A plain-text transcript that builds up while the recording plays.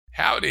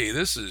Howdy,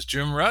 this is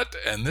Jim Rutt,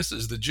 and this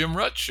is The Jim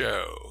Rutt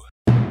Show.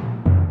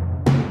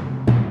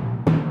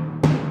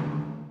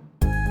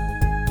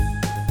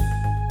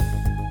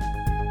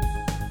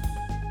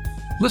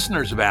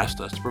 Listeners have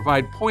asked us to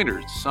provide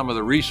pointers to some of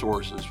the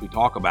resources we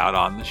talk about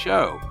on the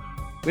show.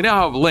 We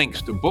now have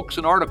links to books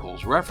and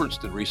articles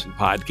referenced in recent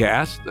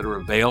podcasts that are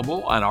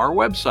available on our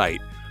website.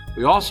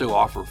 We also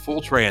offer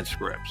full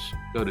transcripts.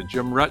 Go to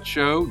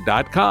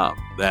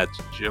jimruttshow.com. That's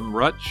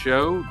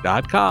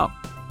jimruttshow.com.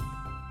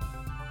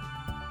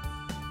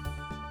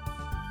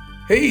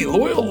 Hey,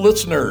 loyal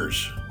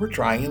listeners, we're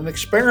trying an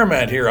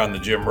experiment here on the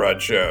Jim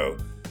Rutt Show.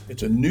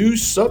 It's a new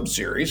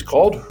sub-series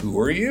called Who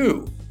Are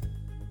You?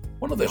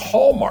 One of the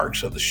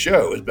hallmarks of the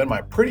show has been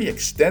my pretty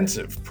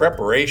extensive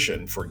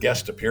preparation for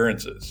guest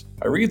appearances.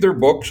 I read their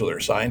books or their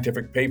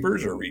scientific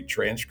papers or read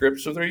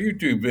transcripts of their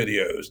YouTube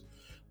videos.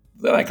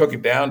 Then I cook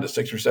it down to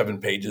 6 or 7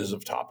 pages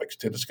of topics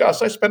to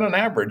discuss. I spend on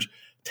average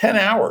 10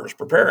 hours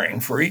preparing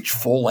for each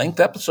full-length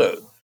episode.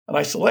 And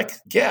I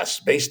select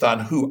guests based on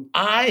who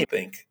I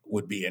think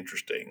would be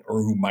interesting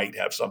or who might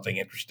have something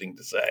interesting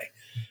to say.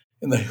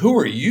 In the Who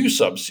Are You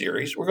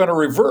sub-series, we're going to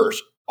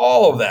reverse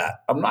all of that.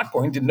 I'm not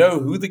going to know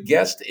who the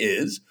guest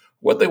is,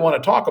 what they want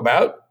to talk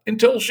about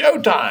until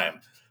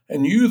showtime.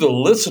 And you, the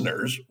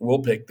listeners, will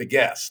pick the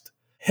guest.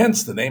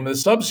 Hence the name of the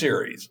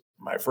sub-series.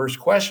 My first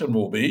question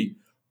will be,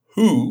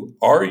 who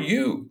are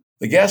you?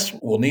 The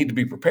guest will need to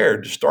be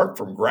prepared to start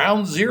from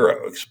ground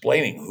zero,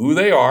 explaining who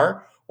they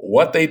are,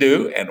 what they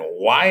do, and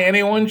why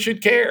anyone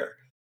should care.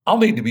 I'll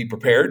need to be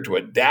prepared to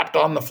adapt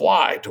on the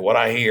fly to what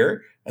I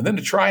hear, and then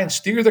to try and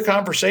steer the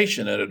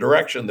conversation in a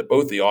direction that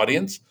both the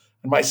audience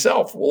and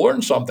myself will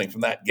learn something from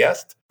that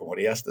guest from what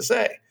he has to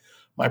say.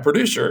 My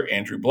producer,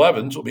 Andrew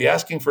Blevins, will be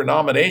asking for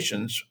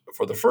nominations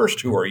for the first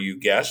Who Are You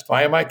guest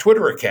via my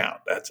Twitter account.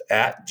 That's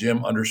at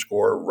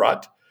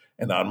Jim_Rutt,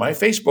 and on my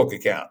Facebook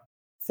account.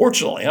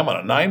 Fortunately, I'm on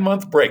a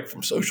 9-month break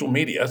from social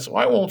media, so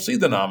I won't see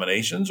the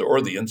nominations or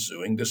the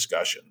ensuing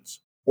discussions.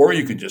 Or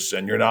you can just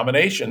send your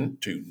nomination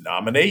to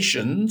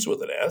nominations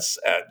with an S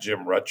at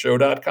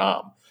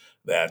jimruttshow.com.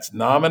 That's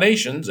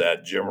nominations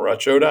at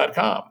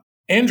jimruttshow.com.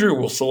 Andrew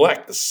will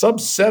select the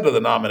subset of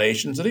the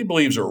nominations that he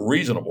believes are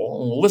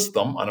reasonable and will list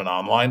them on an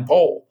online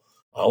poll.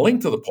 A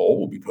link to the poll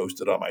will be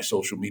posted on my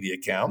social media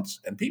accounts,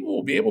 and people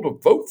will be able to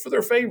vote for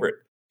their favorite.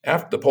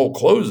 After the poll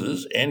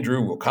closes, Andrew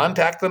will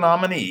contact the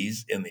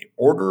nominees in the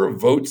order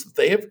of votes that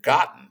they have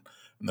gotten.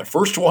 And the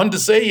first one to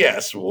say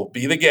yes will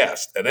be the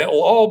guest, and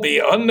it'll all be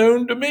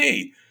unknown to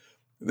me.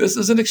 This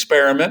is an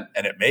experiment,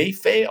 and it may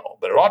fail,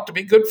 but it ought to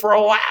be good for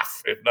a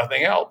laugh, if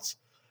nothing else.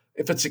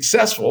 If it's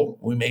successful,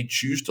 we may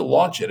choose to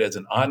launch it as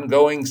an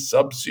ongoing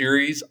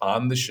sub-series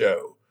on the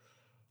show.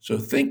 So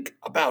think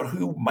about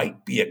who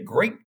might be a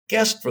great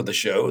guest for the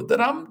show that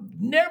I'm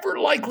never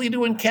likely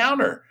to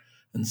encounter,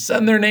 and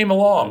send their name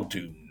along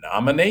to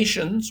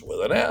nominations with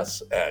an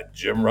S at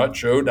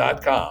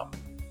jimruttshow.com.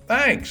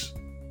 Thanks.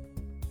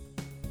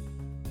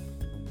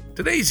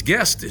 Today's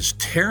guest is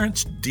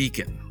Terrence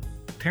Deacon.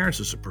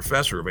 Terrence is a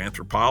professor of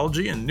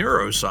anthropology and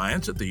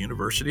neuroscience at the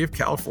University of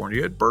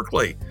California at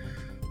Berkeley.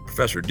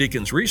 Professor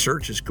Deacon's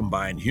research has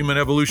combined human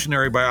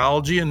evolutionary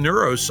biology and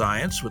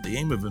neuroscience with the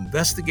aim of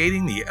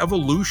investigating the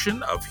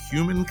evolution of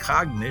human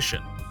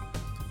cognition.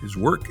 His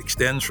work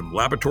extends from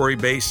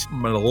laboratory-based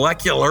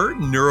molecular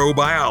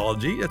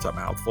neurobiology, that's a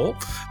mouthful,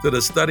 to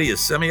the study of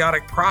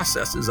semiotic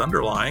processes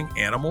underlying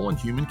animal and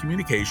human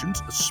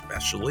communications,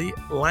 especially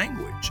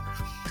language.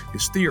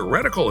 His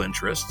theoretical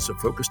interests have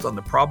focused on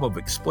the problem of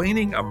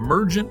explaining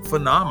emergent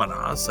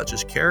phenomena such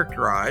as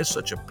characterize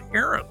such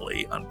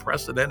apparently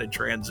unprecedented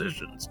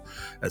transitions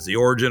as the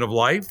origin of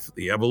life,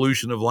 the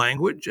evolution of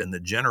language, and the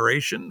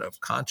generation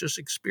of conscious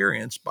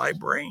experience by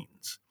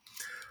brains.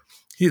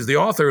 He is the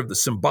author of the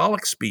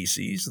Symbolic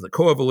Species, the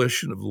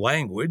Coevolution of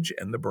Language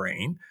and the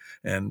Brain,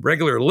 and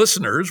regular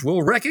listeners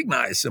will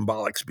recognize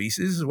Symbolic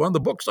Species as one of the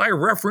books I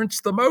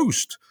reference the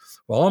most.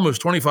 While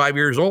almost 25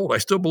 years old, I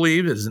still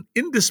believe it is an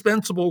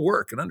indispensable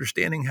work in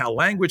understanding how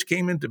language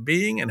came into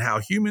being and how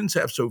humans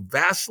have so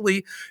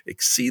vastly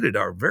exceeded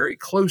our very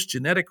close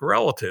genetic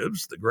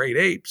relatives, the great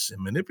apes,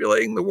 in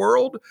manipulating the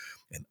world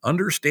and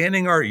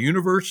understanding our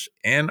universe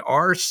and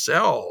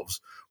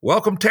ourselves.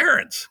 Welcome,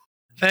 Terrence.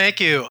 Thank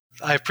you.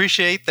 I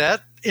appreciate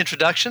that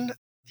introduction.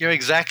 You're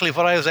exactly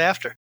what I was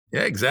after.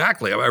 Yeah,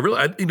 exactly.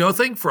 I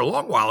think for a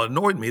long while it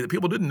annoyed me that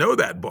people didn't know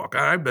that book.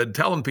 I've been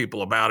telling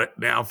people about it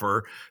now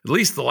for at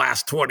least the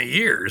last 20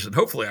 years, and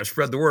hopefully I've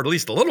spread the word at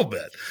least a little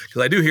bit,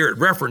 because I do hear it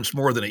referenced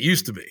more than it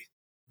used to be.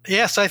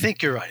 Yes, I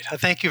think you're right. I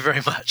thank you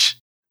very much.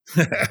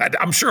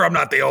 I'm sure I'm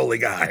not the only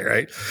guy,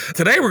 right?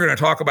 Today we're going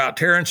to talk about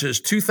Terrence's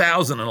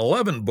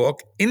 2011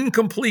 book,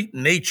 Incomplete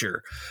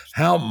Nature,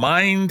 How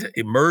Mind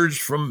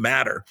Emerged from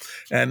Matter.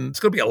 And it's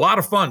going to be a lot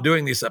of fun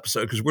doing this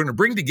episode because we're going to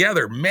bring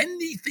together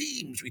many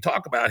themes we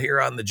talk about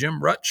here on the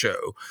Jim Rutt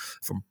Show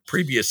from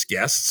previous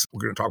guests. We're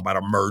going to talk about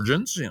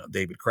emergence,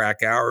 David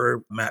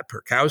Krakauer, Matt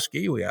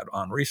Perkowski, we had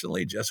on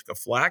recently, Jessica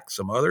Flack,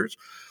 some others.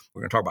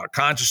 We're going to talk about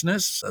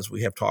consciousness, as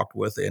we have talked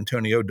with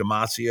Antonio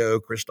Damasio,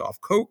 Christof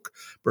Koch,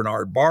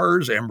 Bernard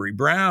Bars, Embry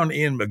Brown,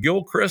 Ian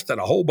McGilchrist,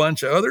 and a whole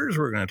bunch of others.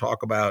 We're going to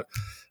talk about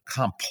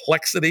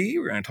complexity.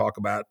 We're going to talk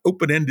about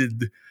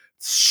open-ended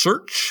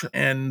search.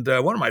 And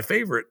one of my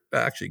favorite,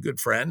 actually good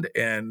friend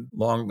and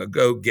long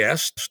ago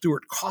guest,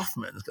 Stuart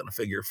Kaufman, is going to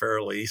figure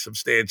fairly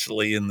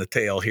substantially in the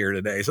tale here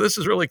today. So this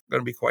is really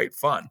going to be quite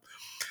fun.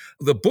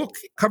 The book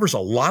covers a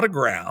lot of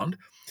ground,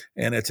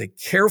 and it's a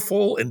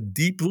careful and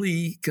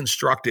deeply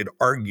constructed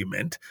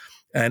argument.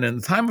 And in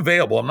the time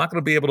available, I'm not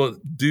going to be able to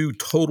do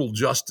total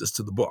justice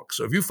to the book.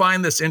 So if you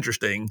find this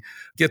interesting,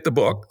 get the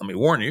book. Let me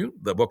warn you,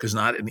 the book is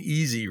not an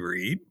easy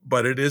read,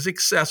 but it is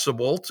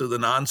accessible to the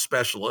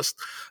non-specialist,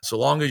 so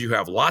long as you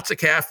have lots of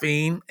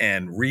caffeine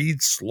and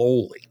read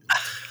slowly.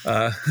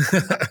 I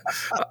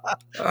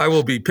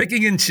will be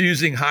picking and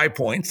choosing high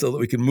points so that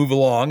we can move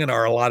along in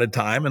our allotted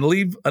time and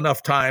leave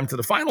enough time to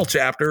the final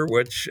chapter,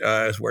 which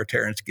is where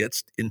Terrence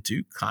gets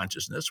into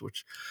consciousness,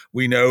 which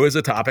we know is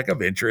a topic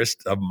of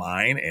interest of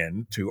mine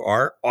and to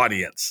our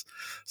audience.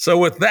 So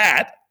with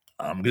that,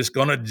 I'm just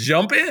going to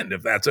jump in,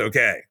 if that's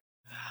okay.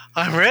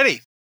 I'm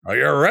ready. Are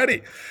you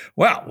ready?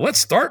 Well, let's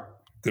start.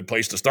 Good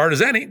place to start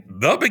as any,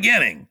 the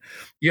beginning.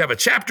 You have a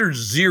chapter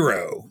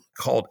 0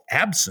 called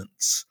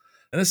absence.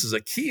 And this is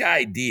a key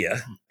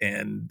idea,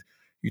 and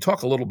you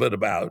talk a little bit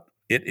about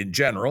it in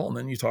general, and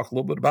then you talk a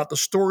little bit about the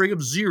story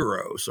of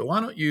zero. So why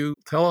don't you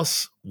tell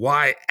us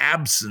why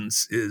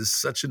absence is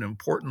such an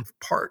important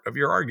part of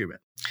your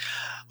argument?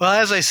 Well,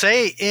 as I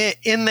say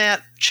in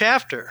that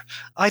chapter,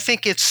 I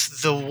think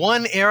it's the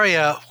one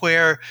area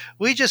where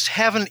we just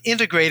haven't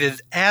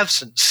integrated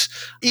absence,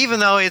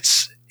 even though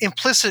it's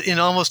implicit in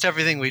almost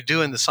everything we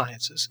do in the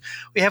sciences.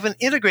 We haven't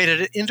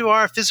integrated it into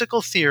our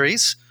physical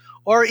theories,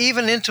 or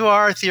even into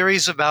our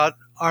theories about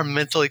our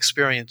mental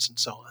experience and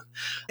so on.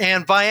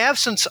 And by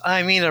absence,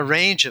 I mean a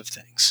range of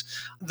things.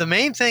 The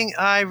main thing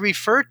I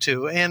refer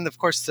to, and of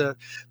course the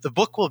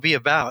book will be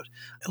about,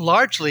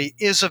 largely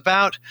is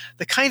about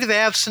the kind of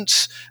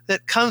absence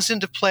that comes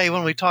into play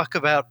when we talk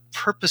about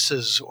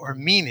purposes or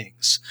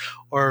meanings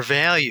or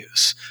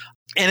values.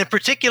 And in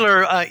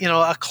particular,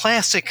 a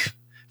classic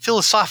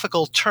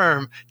philosophical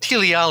term,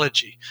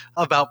 teleology,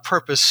 about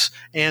purpose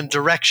and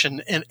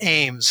direction and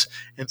aims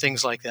and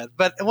things like that.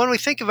 But when we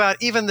think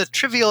about even the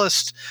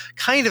trivialist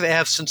kind of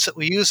absence that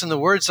we use in the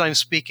words I'm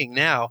speaking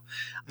now,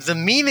 the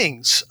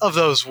meanings of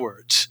those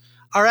words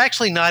are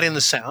actually not in the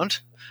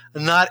sound,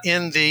 not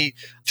in the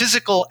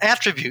physical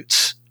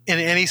attributes in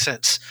any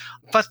sense,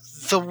 but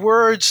the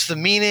words, the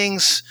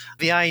meanings,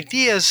 the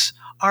ideas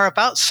are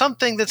about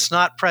something that's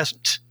not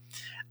present.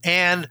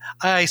 And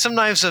I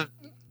sometimes have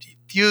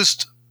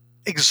used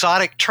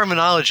exotic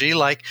terminology,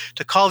 like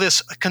to call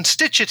this a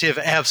constitutive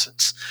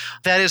absence.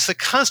 That is, the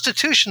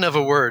constitution of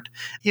a word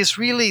is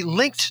really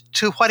linked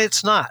to what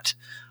it's not.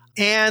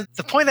 And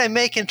the point I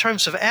make in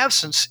terms of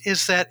absence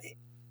is that,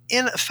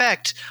 in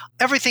effect,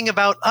 everything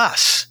about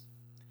us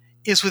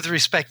is with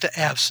respect to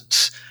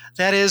absence.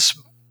 That is,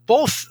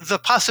 both the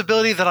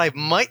possibility that I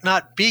might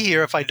not be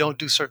here if I don't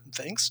do certain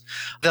things,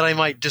 that I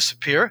might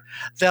disappear,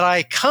 that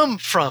I come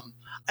from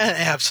an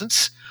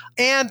absence,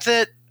 and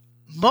that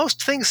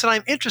most things that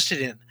I'm interested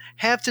in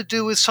have to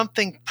do with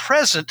something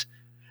present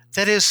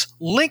that is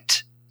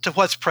linked to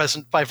what's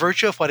present by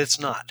virtue of what it's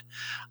not.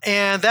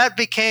 And that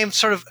became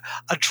sort of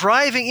a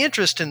driving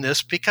interest in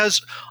this,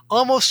 because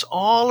almost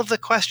all of the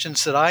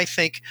questions that I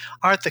think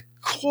are at the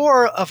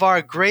core of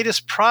our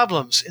greatest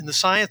problems in the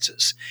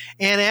sciences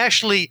and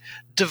actually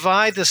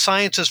divide the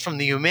sciences from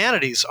the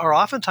humanities are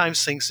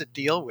oftentimes things that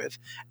deal with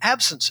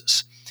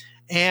absences.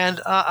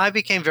 And I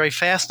became very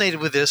fascinated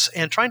with this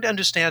and trying to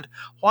understand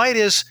why it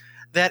is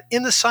that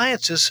in the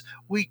sciences,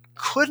 we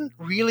couldn't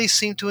really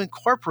seem to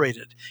incorporate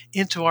it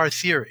into our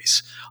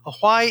theories.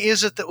 Why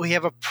is it that we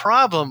have a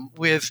problem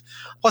with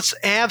what's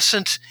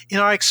absent in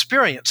our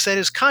experience? That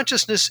is,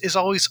 consciousness is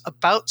always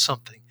about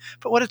something,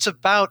 but what it's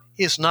about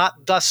is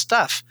not the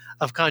stuff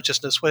of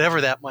consciousness, whatever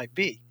that might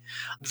be.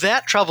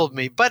 That troubled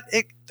me, but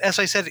as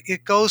I said,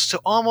 it goes to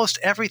almost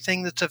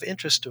everything that's of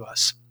interest to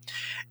us.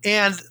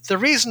 And the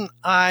reason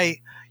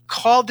I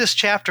called this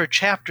chapter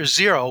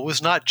 0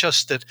 was not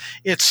just that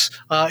it's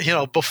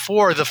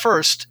before the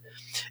first.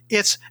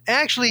 It's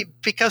actually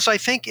because I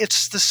think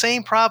it's the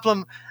same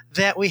problem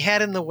that we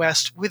had in the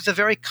West with the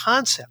very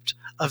concept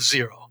of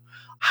zero.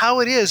 How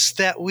it is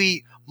that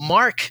we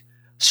mark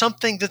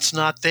something that's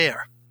not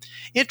there.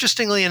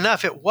 Interestingly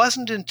enough, it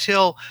wasn't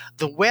until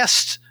the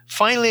West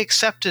finally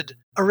accepted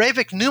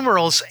Arabic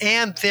numerals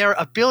and their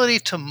ability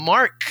to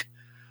mark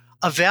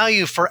a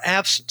value for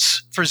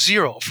absence, for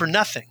zero, for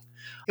nothing.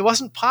 It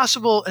wasn't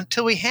possible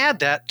until we had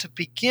that to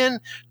begin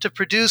to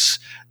produce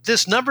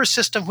this number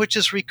system which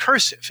is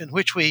recursive, in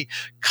which we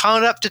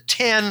count up to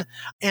 10,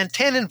 and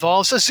 10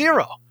 involves a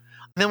zero.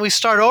 And then we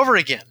start over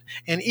again.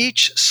 And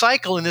each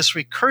cycle in this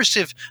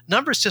recursive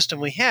number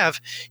system we have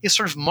is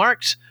sort of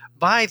marked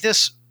by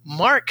this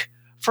mark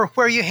for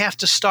where you have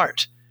to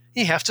start.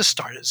 You have to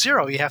start at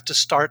zero. You have to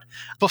start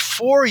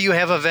before you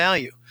have a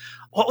value.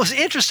 What was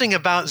interesting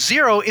about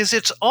zero is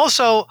it's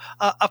also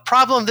a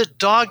problem that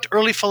dogged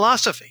early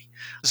philosophy.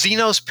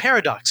 Zeno's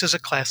paradox is a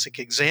classic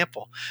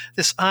example.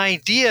 This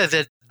idea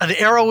that an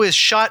arrow is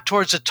shot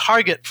towards a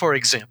target, for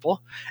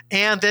example,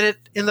 and that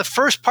in the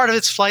first part of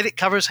its flight, it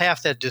covers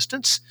half that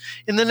distance.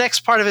 In the next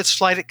part of its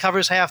flight, it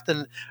covers half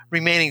the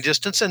remaining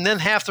distance, and then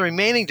half the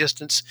remaining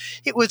distance.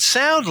 It would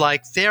sound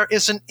like there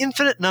is an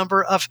infinite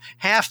number of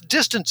half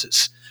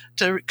distances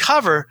to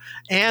cover,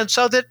 and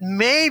so that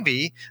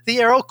maybe the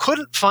arrow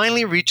couldn't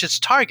finally reach its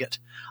target.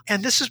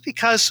 And this is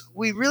because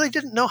we really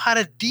didn't know how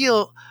to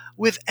deal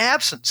with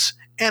absence.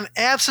 And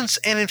absence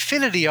and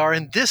infinity are,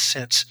 in this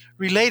sense,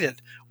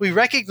 related. We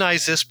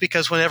recognize this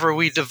because whenever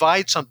we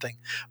divide something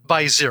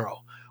by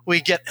zero,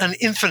 we get an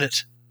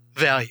infinite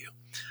value.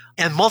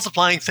 And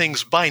multiplying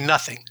things by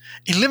nothing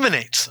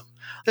eliminates them.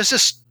 There's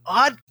this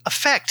odd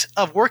effect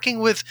of working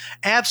with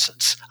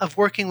absence, of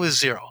working with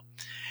zero.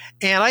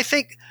 And I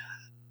think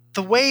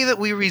the way that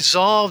we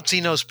resolved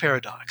Zeno's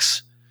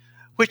paradox,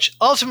 which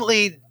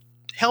ultimately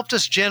helped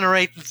us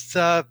generate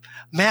the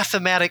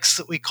mathematics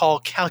that we call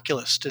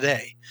calculus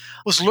today,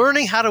 was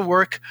learning how to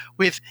work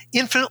with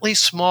infinitely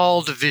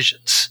small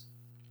divisions.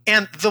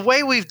 And the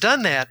way we've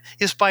done that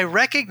is by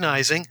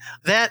recognizing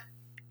that,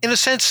 in a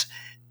sense,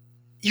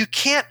 you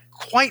can't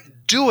quite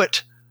do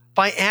it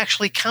by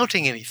actually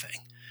counting anything.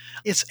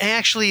 It's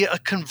actually a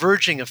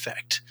converging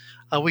effect.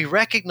 We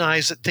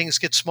recognize that things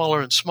get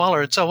smaller and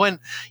smaller. And so when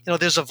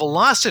there's a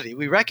velocity,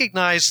 we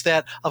recognize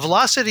that a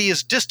velocity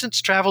is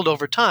distance traveled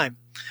over time.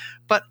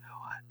 But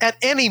at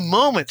any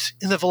moment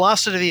in the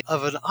velocity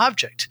of an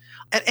object,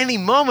 at any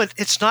moment,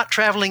 it's not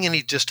traveling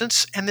any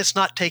distance and it's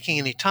not taking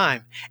any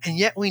time. And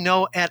yet we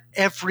know at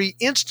every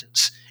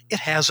instance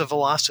it has a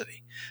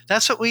velocity.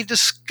 That's what we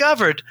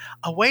discovered,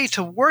 a way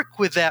to work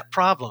with that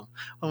problem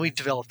when we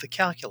developed the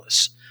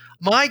calculus.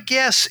 My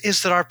guess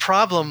is that our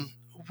problem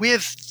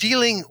with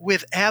dealing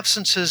with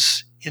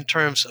absences in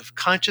terms of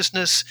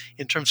consciousness,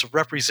 in terms of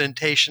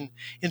representation,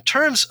 in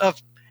terms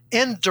of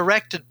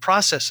end-directed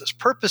processes,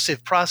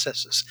 purposive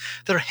processes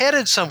that are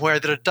headed somewhere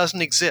that it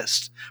doesn't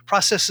exist,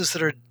 processes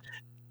that are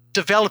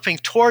developing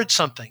towards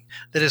something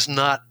that is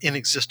not in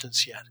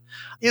existence yet.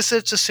 It's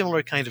a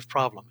similar kind of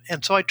problem.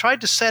 And so I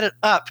tried to set it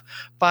up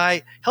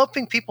by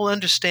helping people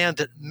understand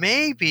that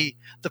maybe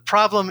the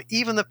problem,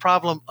 even the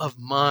problem of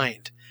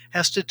mind,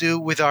 has to do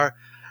with our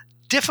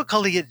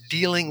difficulty at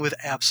dealing with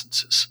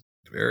absences.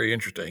 Very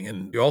interesting.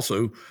 And you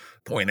also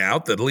point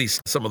out that at least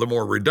some of the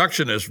more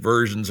reductionist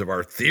versions of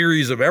our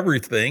theories of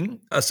everything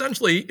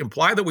essentially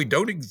imply that we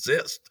don't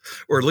exist,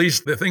 or at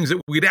least the things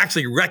that we'd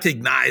actually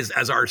recognize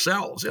as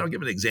ourselves. I'll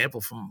give an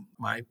example from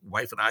my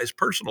wife and I's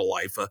personal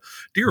life. A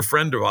dear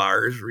friend of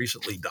ours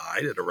recently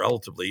died at a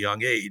relatively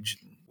young age.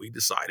 We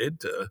decided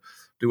to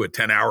do a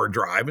 10-hour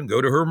drive and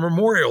go to her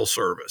memorial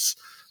service.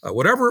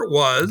 Whatever it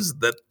was,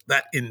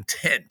 that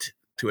intent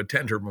to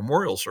attend her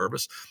memorial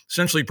service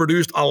essentially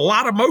produced a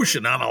lot of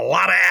motion on a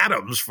lot of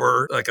atoms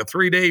for like a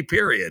 3-day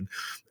period.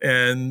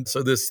 And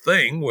so this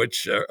thing,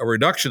 which a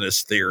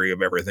reductionist theory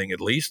of everything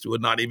at least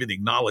would not even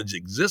acknowledge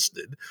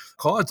existed,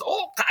 caused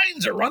all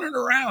kinds of running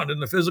around in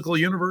the physical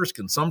universe,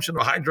 consumption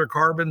of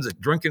hydrocarbons,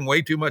 drinking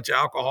way too much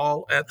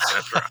alcohol,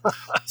 etc.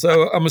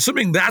 So I'm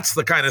assuming that's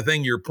the kind of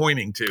thing you're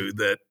pointing to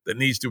that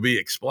needs to be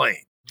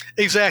explained.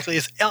 Exactly.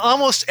 It's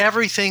almost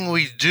everything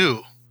we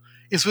do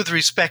is with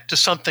respect to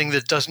something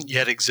that doesn't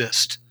yet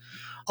exist.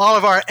 All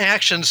of our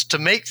actions to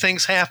make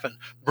things happen,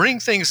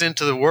 bring things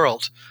into the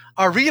world,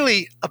 are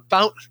really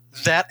about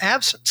that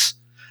absence,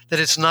 that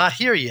it's not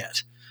here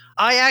yet.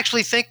 I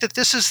actually think that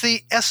this is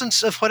the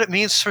essence of what it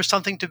means for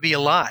something to be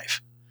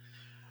alive.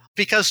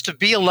 Because to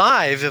be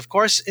alive, of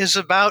course, is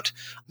about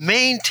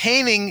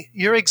maintaining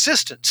your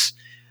existence.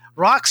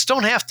 Rocks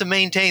don't have to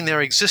maintain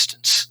their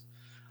existence.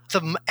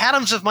 The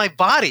atoms of my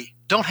body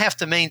don't have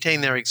to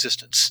maintain their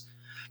existence.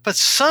 But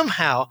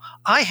somehow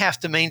I have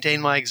to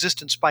maintain my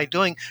existence by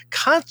doing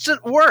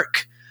constant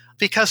work,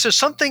 because there's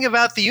something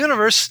about the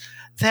universe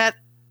that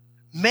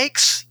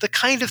makes the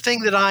kind of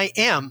thing that I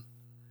am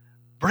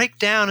break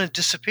down and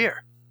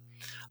disappear.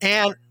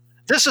 And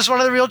this is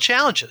one of the real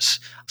challenges.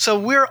 So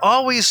we're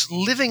always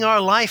living our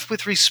life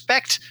with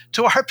respect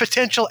to our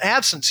potential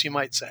absence, you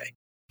might say.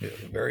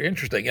 Very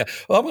interesting.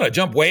 Well, I'm going to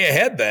jump way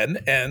ahead then,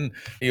 and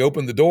you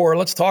open the door.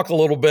 Let's talk a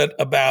little bit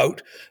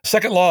about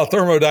second law of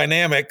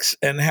thermodynamics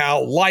and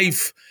how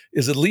life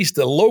is at least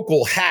a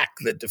local hack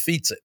that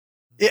defeats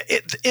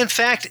it. In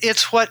fact,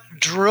 it's what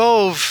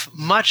drove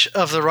much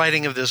of the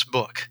writing of this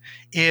book,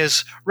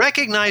 is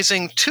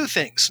recognizing two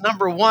things.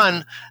 Number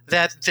one,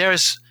 that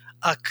there's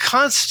a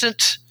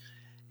constant,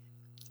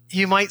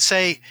 you might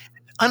say,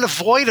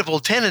 unavoidable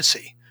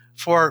tendency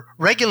for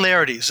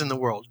regularities in the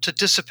world to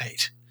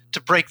dissipate, to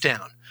break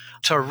down,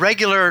 to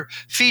regular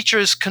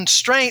features,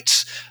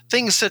 constraints,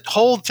 things that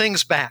hold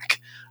things back.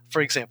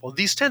 For example,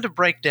 these tend to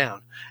break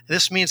down.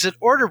 This means that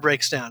order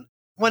breaks down.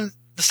 When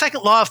the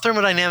second law of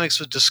thermodynamics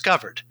was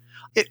discovered,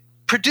 it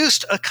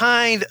produced a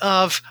kind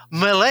of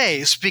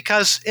malaise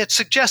because it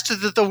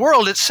suggested that the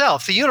world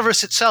itself, the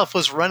universe itself,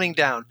 was running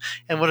down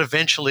and would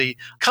eventually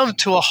come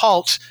to a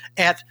halt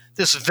at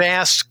this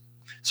vast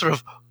sort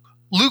of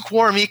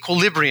lukewarm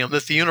equilibrium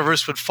that the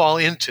universe would fall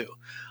into.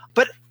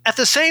 But at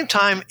the same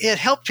time, it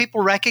helped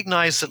people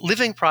recognize that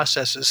living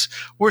processes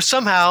were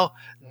somehow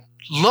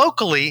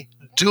locally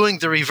doing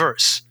the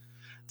reverse.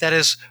 That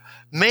is,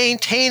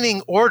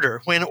 maintaining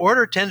order when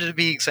order tended to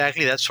be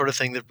exactly that sort of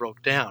thing that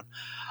broke down.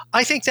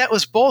 I think that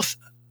was both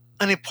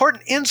an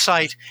important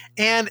insight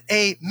and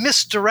a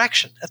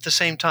misdirection at the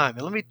same time.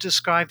 And let me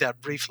describe that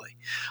briefly.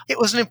 It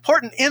was an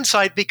important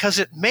insight because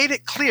it made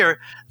it clear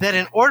that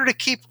in order to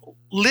keep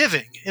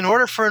living, in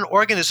order for an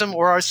organism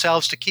or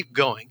ourselves to keep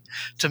going,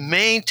 to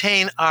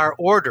maintain our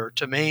order,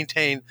 to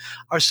maintain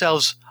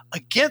ourselves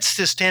against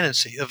this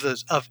tendency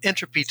of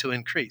entropy to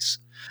increase,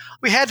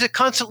 we had to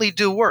constantly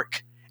do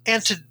work.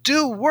 And to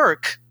do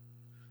work,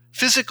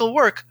 physical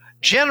work,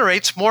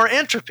 generates more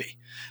entropy.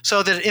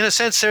 So that in a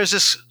sense, there's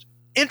this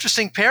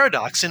interesting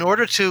paradox. In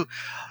order to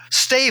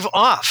stave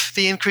off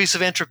the increase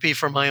of entropy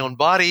for my own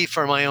body,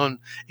 for my own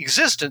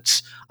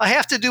existence, I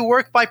have to do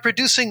work by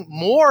producing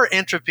more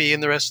entropy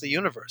in the rest of the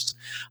universe.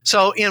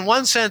 So in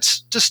one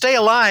sense, to stay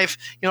alive,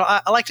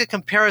 I like to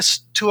compare us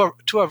to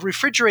a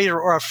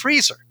refrigerator or a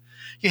freezer.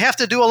 You have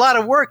to do a lot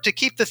of work to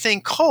keep the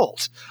thing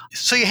cold.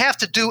 So you have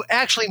to do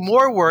actually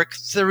more work.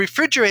 The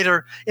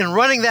refrigerator, in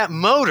running that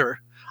motor,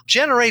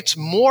 generates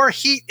more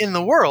heat in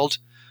the world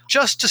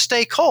just to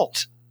stay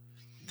cold.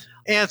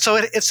 And so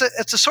it's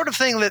a sort of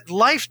thing that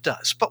life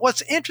does. But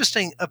what's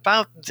interesting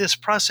about this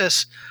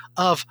process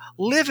of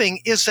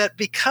living is that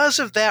because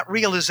of that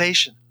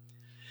realization,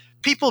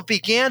 people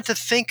began to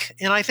think,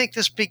 and I think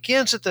this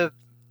begins at the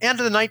end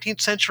of the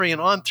 19th century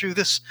and on through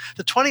the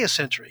 20th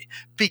century,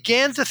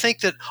 began to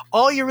think that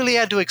all you really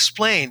had to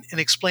explain in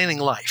explaining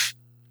life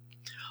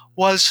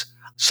was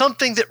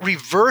something that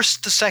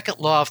reversed the second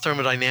law of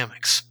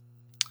thermodynamics,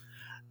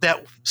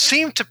 that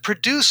seemed to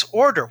produce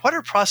order. What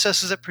are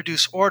processes that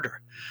produce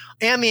order?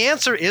 And the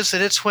answer is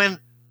that it's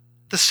when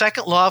the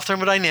second law of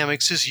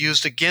thermodynamics is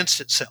used against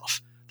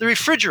itself. The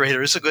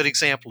refrigerator is a good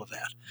example of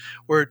that.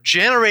 We're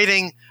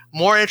generating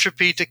more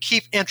entropy to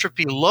keep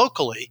entropy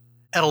locally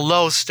at a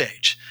low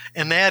stage.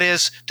 And that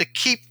is to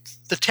keep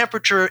the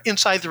temperature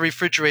inside the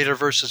refrigerator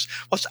versus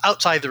what's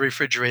outside the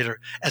refrigerator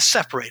as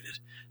separated.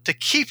 To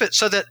keep it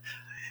so that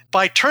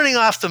by turning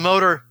off the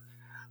motor,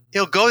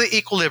 it'll go to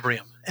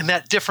equilibrium and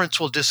that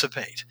difference will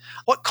dissipate.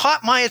 What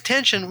caught my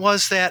attention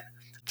was that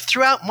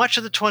throughout much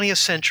of the 20th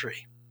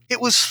century, it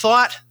was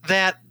thought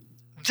that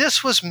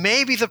this was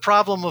maybe the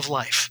problem of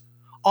life.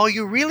 All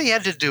you really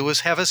had to do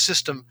was have a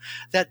system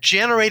that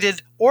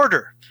generated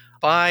order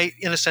by,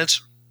 in a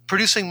sense,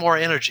 producing more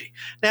energy.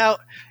 Now,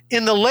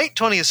 in the late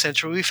 20th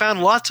century, we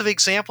found lots of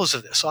examples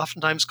of this,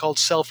 oftentimes called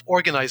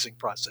self-organizing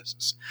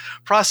processes.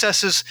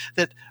 Processes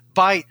that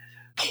by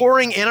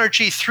pouring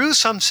energy through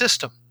some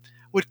system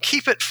would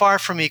keep it far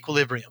from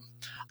equilibrium.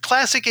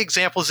 Classic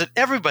examples that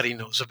everybody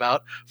knows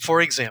about,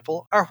 for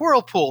example, are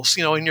whirlpools.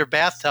 In your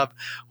bathtub,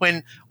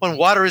 when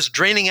water is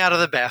draining out of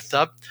the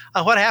bathtub,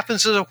 what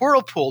happens is a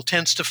whirlpool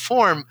tends to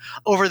form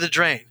over the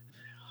drain.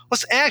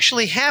 What's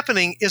actually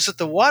happening is that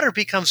the water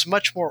becomes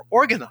much more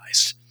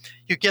organized.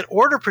 You get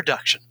order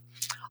production,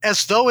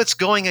 as though it's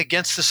going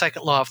against the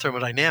second law of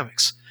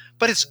thermodynamics.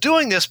 But it's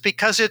doing this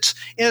because it's,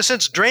 in a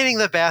sense, draining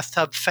the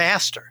bathtub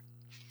faster.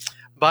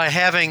 By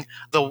having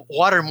the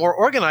water more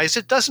organized,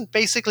 it doesn't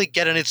basically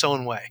get in its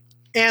own way.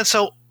 And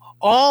so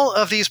all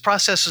of these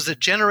processes that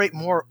generate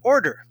more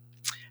order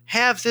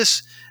have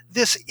this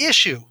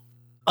issue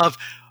of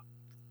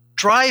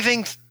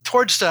driving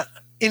towards the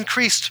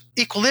increased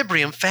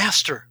equilibrium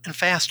faster and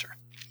faster.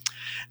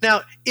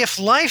 Now, if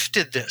life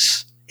did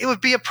this, it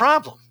would be a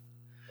problem.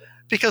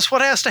 Because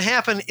what has to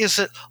happen is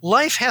that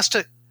life has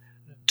to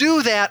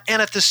do that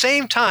and at the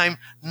same time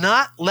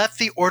not let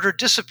the order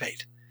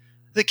dissipate.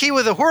 The key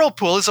with a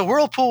whirlpool is the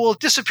whirlpool will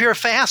disappear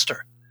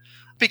faster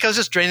because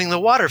it's draining the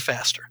water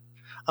faster.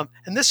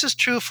 And this is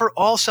true for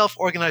all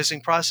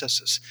self-organizing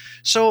processes.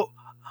 So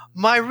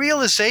my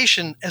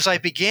realization as I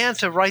began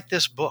to write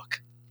this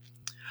book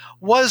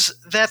was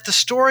that the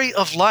story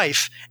of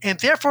life, and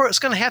therefore it's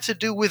going to have to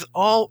do with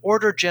all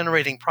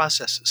order-generating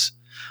processes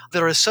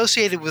that are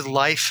associated with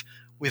life,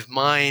 with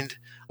mind,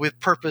 with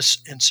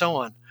purpose, and so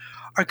on,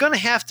 are going to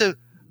have to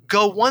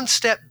go one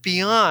step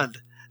beyond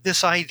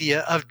this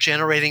idea of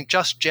generating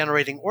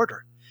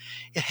order.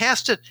 It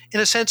has to, in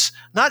a sense,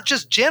 not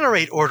just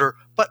generate order,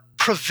 but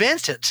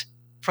prevent it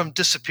from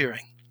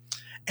disappearing.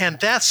 And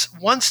that's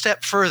one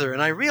step further.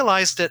 And I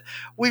realized that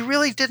we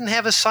really didn't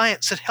have a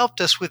science that helped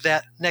us with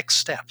that next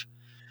step.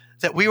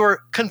 That we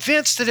were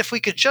convinced that if we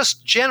could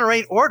just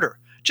generate order,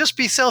 just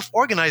be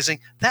self-organizing,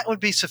 that would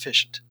be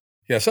sufficient.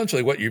 Yeah,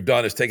 essentially what you've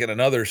done is taken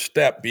another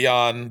step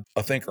beyond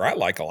a thinker I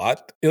like a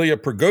lot, Ilya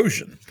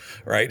Prigogine,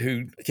 right,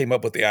 who came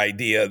up with the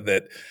idea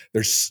that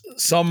there's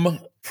some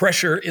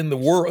pressure in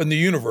the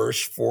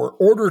universe for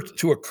order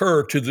to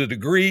occur to the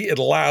degree it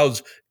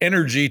allows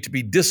energy to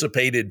be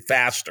dissipated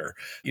faster.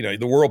 The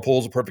whirlpool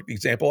is a perfect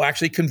example.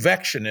 Actually,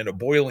 convection in a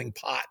boiling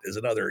pot is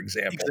another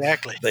example.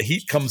 Exactly. The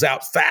heat comes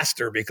out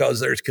faster because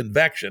there's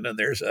convection, and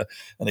there's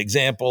an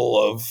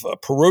example of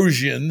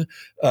corrosion,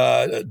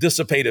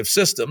 dissipative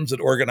systems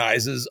that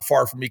organizes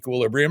far from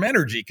equilibrium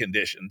energy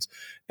conditions.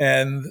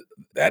 And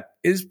that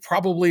is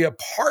probably a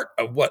part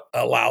of what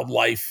allowed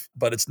life,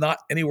 but it's not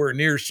anywhere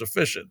near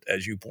sufficient,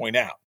 as you point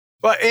out.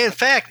 Well, in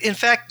fact,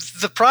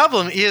 the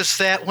problem is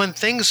that when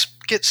things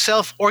get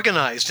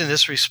self-organized in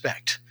this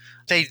respect,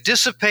 they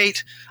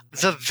dissipate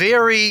the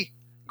very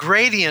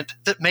gradient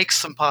that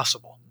makes them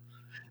possible.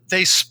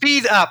 They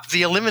speed up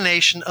the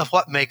elimination of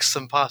what makes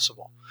them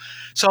possible.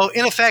 So,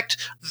 in effect,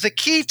 the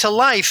key to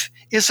life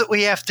is that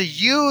we have to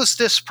use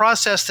this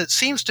process that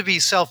seems to be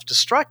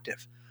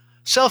self-destructive,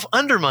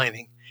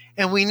 self-undermining,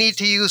 and we need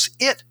to use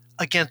it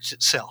against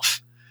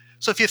itself.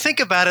 So if you think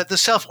about it, the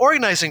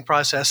self-organizing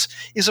process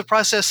is a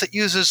process that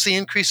uses the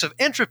increase of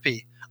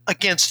entropy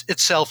against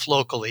itself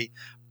locally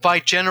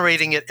by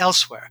generating it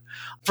elsewhere.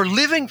 For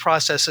living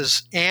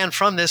processes, and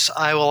from this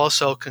I will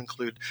also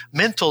conclude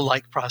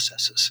mental-like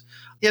processes,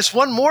 is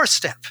one more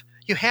step.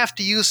 You have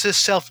to use this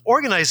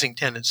self-organizing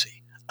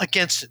tendency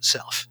against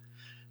itself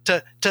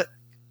to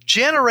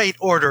generate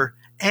order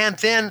and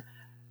then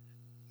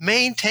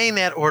maintain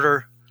that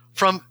order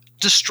from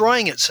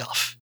destroying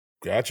itself.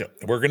 Gotcha.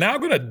 We're now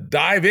going to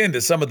dive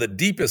into some of the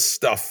deepest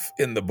stuff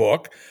in the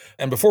book.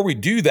 And before we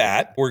do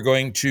that, we're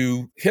going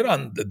to hit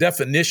on the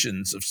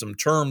definitions of some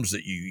terms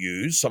that you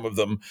use, some of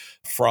them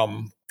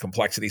from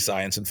complexity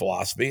science and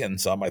philosophy, and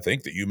some I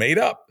think that you made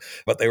up,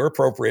 but they were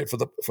appropriate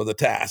for the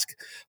task.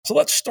 So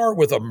let's start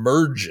with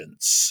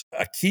emergence,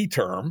 a key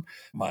term.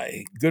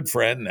 My good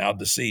friend, now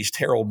deceased,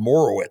 Harold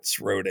Morowitz,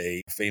 wrote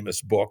a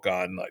famous book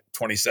on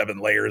 27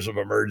 layers of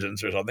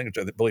emergence or something, which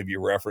I believe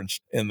you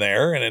referenced in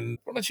there. And then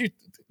why don't you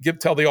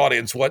tell the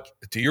audience what,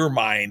 to your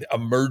mind,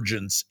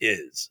 emergence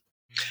is?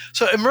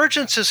 So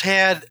emergence has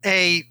had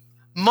a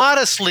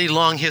modestly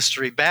long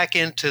history back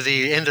into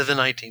the end of the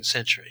 19th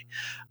century.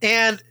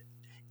 And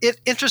it,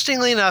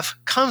 interestingly enough,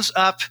 comes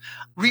up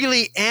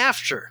really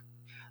after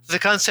the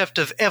concept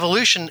of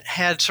evolution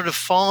had sort of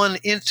fallen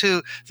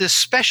into this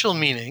special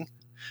meaning.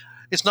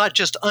 It's not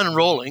just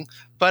unrolling,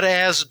 but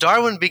as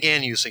Darwin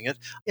began using it,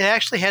 it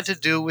actually had to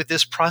do with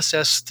this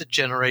process that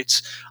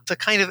generates the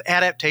kind of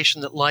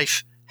adaptation that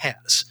life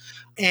has.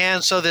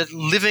 And so that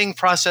living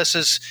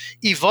processes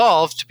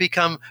evolved to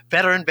become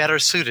better and better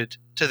suited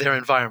to their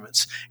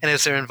environments. And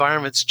as their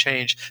environments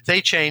change,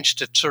 they change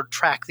to sort of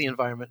track the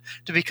environment,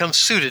 to become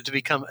suited, to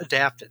become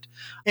adapted.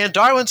 And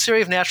Darwin's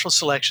theory of natural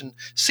selection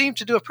seemed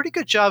to do a pretty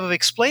good job of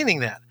explaining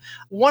that.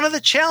 One of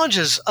the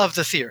challenges of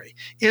the theory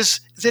is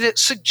that it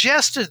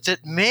suggested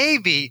that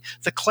maybe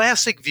the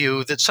classic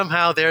view that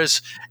somehow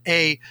there's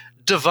a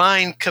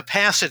divine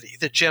capacity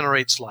that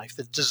generates life,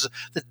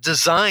 that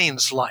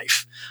designs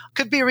life,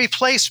 could be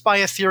replaced by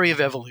a theory of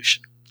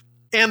evolution.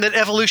 And that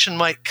evolution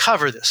might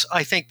cover this.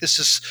 I think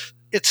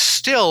it's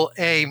still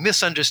a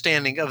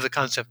misunderstanding of the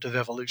concept of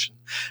evolution,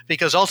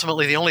 because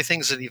ultimately the only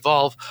things that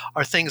evolve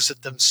are things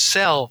that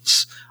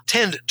themselves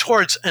tend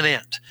towards an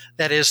end.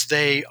 That is,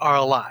 they are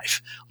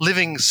alive.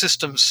 Living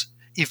systems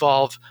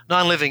evolve.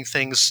 Non-living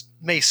things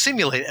may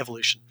simulate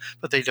evolution,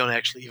 but they don't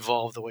actually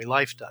evolve the way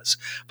life does.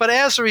 But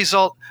as a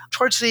result,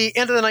 towards the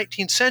end of the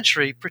 19th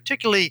century,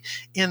 particularly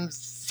in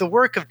the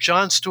work of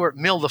John Stuart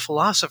Mill, the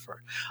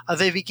philosopher,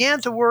 they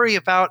began to worry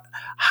about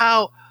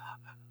how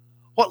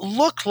what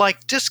looked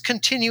like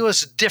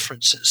discontinuous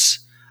differences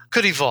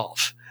could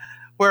evolve.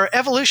 Where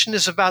evolution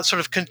is about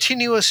sort of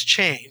continuous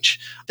change,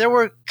 there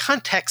were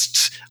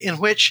contexts in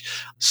which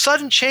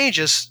sudden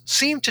changes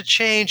seemed to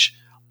change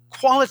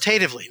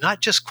qualitatively,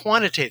 not just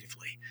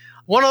quantitatively.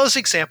 One of those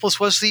examples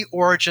was the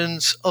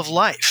origins of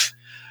life.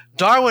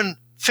 Darwin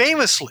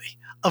famously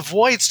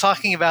avoids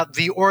talking about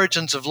the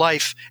origins of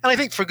life, and I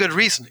think for good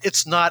reason.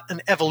 It's not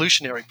an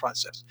evolutionary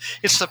process.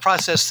 It's the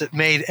process that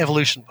made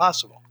evolution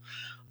possible.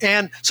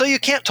 And so you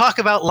can't talk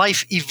about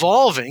life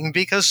evolving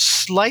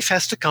because life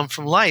has to come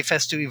from life,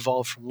 has to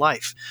evolve from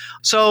life.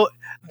 So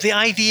the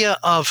idea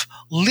of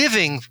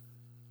living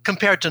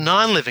compared to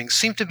non-living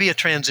seemed to be a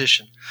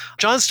transition.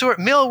 John Stuart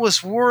Mill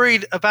was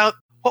worried about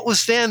what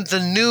was then the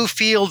new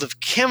field of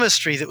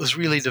chemistry that was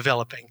really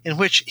developing, in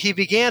which he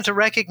began to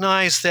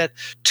recognize that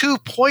two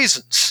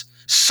poisons,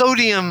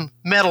 sodium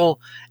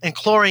metal and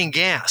chlorine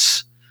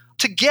gas,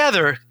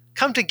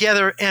 come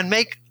together and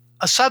make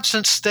a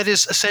substance that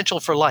is essential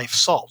for life,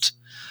 salt.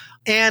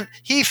 And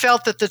he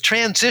felt that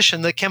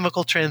the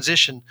chemical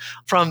transition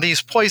from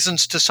these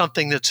poisons to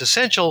something that's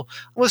essential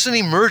was an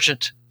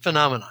emergent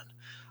phenomenon.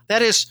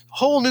 That is,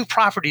 whole new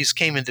properties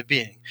came into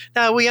being.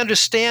 Now, we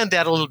understand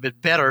that a little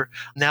bit better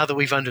now that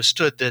we've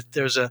understood that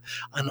there's an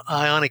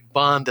ionic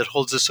bond that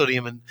holds the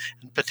sodium and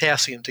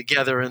potassium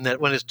together, and that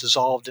when it's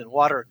dissolved in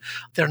water,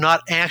 they're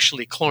not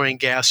actually chlorine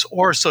gas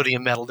or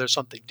sodium metal. They're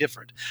something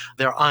different.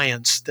 They're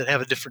ions that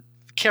have a different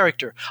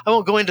character. I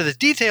won't go into the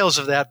details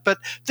of that, but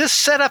this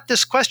set up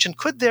this question: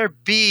 could there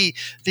be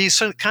these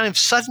sort of kind of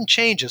sudden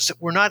changes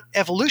that were not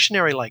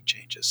evolutionary-like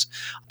changes,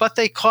 but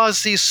they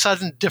cause these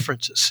sudden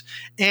differences?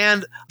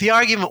 And the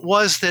argument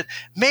was that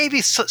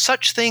maybe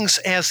such things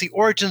as the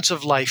origins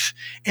of life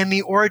and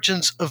the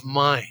origins of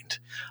mind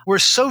were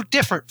so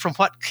different from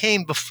what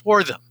came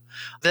before them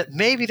that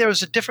maybe there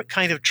was a different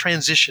kind of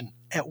transition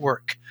at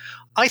work.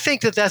 I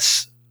think that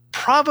that's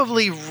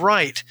probably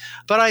right,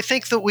 but I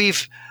think that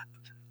we've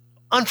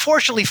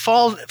unfortunately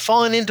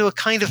fallen into a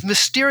kind of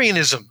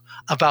mysterianism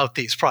about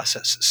these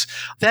processes.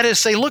 That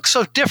is, they look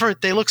so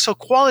different, they look so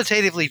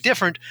qualitatively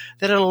different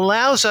that it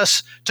allows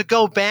us to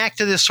go back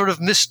to this sort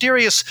of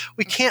mysterious,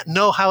 we can't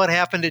know how it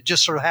happened, it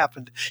just sort of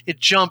happened. It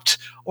jumped,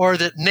 or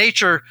that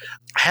nature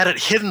had it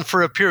hidden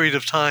for a period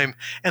of time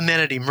and then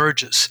it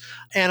emerges.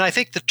 And I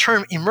think the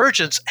term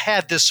emergence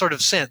had this sort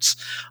of sense.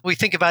 We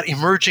think about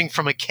emerging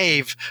from a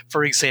cave,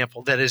 for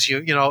example. That is,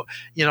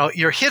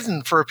 you're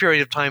hidden for a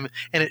period of time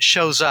and it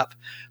shows up.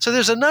 So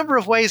there's a number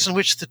of ways in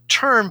which the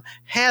term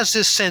has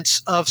this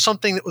sense of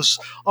something that was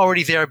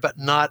already there but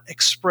not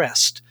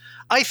expressed.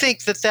 I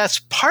think that that's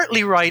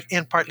partly right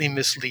and partly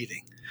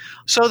misleading.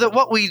 So that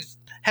what we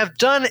have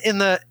done in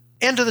the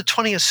end of the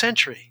 20th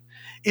century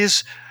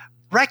is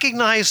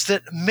recognize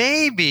that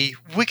maybe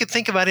we could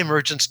think about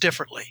emergence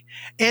differently.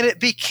 And it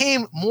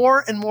became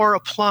more and more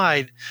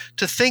applied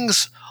to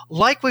things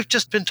like we've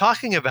just been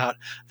talking about,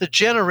 the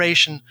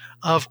generation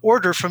of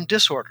order from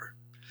disorder,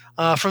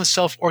 from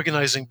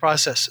self-organizing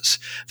processes.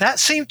 That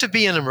seemed to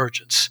be an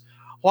emergence.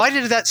 Why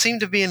did that seem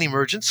to be an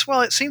emergence? Well,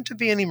 it seemed to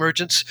be an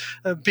emergence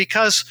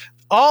because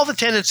all the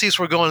tendencies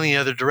were going in the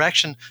other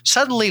direction.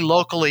 Suddenly,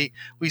 locally,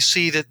 we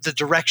see that the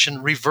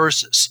direction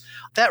reverses.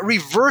 That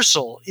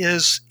reversal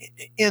is,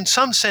 in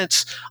some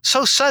sense,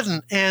 so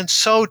sudden and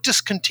so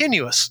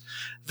discontinuous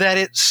that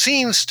it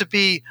seems to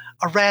be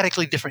a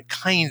radically different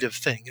kind of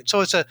thing. And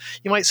so it's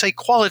you might say,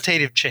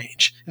 qualitative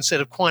change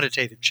instead of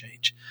quantitative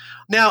change.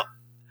 Now,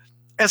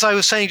 as I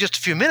was saying just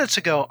a few minutes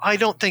ago, I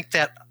don't think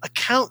that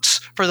accounts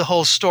for the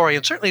whole story,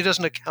 and certainly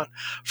doesn't account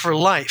for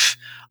life.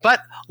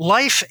 But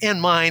life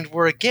and mind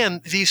were,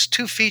 again, these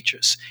two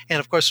features. And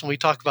of course, when we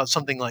talk about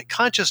something like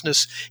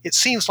consciousness, it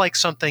seems like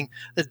something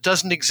that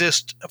doesn't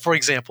exist, for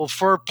example,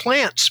 for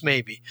plants,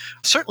 maybe.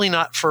 Certainly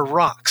not for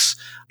rocks.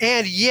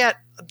 And yet,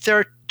 there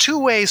are two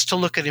ways to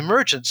look at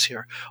emergence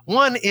here.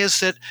 One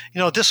is that,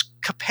 this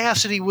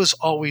capacity was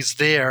always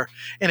there,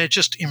 and it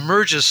just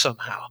emerges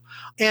somehow.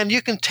 And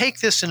you can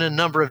take this in a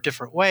number of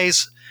different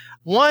ways.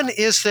 One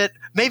is that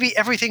maybe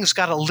everything's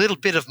got a little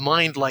bit of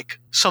mind-like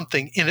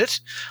something in it,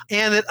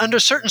 and that under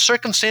certain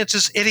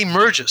circumstances, it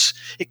emerges.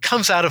 It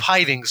comes out of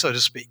hiding, so to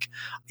speak.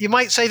 You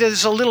might say that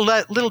it's a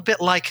little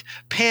bit like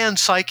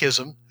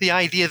panpsychism, the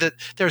idea that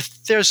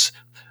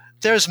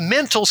there's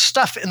mental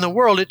stuff in the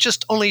world. It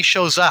just only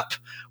shows up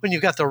when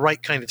you've got the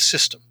right kind of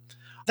system.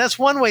 That's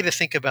one way to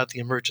think about the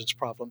emergence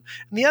problem.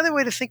 And the other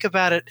way to think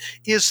about it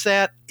is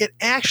that it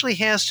actually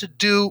has to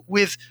do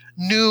with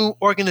new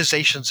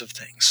organizations of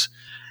things.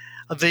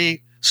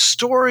 The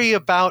story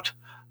about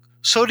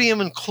sodium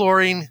and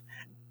chlorine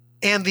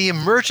and the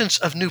emergence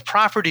of new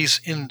properties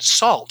in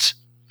salt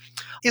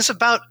is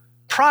about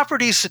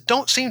properties that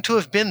don't seem to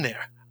have been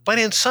there, but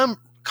in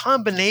some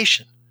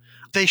combination,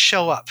 they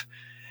show up.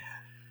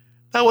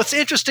 Now, what's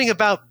interesting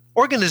about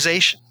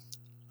organization,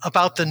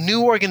 about the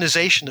new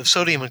organization of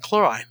sodium and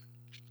chloride,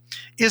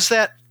 is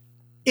that,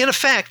 in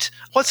effect,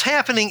 what's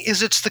happening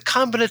is it's the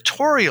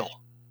combinatorial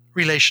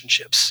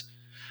relationships,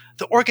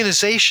 the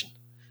organization,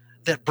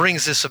 that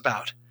brings this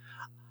about.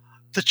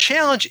 The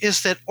challenge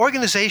is that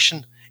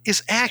organization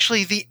is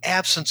actually the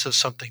absence of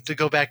something, to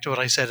go back to what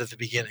I said at the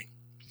beginning.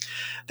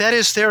 That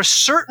is, there are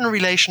certain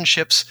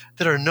relationships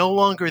that are no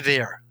longer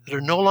there, that are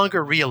no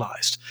longer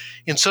realized.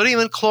 In sodium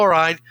and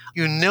chloride,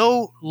 you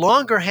no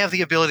longer have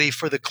the ability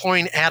for the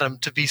chlorine atom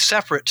to be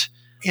separate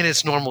in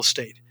its normal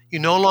state. You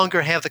no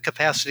longer have the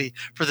capacity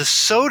for the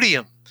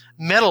sodium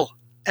metal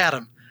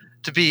atom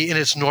to be in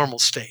its normal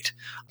state.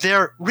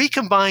 They're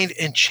recombined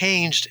and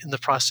changed in the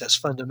process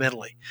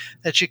fundamentally,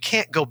 that you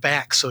can't go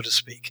back, so to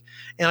speak.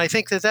 And I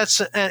think that that's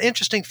an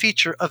interesting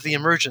feature of the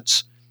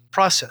emergence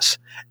process,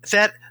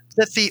 that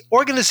the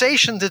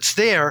organization that's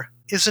there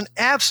is an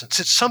absence.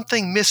 It's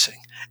something missing.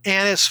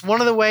 And it's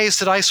one of the ways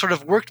that I sort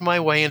of worked my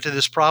way into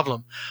this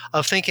problem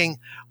of thinking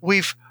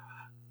we've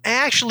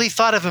actually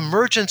thought of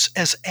emergence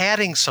as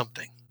adding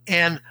something.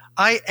 And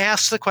I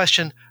asked the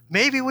question,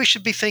 maybe we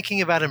should be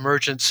thinking about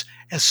emergence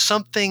as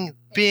something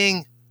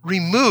being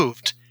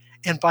removed,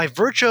 and by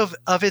virtue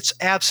of its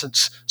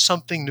absence,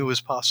 something new is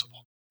possible.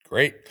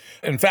 Great.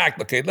 In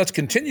fact, okay, let's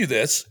continue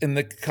this in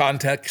the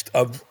context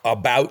of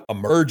about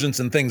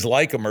emergence and things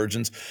like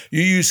emergence.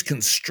 You use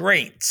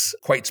constraints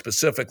quite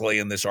specifically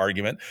in this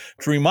argument,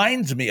 which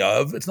reminds me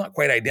of, it's not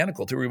quite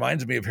identical to,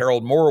 reminds me of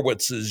Harold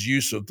Morowitz's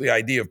use of the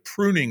idea of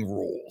pruning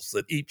rules,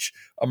 that each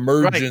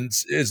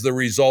emergence is the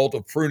result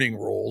of pruning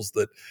rules,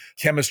 that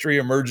chemistry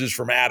emerges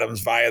from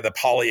atoms via the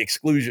Pauli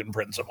exclusion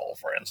principle,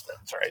 for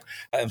instance, right?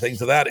 And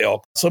things of that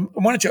ilk. So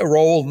why don't you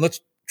roll and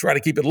let's try to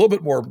keep it a little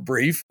bit more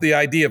brief, the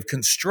idea of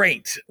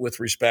constraint with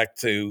respect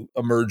to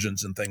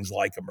emergence and things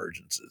like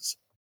emergences.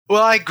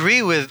 Well, I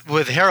agree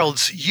with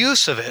Harold's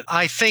use of it.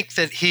 I think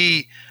that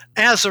he,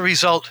 as a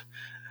result,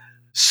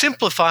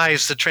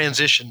 simplifies the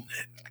transition.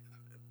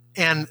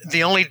 And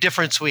the only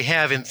difference we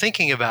have in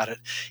thinking about it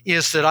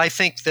is that I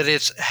think that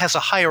it has a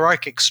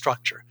hierarchic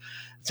structure,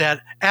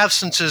 that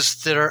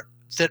absences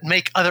that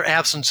make other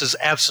absences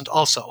absent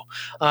also,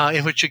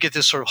 in which you get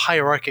this sort of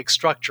hierarchic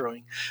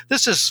structuring.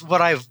 This is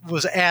what I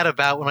was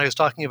about when I was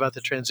talking about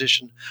the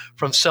transition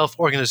from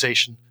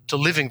self-organization to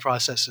living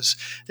processes.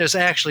 There's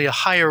actually a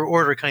higher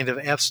order kind of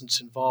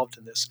absence involved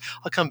in this.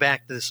 I'll come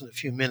back to this in a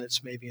few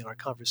minutes, maybe in our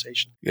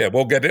conversation. Yeah,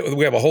 we'll get it.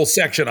 We have a whole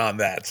section on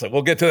that, so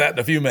we'll get to that in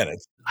a few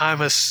minutes.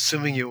 I'm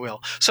assuming you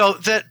will. So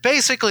that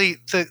basically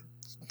the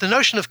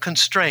notion of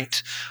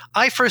constraint,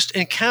 I first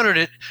encountered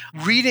it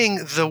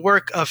reading the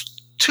work of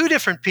two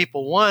different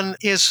people. One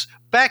is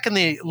back in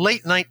the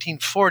late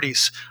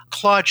 1940s,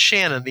 Claude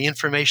Shannon, the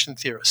information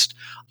theorist,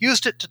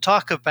 used it to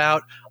talk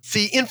about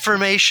the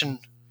information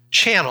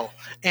channel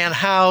and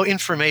how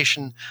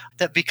information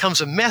that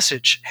becomes a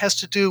message has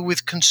to do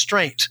with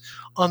constraint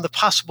on the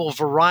possible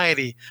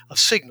variety of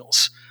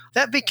signals.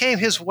 That became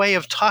his way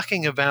of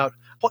talking about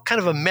what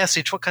kind of a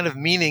message, what kind of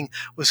meaning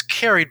was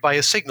carried by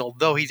a signal,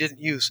 though he didn't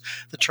use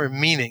the term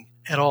meaning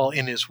at all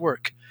in his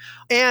work.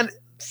 And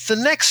the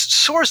next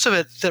source of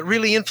it that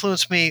really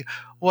influenced me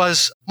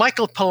was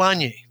Michael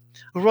Polanyi,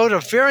 who wrote a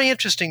very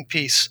interesting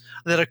piece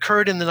that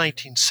occurred in the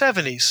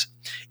 1970s,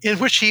 in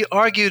which he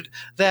argued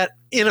that,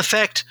 in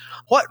effect,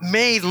 what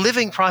made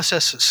living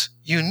processes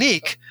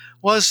unique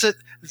was that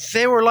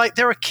they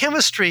were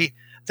chemistry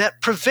that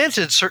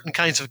prevented certain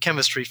kinds of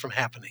chemistry from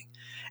happening,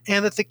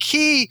 and that the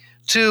key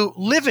to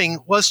living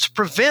was to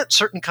prevent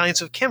certain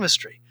kinds of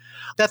chemistry,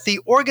 that the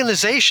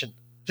organization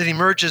that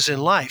emerges in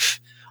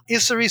life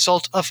is the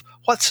result of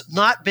what's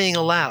not being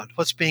allowed,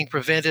 what's being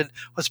prevented,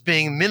 what's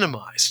being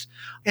minimized.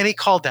 And he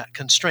called that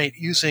constraint,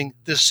 using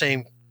this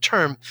same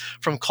term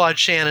from Claude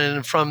Shannon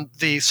and from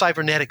the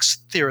cybernetics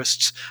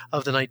theorists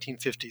of the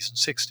 1950s and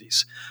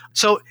 60s.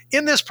 So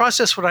in this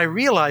process, what I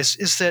realized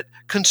is that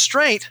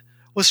constraint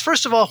was,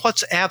 first of all,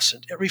 what's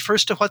absent. It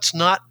refers to what's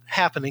not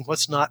happening,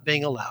 what's not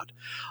being allowed.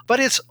 But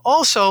it's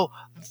also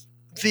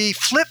the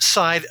flip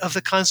side of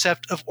the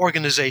concept of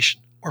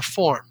organization or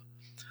form.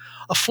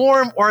 A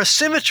form or a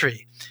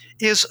symmetry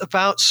is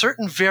about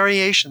certain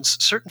variations,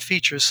 certain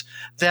features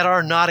that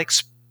are not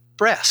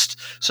expressed.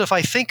 So if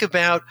I think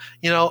about,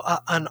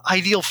 an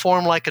ideal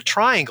form like a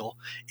triangle,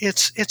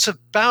 it's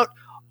about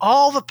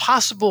all the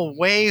possible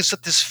ways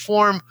that this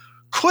form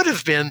could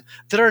have been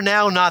that are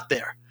now not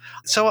there.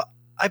 So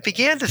I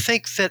began to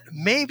think that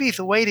maybe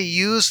the way to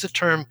use the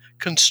term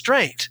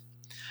constraint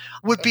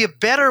would be a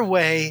better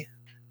way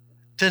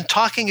than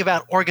talking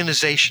about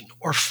organization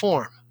or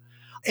form.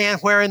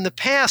 And where in the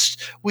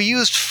past we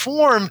used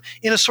form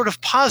in a sort of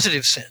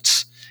positive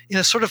sense, in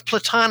a sort of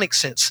Platonic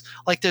sense,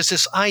 like there's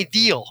this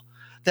ideal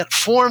that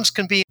forms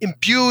can be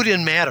imbued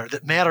in matter,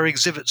 that matter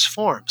exhibits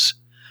forms.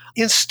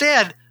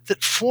 Instead,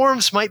 that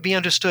forms might be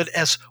understood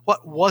as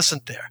what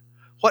wasn't there,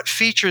 what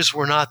features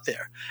were not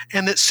there,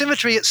 and that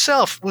symmetry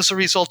itself was a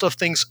result of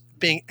things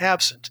being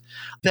absent.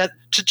 That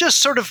to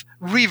just sort of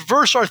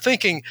reverse our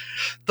thinking,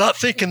 not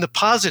think in the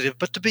positive,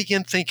 but to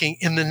begin thinking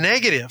in the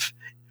negative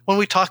when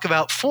we talk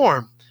about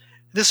form.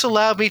 This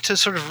allowed me to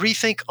sort of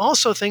rethink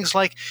also things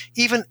like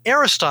even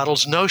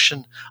Aristotle's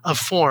notion of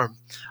form,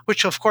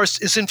 which of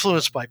course is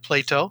influenced by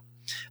Plato,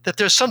 that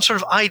there's some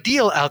sort of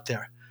ideal out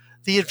there.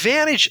 The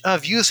advantage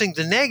of using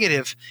the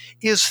negative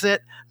is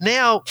that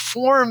now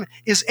form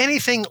is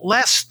anything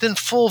less than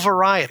full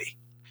variety,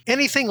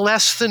 anything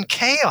less than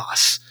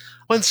chaos.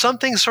 When some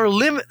things are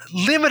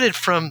limited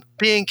from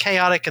being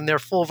chaotic in their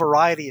full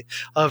variety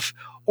of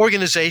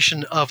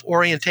organization, of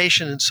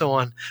orientation, and so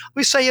on,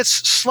 we say it's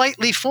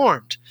slightly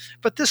formed.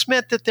 But this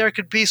meant that there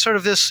could be sort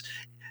of this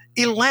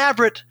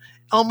elaborate,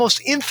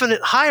 almost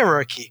infinite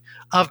hierarchy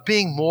of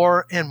being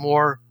more and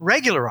more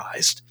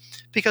regularized,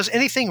 because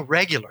anything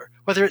regular,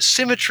 whether it's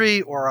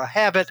symmetry or a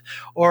habit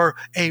or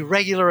a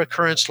regular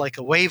occurrence like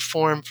a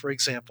waveform, for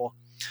example,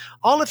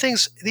 all of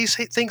these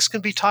things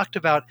can be talked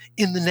about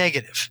in the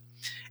negative.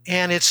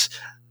 And it's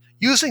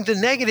using the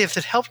negative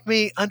that helped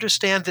me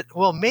understand that,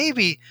 well,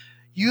 maybe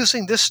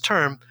using this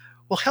term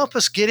will help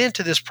us get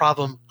into this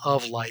problem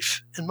of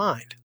life and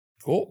mind.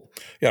 Cool.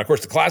 Yeah, of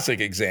course, the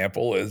classic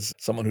example is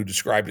someone who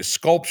described a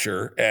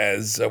sculpture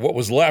as what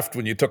was left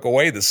when you took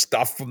away the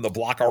stuff from the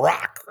block of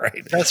rock,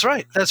 right? That's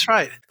right. That's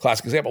right.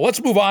 Classic example.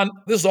 Let's move on.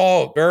 This is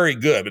all very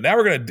good, but now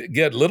we're going to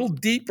get a little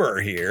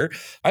deeper here.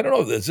 I don't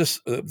know if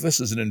this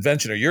is an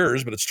invention of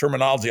yours, but it's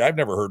terminology I've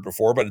never heard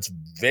before, but it's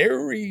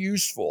very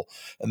useful.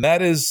 And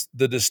that is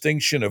the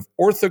distinction of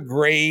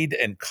orthograde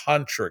and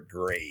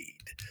contragrade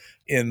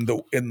in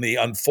the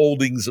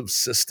unfoldings of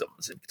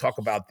systems. Talk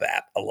about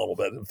that a little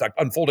bit. In fact,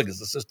 unfolding as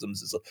the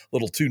systems is a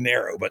little too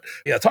narrow, but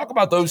yeah, talk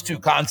about those two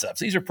concepts.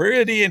 These are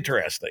pretty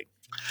interesting.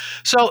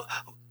 So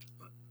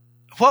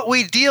what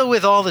we deal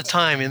with all the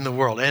time in the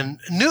world, and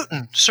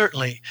Newton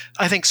certainly,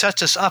 I think,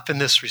 sets us up in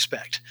this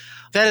respect.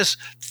 That is,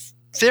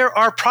 there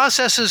are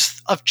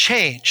processes of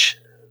change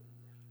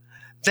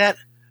that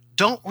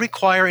don't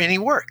require any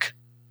work,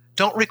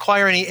 don't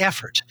require any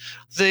effort.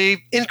 The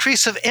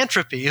increase of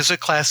entropy is a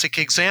classic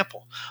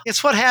example.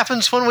 It's what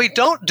happens when we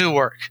don't do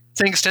work.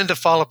 Things tend to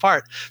fall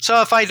apart.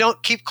 So if I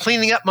don't keep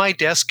cleaning up my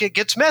desk, it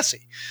gets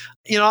messy.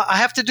 I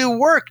have to do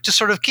work to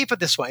sort of keep it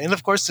this way. And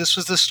of course, this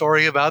was the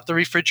story about the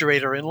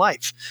refrigerator in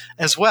life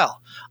as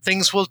well.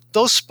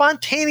 Those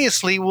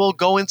spontaneously will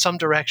go in some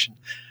direction.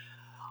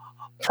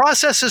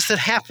 Processes that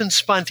happen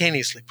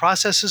spontaneously,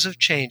 processes of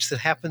change that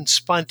happen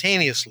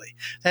spontaneously,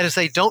 that is,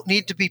 they don't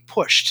need to be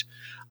pushed,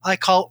 I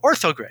call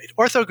orthograde.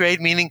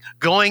 Orthograde meaning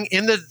going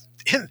in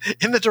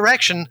the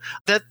direction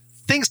that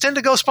things tend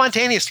to go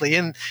spontaneously.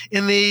 In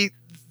the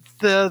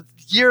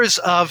years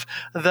of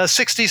the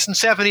 60s and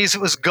 70s,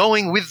 it was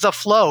going with the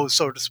flow,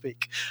 so to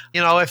speak.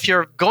 If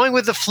you're going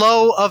with the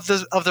flow of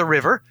the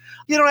river,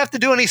 you don't have to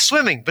do any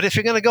swimming. But if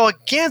you're going to go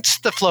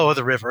against the flow of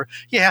the river,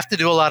 you have to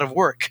do a lot of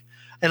work.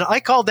 And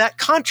I call that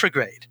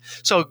contragrade.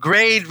 So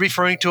grade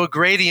referring to a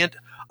gradient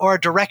or a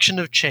direction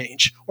of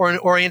change or an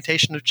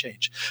orientation of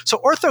change. So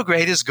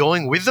orthograde is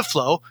going with the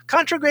flow.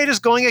 Contragrade is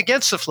going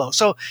against the flow.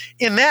 So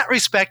in that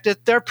respect,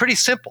 they're pretty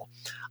simple.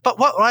 But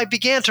what I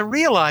began to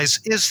realize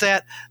is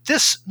that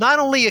this not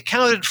only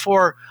accounted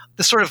for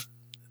the sort of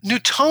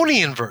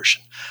Newtonian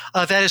version,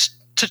 that is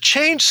to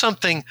change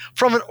something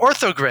from an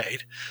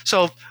orthograde.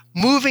 So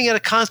moving at a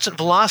constant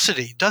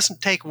velocity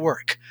doesn't take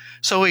work.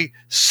 So we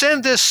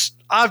send this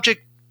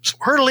object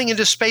hurtling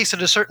into space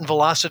at a certain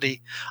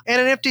velocity,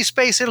 and in empty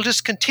space, it'll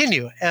just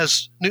continue,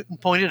 as Newton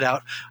pointed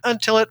out,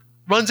 until it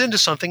runs into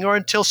something or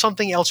until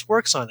something else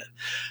works on it.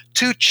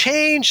 To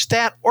change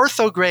that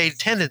orthograde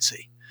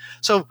tendency,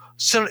 so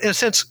in a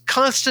sense,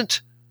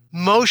 constant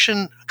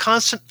motion,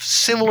 constant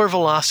similar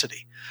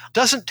velocity,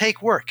 doesn't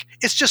take work.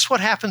 It's just what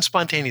happens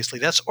spontaneously.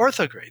 That's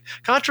orthograde.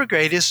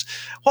 Contragrade is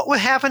what would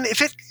happen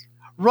if it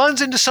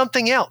runs into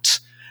something else.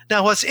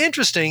 Now, what's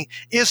interesting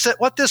is that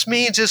what this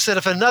means is that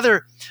if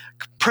another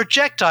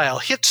projectile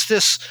hits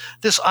this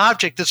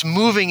object that's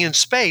moving in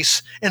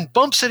space and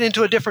bumps it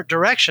into a different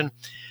direction,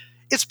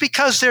 it's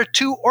because their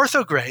two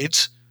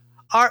orthogrades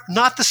are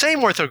not the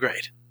same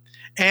orthograde.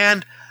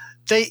 And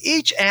they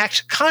each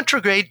act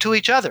contragrade to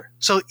each other.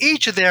 So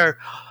each of their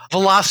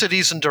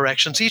velocities and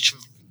directions, each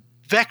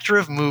vector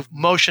of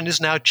motion is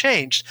now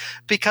changed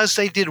because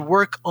they did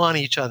work on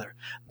each other.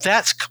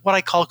 That's what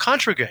I call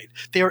contragrade.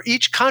 They are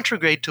each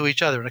contragrade to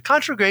each other. And a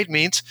contragrade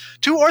means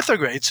two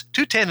orthogrades,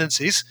 two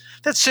tendencies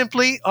that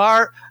simply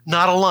are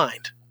not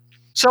aligned.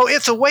 So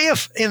it's a way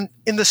of, in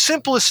the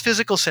simplest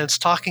physical sense,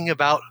 talking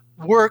about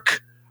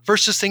work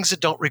versus things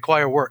that don't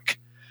require work.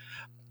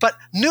 But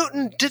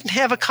Newton didn't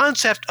have a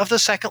concept of the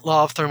second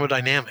law of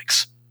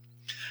thermodynamics.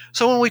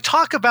 So when we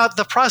talk about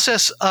the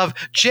process of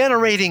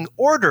generating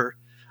order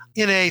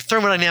in a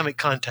thermodynamic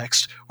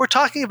context, we're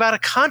talking about a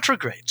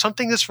contragrade,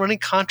 something that's running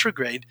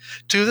contragrade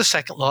to the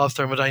second law of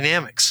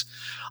thermodynamics.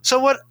 So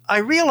what I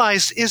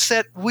realized is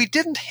that we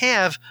didn't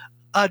have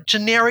a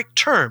generic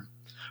term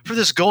for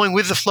this going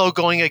with the flow,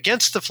 going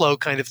against the flow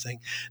kind of thing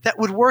that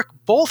would work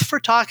both for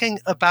talking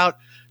about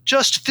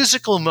just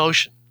physical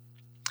motion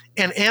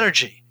and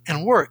energy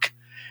and work,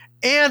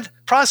 and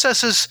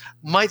processes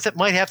that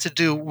might have to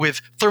do with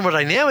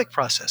thermodynamic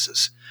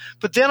processes.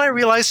 But then I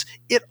realized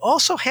it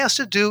also has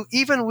to do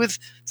even with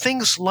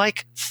things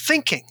like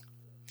thinking.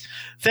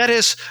 That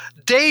is,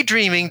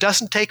 daydreaming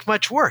doesn't take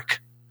much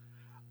work,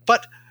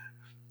 but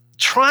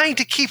trying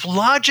to keep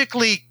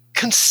logically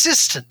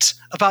consistent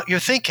about your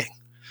thinking,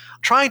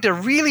 trying to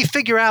really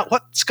figure out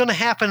what's going to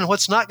happen and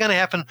what's not going to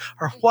happen,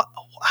 or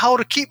how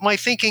to keep my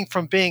thinking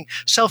from being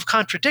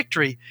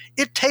self-contradictory,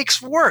 it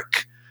takes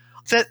work.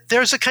 That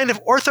there's a kind of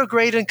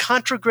orthograde and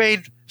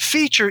contragrade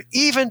feature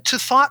even to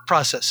thought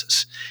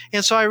processes.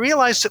 And so I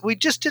realized that we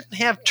just didn't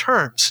have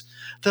terms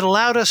that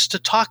allowed us to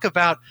talk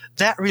about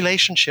that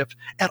relationship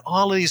at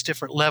all of these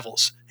different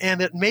levels. And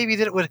that maybe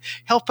that it would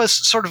help us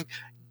sort of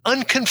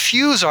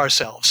unconfuse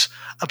ourselves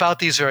about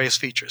these various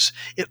features.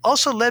 It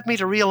also led me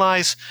to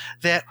realize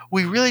that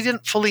we really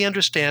didn't fully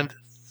understand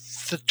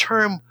the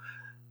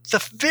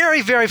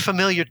very, very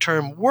familiar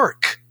term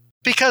work,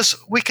 because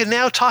we can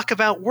now talk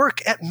about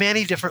work at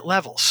many different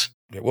levels.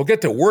 We'll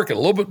get to work in a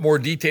little bit more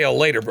detail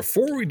later.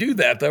 Before we do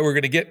that, though, we're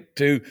going to get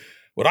to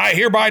what I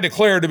hereby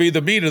declare to be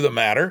the meat of the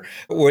matter,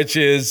 which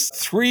is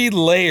 3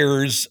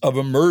 layers of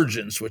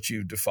emergence, which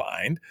you've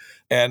defined.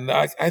 And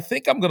I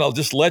think I'm going to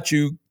just let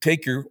you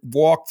take your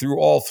walk through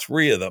all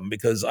 3 of them,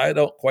 because I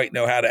don't quite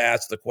know how to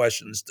ask the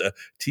questions to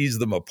tease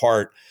them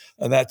apart.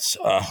 And that's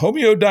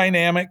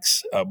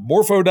homeodynamics,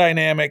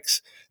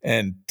 morphodynamics,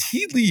 and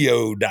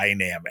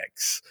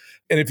teleodynamics.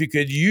 And if you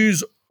could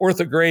use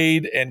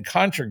orthograde and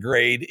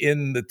contragrade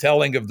in the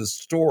telling of the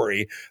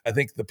story, I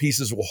think the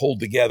pieces will hold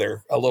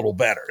together a little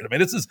better. I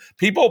mean, this is,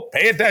 people,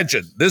 pay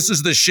attention. This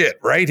is the shit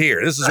right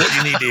here. This is what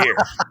you need to hear.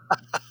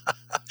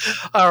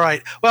 All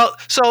right. Well,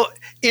 so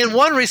in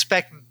one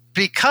respect,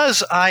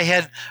 because I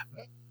had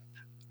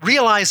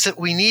realized that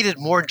we needed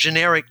more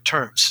generic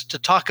terms to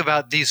talk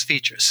about these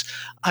features.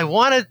 I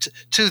wanted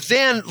to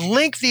then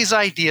link these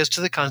ideas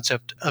to the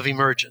concept of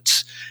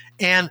emergence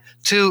and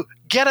to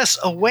get us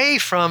away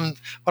from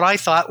what I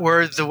thought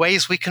were the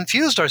ways we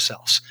confused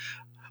ourselves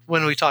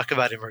when we talk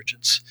about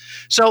emergence.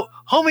 So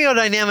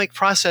homeodynamic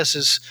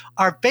processes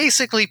are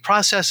basically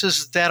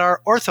processes that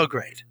are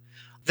orthograde,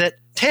 that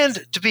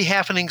tend to be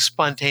happening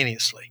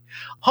spontaneously.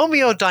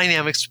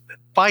 Homeodynamics,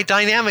 by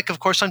dynamic, of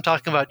course, I'm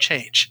talking about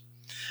change.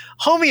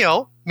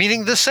 Homeo,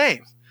 meaning the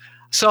same.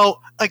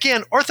 So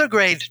again,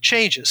 orthograde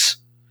changes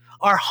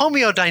are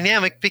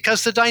homeodynamic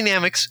because the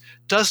dynamics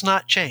does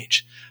not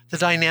change. The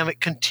dynamic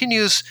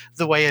continues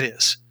the way it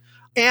is.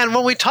 And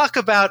when we talk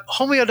about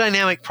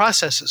homeodynamic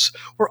processes,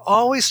 we're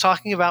always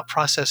talking about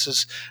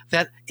processes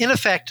that, in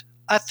effect,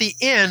 at the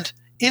end,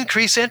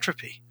 increase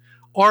entropy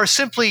or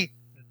simply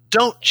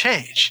don't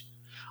change,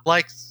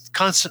 like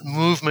constant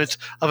movement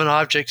of an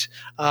object,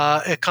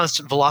 a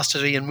constant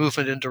velocity and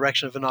movement in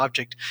direction of an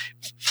object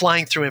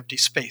flying through empty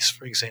space,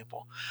 for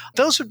example.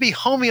 Those would be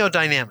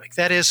homeodynamic.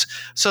 That is,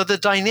 so the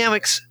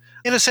dynamics,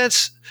 in a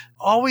sense,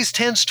 always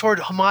tends toward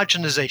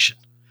homogenization,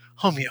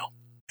 homeo.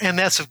 And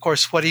that's, of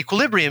course, what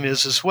equilibrium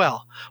is as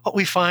well. What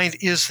we find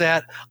is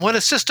that when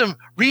a system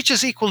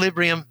reaches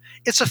equilibrium,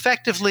 it's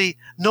effectively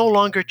no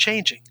longer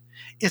changing.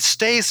 It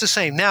stays the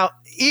same. Now,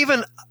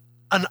 even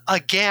a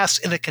gas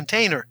in a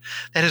container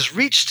that has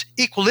reached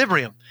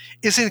equilibrium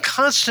is in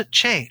constant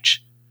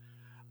change.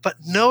 But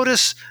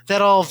notice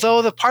that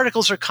although the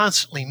particles are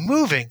constantly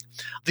moving,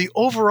 the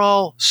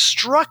overall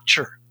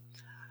structure,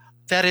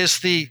 that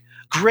is the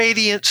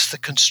gradients, the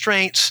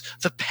constraints,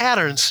 the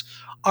patterns,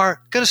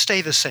 are going to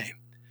stay the same.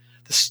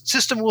 The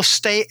system will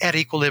stay at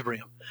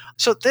equilibrium.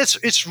 So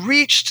it's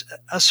reached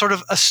a sort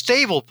of a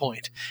stable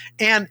point.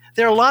 And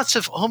there are lots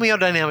of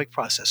homeodynamic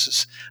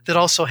processes that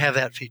also have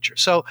that feature.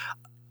 So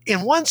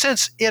in one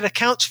sense, it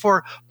accounts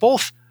for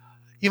both,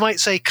 you might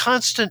say,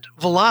 constant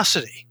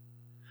velocity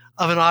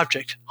of an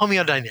object,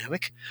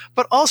 homeodynamic,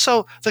 but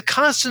also the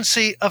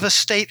constancy of a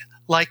state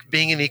like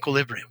being in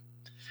equilibrium.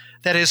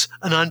 That is,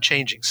 an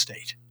unchanging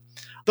state.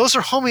 Those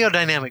are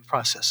homeodynamic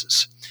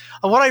processes.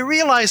 And what I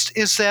realized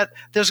is that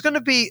there's going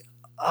to be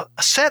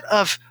a set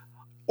of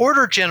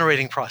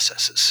order-generating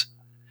processes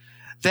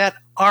that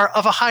are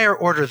of a higher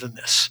order than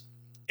this.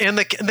 In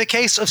the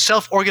case of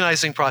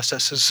self-organizing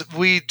processes,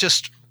 we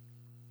just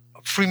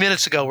a few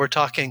minutes ago were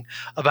talking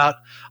about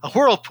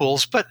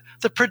whirlpools, but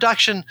the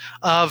production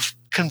of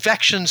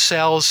convection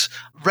cells,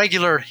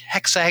 regular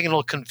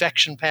hexagonal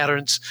convection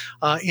patterns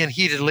in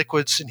heated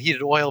liquids and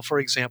heated oil, for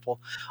example,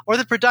 or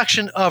the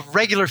production of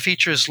regular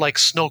features like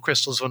snow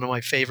crystals, one of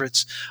my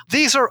favorites.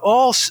 These are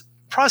all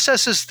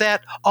processes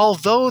that,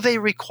 although they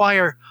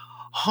require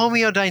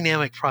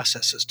homeodynamic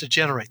processes to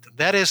generate them,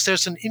 that is,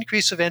 there's an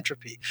increase of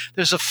entropy,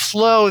 there's a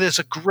flow, there's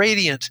a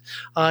gradient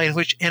in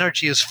which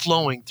energy is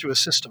flowing through a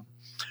system.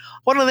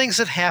 One of the things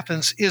that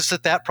happens is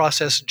that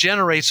process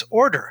generates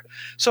order.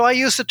 So I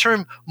use the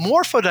term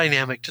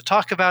morphodynamic to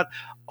talk about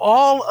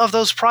all of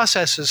those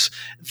processes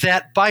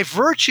that, by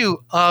virtue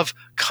of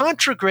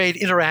contragrade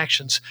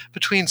interactions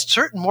between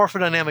certain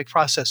morphodynamic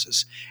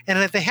processes, and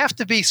that they have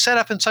to be set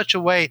up in such a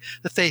way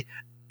that they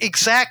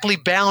exactly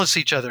balance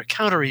each other,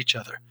 counter each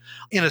other,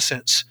 in a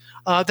sense,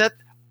 that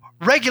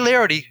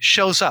regularity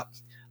shows up.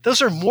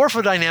 Those are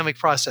morphodynamic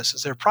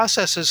processes. They're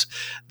processes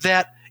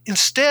that,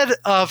 instead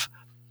of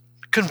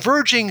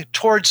converging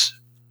towards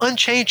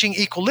unchanging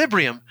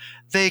equilibrium,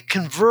 they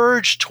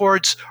converge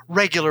towards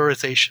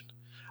regularization.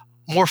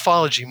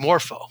 Morphology,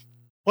 morpho.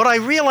 What I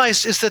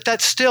realized is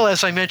that still,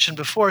 as I mentioned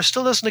before,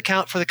 still doesn't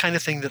account for the kind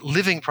of thing that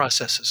living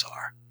processes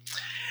are.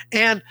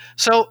 And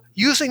so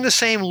using the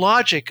same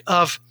logic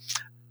of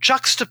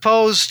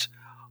juxtaposed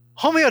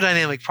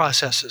homeodynamic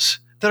processes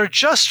that are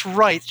just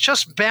right,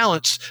 just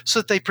balanced so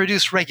that they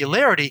produce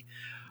regularity,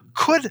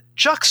 could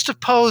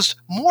juxtapose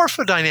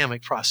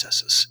morphodynamic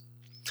processes.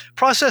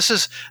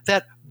 Processes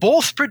that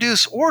both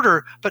produce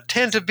order but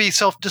tend to be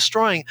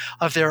self-destroying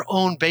of their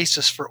own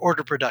basis for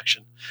order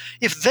production.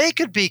 If they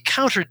could be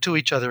countered to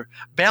each other,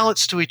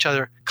 balanced to each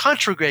other,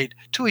 contragrade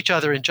to each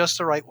other in just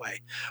the right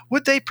way,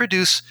 would they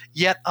produce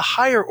yet a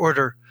higher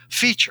order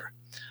feature?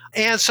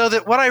 And so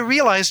that what I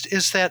realized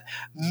is that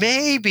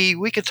maybe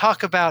we could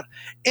talk about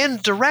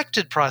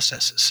end-directed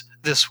processes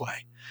this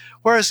way,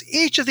 whereas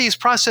each of these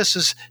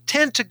processes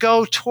tend to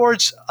go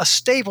towards a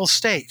stable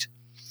state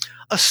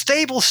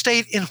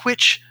in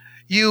which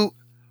you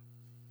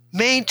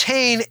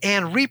maintain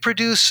and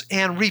reproduce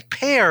and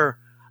repair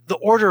the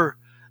order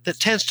that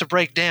tends to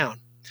break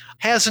down,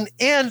 has an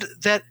end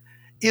that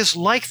is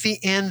like the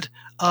end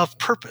of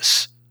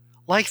purpose,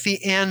 like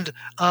the end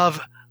of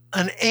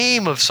an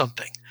aim of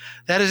something.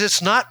 That is,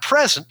 it's not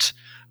present,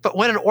 but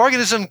when an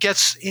organism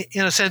gets,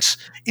 in a sense,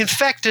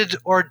 infected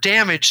or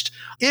damaged,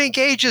 it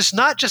engages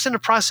not just in a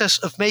process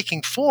of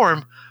making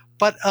form,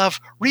 but of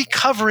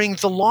recovering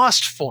the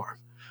lost form,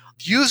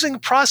 using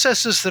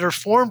processes that are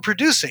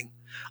form-producing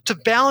to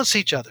balance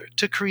each other,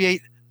 to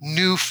create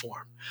new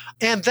form.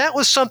 And that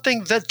was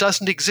something that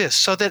doesn't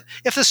exist. So that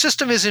if the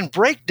system is in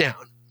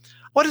breakdown,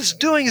 What it's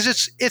doing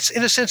is it's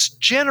in a sense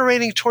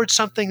generating towards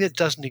something that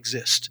doesn't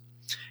exist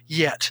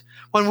yet.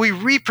 When we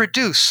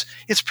reproduce,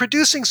 it's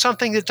producing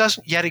something that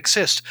doesn't yet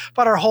exist,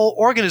 but our whole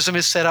organism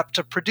is set up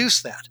to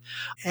produce that,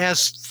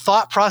 as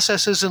thought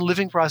processes and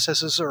living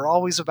processes are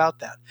always about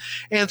that.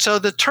 And so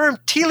the term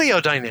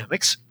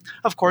teleodynamics,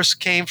 of course,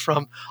 came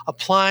from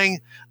applying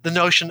the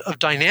notion of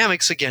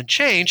dynamics, again,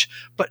 change,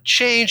 but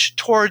change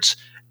towards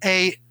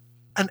an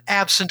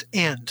absent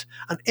end,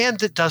 an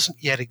end that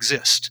doesn't yet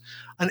exist,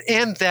 an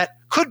end that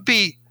could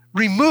be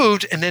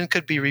removed and then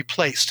could be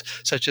replaced,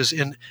 such as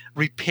in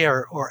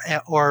repair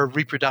or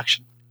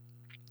reproduction.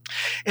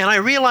 And I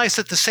realized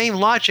that the same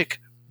logic,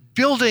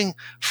 building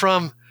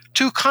from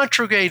two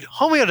contragrade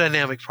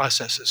homeodynamic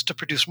processes to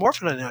produce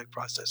morphodynamic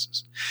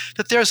processes,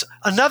 that there's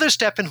another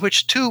step in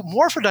which two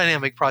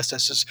morphodynamic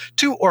processes,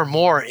 two or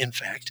more in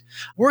fact,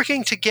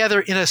 working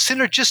together in a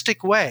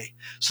synergistic way,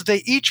 so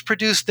they each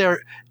produce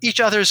each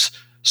other's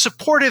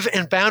supportive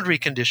and boundary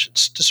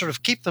conditions to sort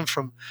of keep them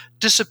from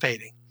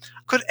dissipating,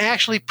 could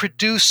actually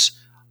produce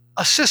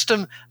a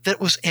system that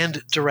was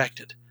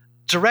end-directed,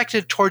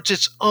 directed towards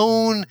its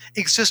own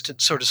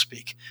existence, so to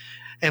speak,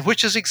 and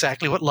which is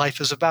exactly what life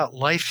is about.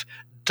 Life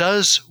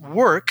does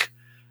work,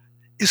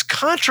 is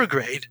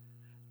contragrade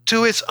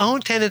to its own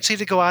tendency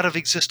to go out of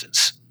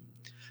existence.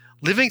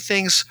 Living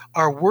things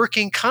are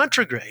working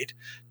contragrade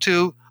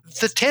to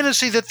the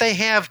tendency that they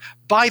have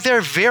by their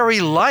very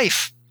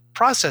life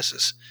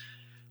processes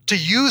to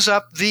use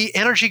up the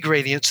energy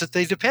gradients that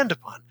they depend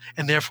upon,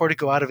 and therefore to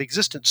go out of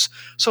existence.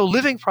 So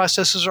living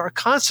processes are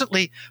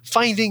constantly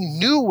finding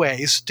new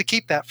ways to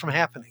keep that from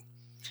happening.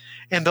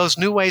 And those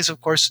new ways,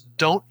 of course,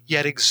 don't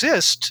yet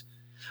exist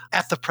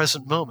at the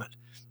present moment.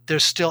 They're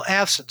still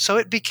absent. So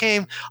it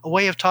became a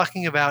way of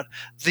talking about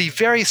the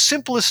very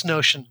simplest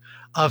notion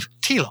of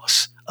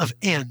telos, of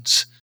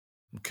ends.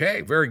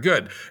 Okay, very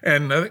good.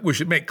 And I think we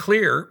should make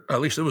clear, at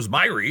least it was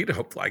my read,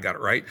 hopefully I got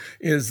it right,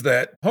 is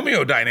that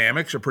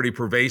homeodynamics are pretty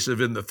pervasive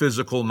in the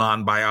physical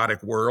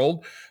non-biotic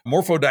world.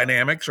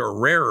 Morphodynamics are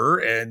rarer,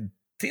 and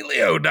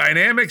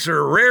teleodynamics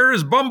are rare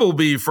as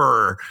bumblebee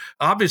fur.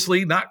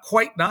 Obviously not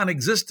quite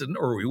non-existent,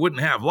 or we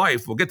wouldn't have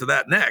life. We'll get to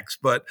that next.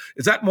 But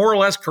is that more or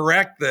less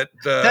correct?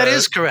 That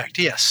is correct,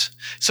 yes.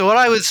 So what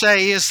I would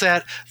say is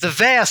that the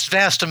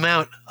vast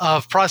amount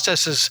of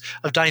processes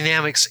of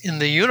dynamics in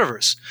the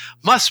universe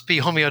must be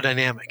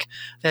homeodynamic.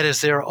 That is,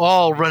 they're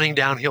all running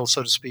downhill,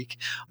 so to speak.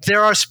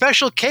 There are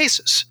special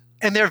cases,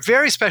 and they're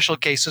very special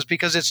cases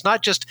because it's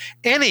not just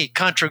any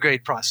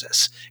contragrade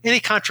process, any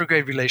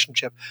contragrade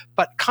relationship,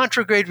 but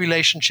contragrade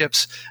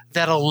relationships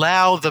that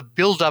allow the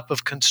buildup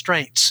of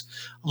constraints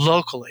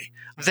locally.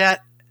 That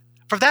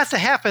for that to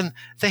happen,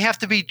 they have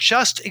to be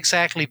just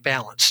exactly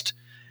balanced.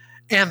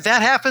 And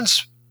that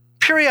happens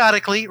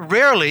periodically,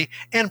 rarely,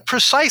 and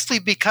precisely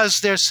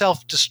because they're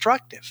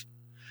self-destructive.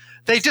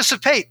 They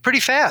dissipate pretty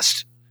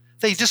fast.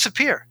 They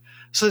disappear.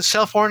 So that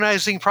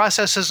self-organizing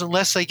processes,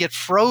 unless they get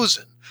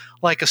frozen,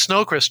 like a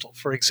snow crystal,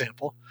 for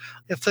example,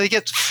 if they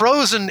get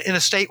frozen in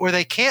a state where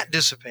they can't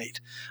dissipate,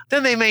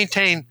 then they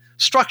maintain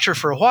structure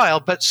for a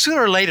while, but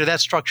sooner or later that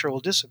structure will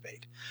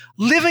dissipate.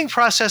 Living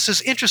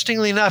processes,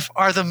 interestingly enough,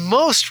 are the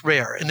most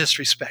rare in this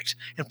respect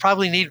and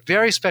probably need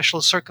very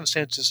special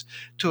circumstances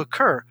to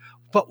occur.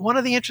 But one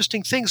of the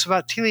interesting things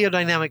about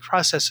teleodynamic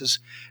processes,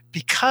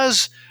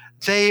 because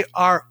they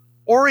are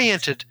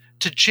oriented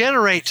to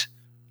generate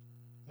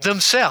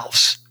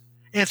themselves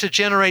and to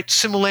generate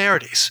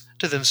similarities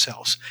to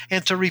themselves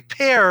and to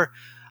repair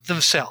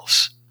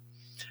themselves,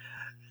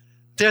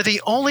 they're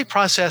the only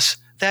process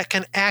that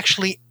can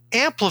actually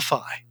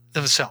amplify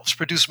themselves,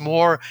 produce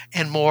more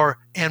and more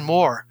and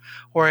more,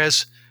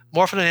 whereas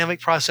morphodynamic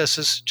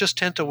processes just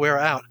tend to wear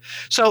out.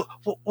 So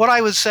what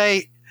I would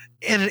say,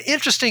 in an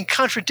interesting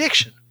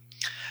contradiction,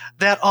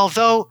 that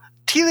although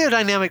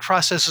teleodynamic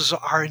processes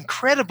are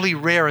incredibly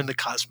rare in the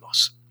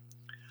cosmos,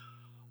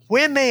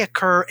 when they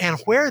occur and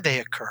where they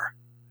occur,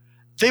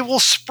 they will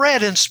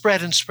spread and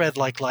spread and spread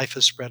like life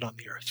has spread on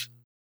the earth.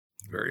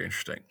 Very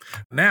interesting.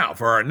 Now,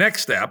 for our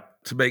next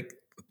step, to make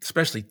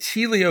especially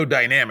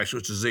teleodynamics,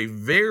 which is a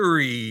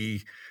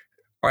very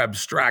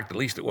abstract, at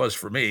least it was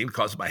for me, it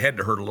caused my head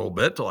to hurt a little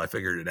bit till I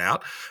figured it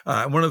out.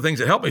 One of the things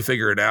that helped me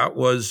figure it out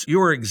was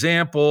your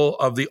example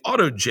of the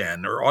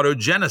autogen or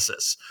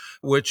autogenesis,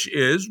 which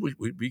is,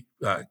 we'd be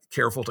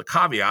careful to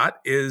caveat,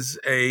 is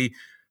a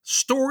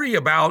story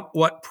about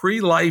what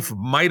pre-life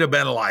might have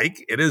been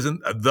like. It isn't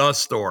the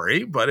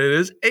story, but it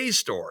is a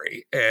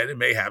story, and it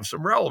may have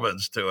some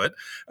relevance to it.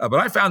 But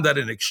I found that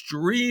an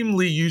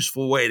extremely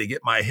useful way to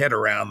get my head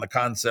around the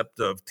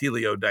concept of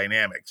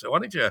teleodynamics. So why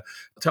don't you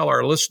tell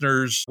our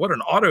listeners what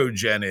an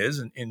autogen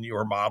is in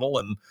your model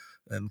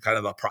and kind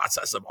of the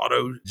process of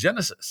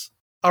autogenesis.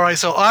 All right,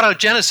 so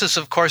autogenesis,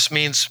 of course,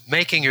 means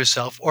making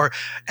yourself or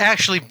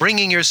actually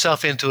bringing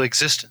yourself into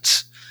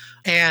existence.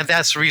 And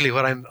that's really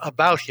what I'm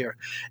about here.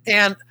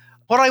 And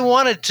what I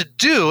wanted to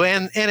do,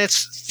 and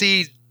it's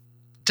the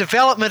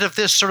development of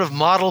this sort of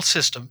model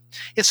system,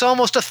 it's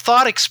almost a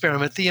thought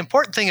experiment. The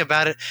important thing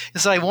about it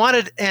is that I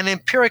wanted an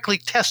empirically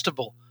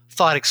testable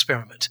thought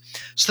experiment.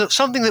 So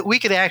something that we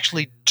could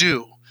actually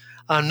do.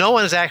 No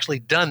one has actually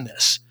done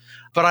this,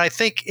 but I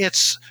think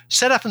it's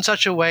set up in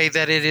such a way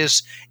that it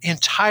is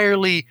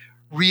entirely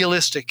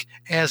realistic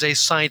as a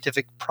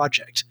scientific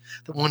project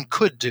that one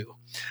could do.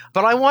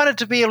 But I wanted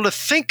to be able to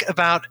think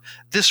about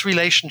this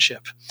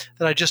relationship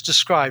that I just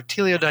described,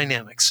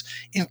 teleodynamics,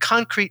 in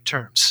concrete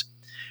terms,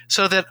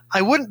 so that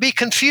I wouldn't be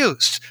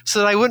confused, so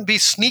that I wouldn't be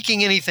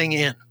sneaking anything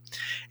in.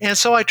 And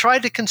so I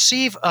tried to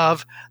conceive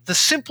of the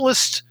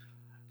simplest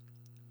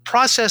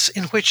process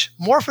in which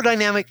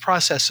morphodynamic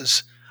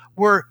processes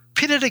were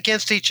pitted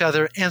against each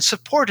other and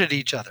supported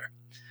each other.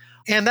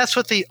 And that's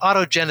what the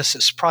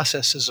autogenesis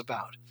process is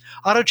about.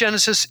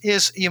 Autogenesis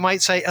is, you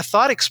might say, a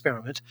thought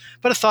experiment,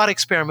 but a thought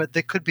experiment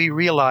that could be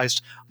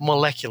realized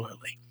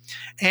molecularly.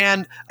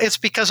 And it's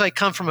because I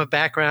come from a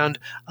background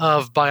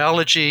of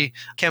biology,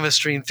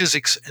 chemistry, and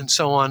physics, and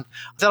so on,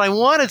 that I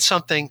wanted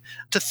something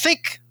to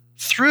think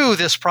through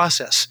this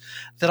process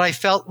that I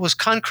felt was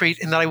concrete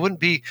and that I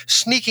wouldn't be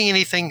sneaking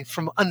anything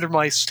from under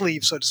my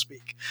sleeve, so to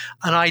speak,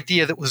 an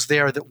idea that was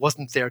there that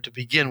wasn't there to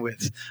begin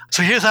with.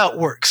 So here's how it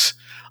works.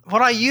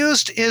 What I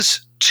used is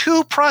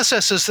two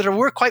processes that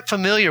we're quite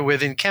familiar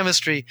with in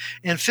chemistry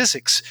and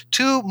physics,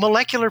 two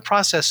molecular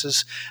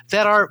processes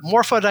that are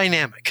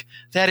morphodynamic,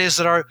 that is,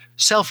 that are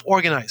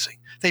self-organizing.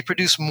 They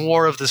produce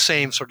more of the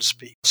same, so to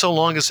speak, so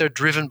long as they're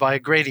driven by a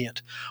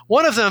gradient.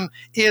 One of them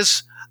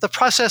is the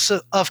process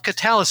of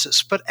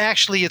catalysis, but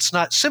actually it's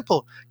not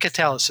simple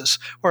catalysis,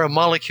 where a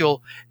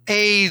molecule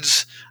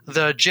aids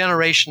the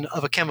generation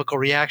of a chemical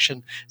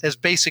reaction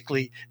that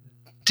basically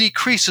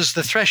decreases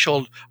the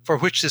threshold for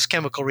which this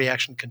chemical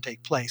reaction can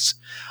take place.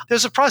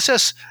 There's a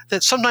process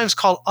that's sometimes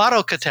called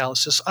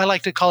autocatalysis. I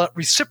like to call it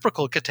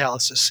reciprocal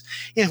catalysis,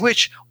 in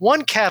which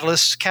one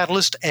catalyst,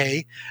 catalyst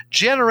A,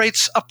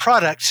 generates a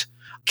product,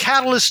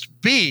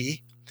 catalyst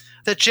B,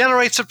 that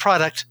generates a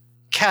product,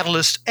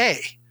 catalyst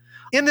A.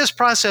 In this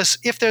process,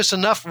 if there's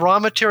enough raw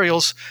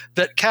materials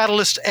that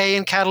catalyst A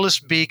and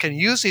catalyst B can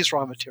use these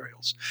raw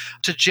materials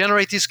to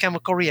generate these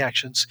chemical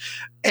reactions,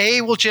 A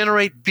will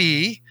generate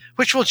B,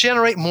 which will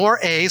generate more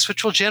A's,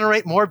 which will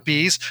generate more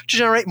B's, to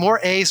generate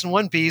more A's and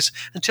 1 B's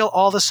until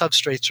all the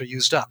substrates are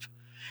used up.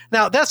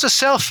 Now, that's a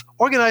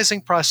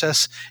self-organizing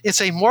process.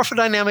 It's a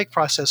morphodynamic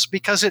process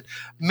because it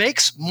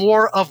makes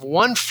more of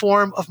one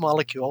form of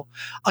molecule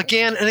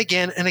again and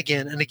again and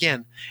again and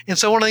again. And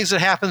so one of the things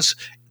that happens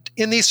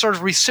in these sort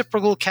of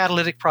reciprocal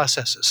catalytic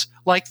processes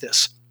like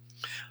this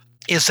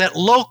is that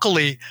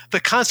locally the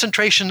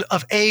concentration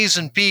of A's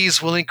and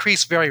B's will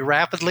increase very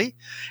rapidly,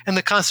 and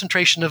the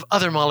concentration of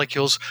other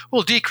molecules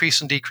will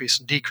decrease and decrease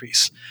and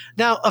decrease.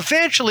 Now,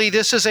 eventually,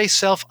 this is a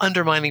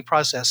self-undermining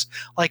process,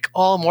 like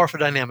all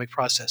morphodynamic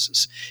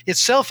processes. It's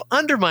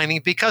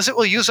self-undermining because it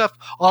will use up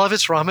all of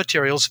its raw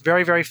materials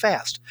very, very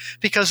fast,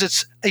 because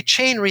it's a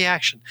chain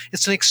reaction.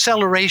 It's an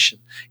acceleration.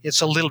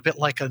 It's a little bit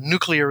like a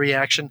nuclear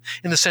reaction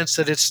in the sense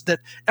that it's that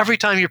every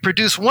time you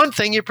produce one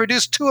thing, you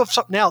produce two of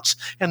something else,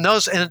 and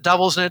it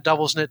doubles and it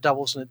doubles and it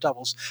doubles and it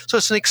doubles. So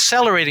it's an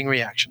accelerating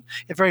reaction.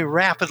 It very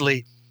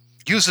rapidly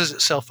uses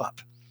itself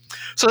up.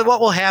 So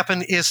what will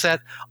happen is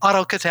that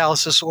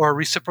autocatalysis or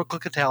reciprocal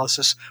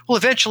catalysis will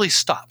eventually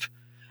stop,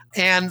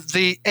 and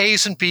the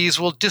A's and B's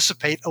will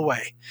dissipate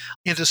away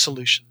into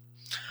solution.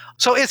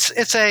 So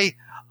it's a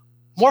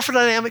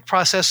morphodynamic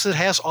process that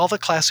has all the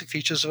classic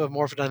features of a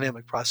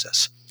morphodynamic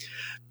process.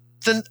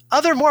 The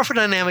other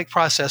morphodynamic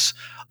process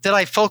that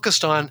I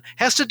focused on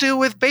has to do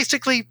with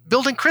basically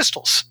building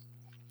crystals.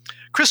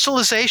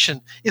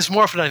 Crystallization is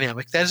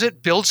morphodynamic. That is,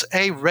 it builds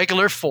a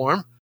regular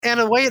form. And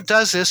the way it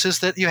does this is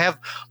that you have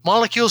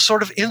molecules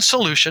sort of in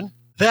solution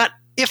that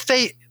if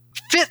they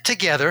fit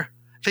together,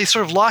 they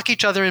sort of lock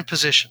each other in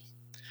position.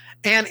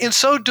 And in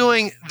so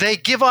doing, they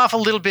give off a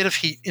little bit of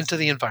heat into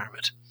the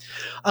environment.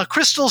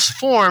 Crystals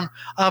form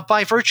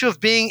by virtue of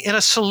being in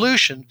a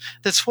solution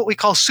that's what we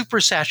call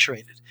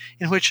supersaturated,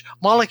 in which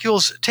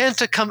molecules tend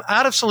to come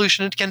out of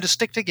solution and tend to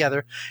stick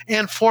together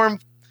and form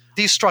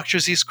these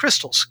structures, these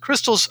crystals.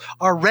 Crystals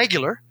are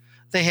regular.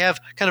 They have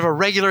kind of a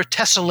regular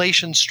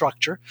tessellation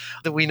structure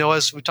that we know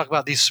as we talk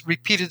about these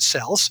repeated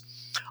cells.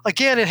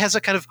 Again, it has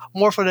a kind of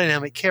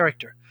morphodynamic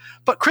character.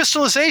 But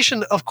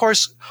crystallization, of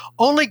course,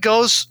 only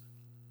goes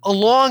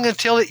along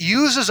until it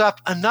uses up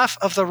enough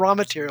of the raw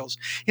materials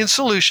in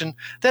solution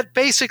that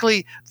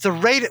basically the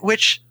rate at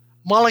which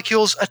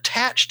molecules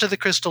attach to the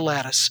crystal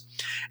lattice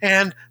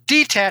and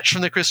detach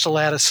from the crystal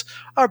lattice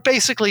are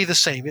basically the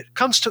same. It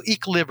comes to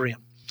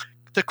equilibrium.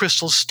 The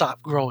crystals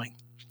stop growing.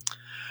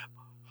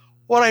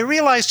 What I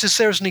realized is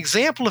there's an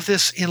example of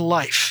this in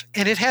life,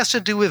 and it has to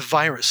do with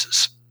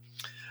viruses.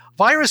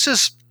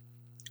 Viruses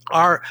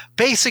are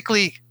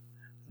basically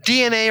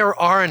DNA or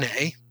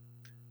RNA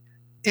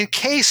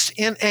encased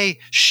in a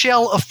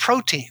shell of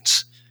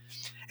proteins.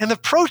 And the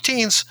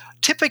proteins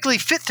typically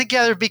fit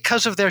together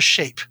because of their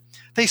shape.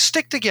 They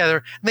stick together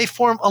and they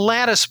form a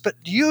lattice, but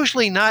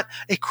usually not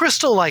a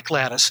crystal-like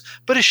lattice,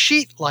 but a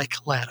sheet-like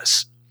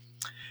lattice.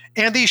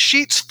 And these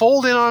sheets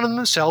fold in on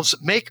themselves,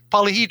 make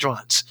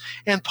polyhedrons,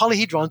 and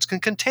polyhedrons can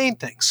contain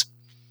things.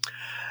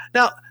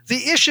 Now,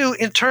 The issue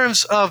in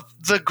terms of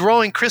the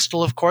growing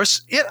crystal, of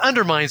course, it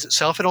undermines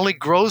itself. It only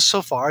grows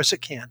so far as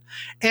it can.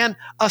 And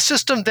a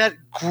system that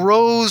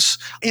grows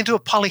into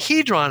a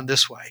polyhedron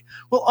this way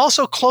will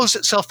also close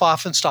itself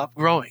off and stop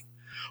growing.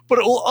 But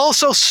it will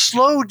also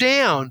slow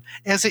down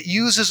as it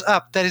uses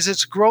up, that is,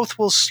 its growth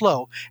will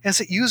slow as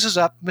it uses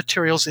up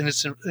materials in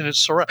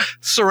its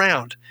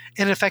surround.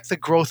 And in fact, the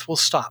growth will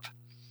stop.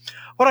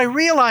 What I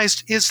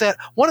realized is that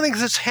one of the things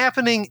that's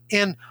happening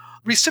in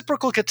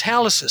reciprocal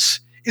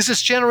catalysis is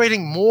it's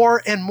generating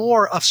more and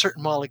more of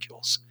certain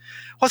molecules.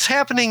 What's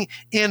happening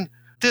in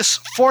this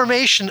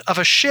formation of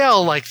a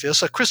shell like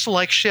this, a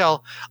crystal-like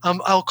shell,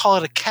 I'll call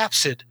it a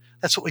capsid.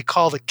 That's what we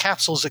call the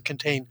capsules that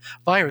contain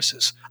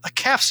viruses. A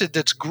capsid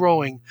that's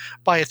growing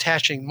by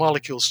attaching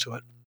molecules to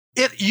it.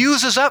 It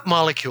uses up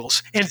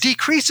molecules and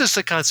decreases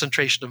the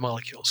concentration of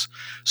molecules.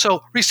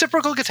 So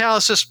reciprocal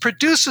catalysis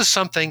produces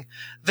something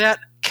that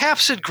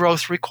capsid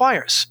growth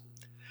requires.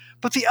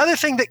 But the other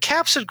thing that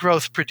capsid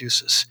growth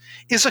produces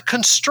is a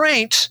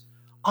constraint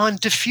on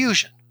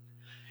diffusion.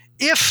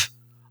 If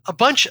a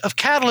bunch of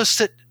catalysts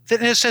that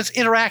in a sense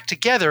interact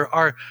together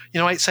are,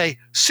 I'd say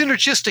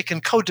synergistic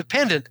and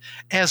codependent,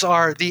 as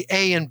are the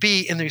A and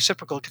B in the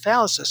reciprocal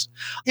catalysis,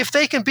 if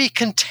they can be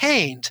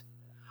contained,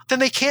 then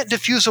they can't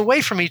diffuse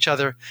away from each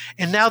other,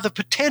 and now the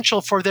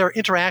potential for their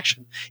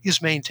interaction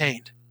is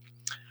maintained.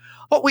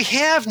 What we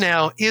have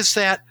now is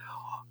that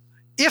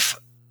if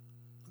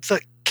the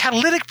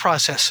catalytic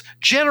process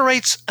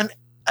generates an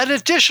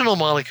additional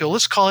molecule,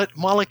 let's call it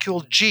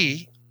molecule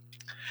G,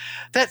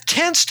 that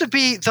tends to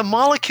be the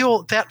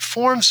molecule that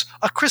forms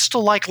a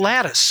crystal-like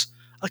lattice,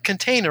 a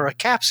container, a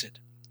capsid.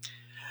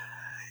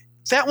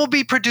 That will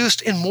be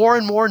produced in more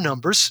and more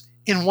numbers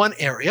in one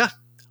area,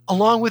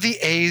 along with the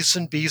A's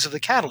and B's of the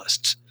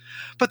catalysts.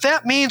 But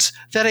that means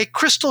that a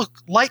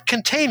crystal-like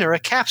container, a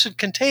capsid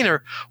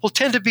container, will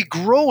tend to be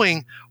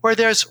growing where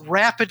there's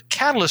rapid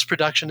catalyst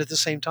production at the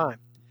same time.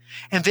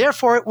 And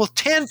therefore, it will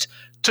tend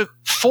to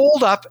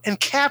fold up and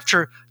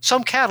capture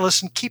some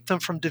catalysts and keep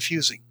them from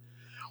diffusing.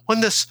 When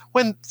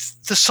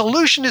the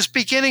solution is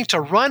beginning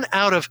to run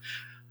out of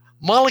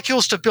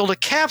molecules to build a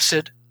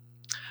capsid,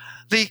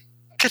 the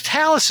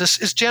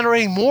catalysis is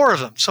generating more of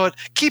them, so it's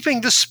keeping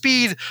the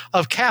speed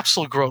of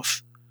capsule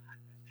growth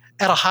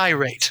at a high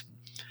rate.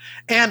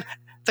 And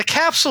the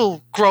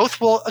capsule growth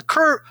will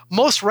occur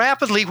most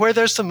rapidly where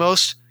there's the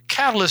most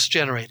catalyst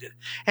generated,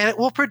 and it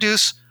will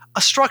produce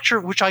a structure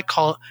which I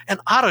call an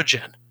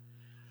autogen.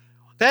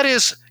 That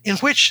is, in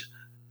which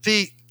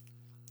the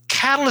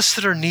catalysts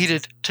that are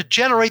needed to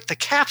generate the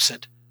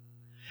capsid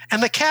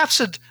and the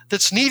capsid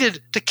that's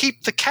needed to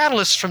keep the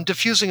catalysts from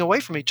diffusing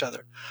away from each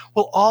other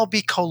will all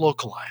be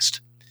co-localized.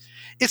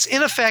 It's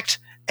in effect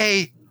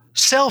a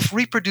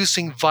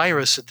self-reproducing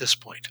virus at this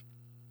point.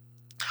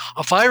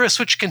 A virus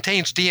which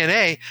contains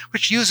DNA,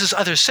 which uses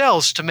other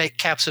cells to make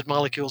capsid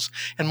molecules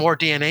and more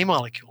DNA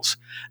molecules.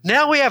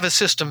 Now we have a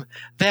system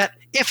that,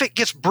 if it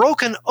gets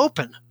broken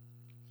open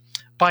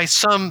by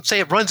say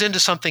it runs into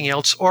something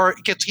else or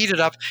it gets heated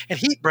up and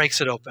heat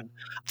breaks it open,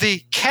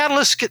 the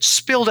catalyst gets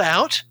spilled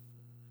out,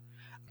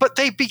 but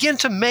they begin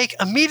to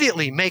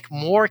immediately make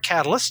more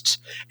catalysts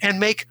and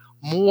make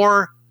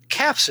more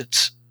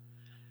capsids.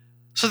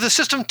 So the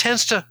system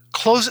tends to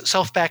close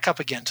itself back up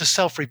again, to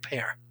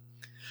self-repair.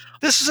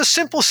 This is a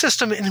simple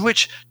system in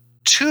which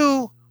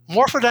two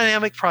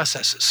morphodynamic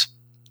processes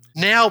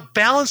now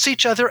balance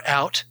each other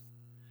out,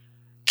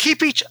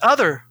 keep each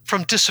other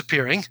from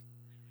disappearing,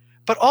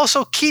 but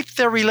also keep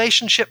their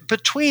relationship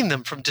between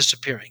them from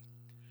disappearing.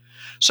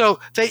 So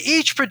they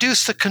each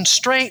produce the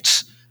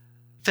constraints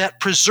that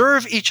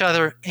preserve each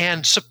other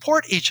and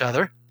support each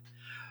other,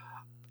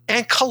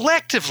 and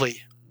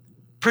collectively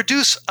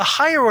produce a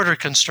higher order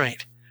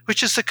constraint,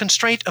 which is the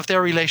constraint of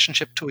their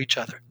relationship to each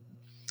other.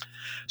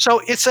 So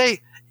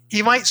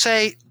you might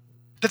say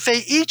that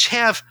they each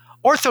have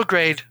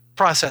orthograde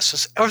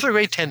processes,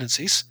 orthograde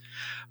tendencies,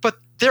 but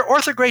their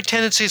orthograde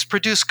tendencies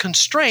produce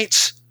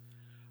constraints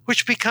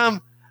which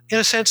become, in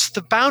a sense,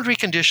 the boundary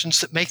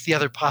conditions that make the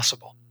other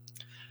possible.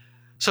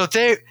 So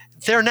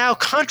they're now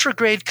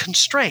contragrade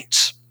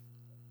constraints,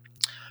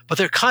 but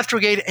they're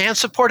contragrade and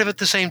supportive at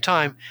the same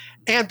time.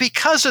 And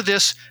because of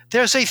this,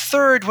 there's a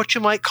third, what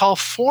you might call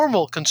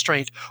formal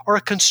constraint, or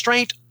a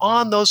constraint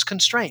on those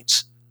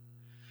constraints,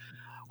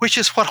 which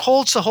is what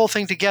holds the whole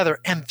thing together.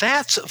 And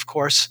that's, of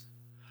course,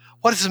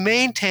 what is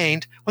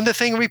maintained when the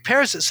thing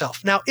repairs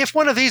itself. Now, if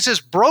one of these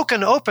is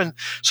broken open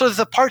so that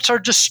the parts are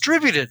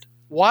distributed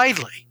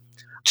widely,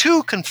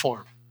 2 can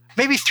form,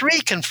 maybe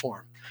 3 can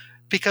form,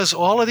 because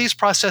all of these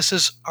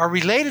processes are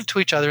related to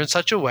each other in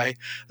such a way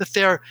that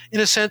they're,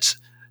 in a sense,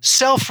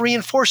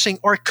 self-reinforcing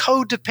or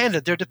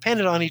codependent. They're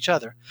dependent on each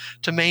other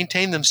to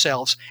maintain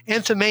themselves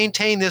and to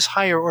maintain this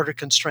higher order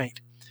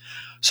constraint.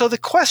 So the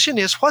question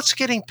is, what's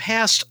getting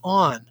passed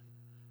on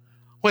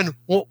when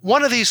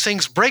one of these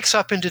things breaks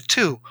up into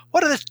 2?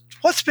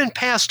 What's been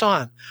passed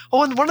on?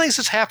 Well, one of the things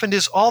that's happened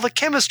is all the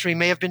chemistry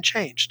may have been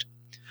changed.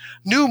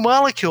 New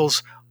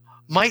molecules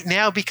might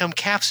now become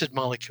capsid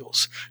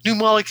molecules. New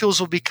molecules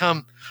will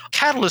become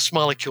catalyst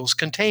molecules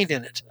contained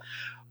in it.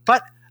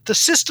 but the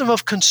system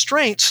of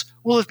constraints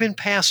will have been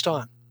passed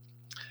on.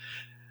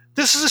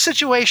 This is a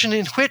situation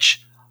in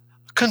which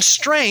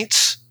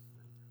constraints,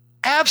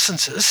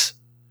 absences,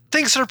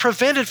 things that are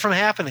prevented from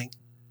happening,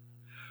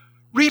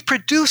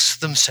 reproduce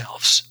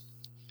themselves.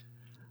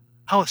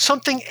 How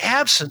something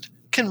absent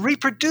can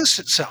reproduce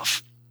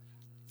itself.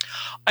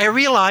 I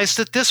realized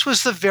that this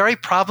was the very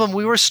problem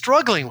we were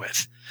struggling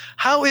with.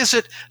 How is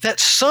it that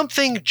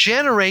something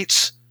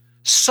generates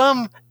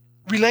some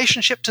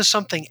relationship to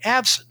something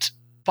absent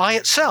by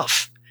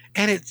itself?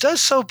 And it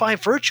does so by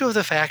virtue of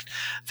the fact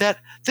that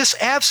this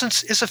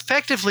absence is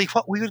effectively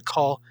what we would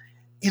call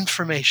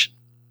information.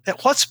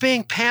 That what's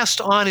being passed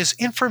on is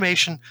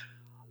information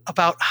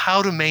about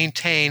how to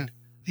maintain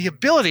the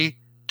ability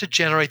to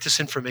generate this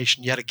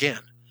information yet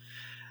again.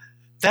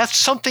 That's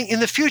something in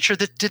the future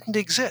that didn't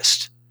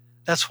exist.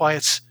 That's why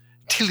it's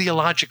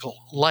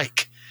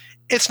teleological-like.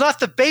 It's not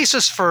the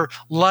basis for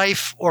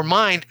life or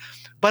mind,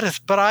 but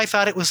I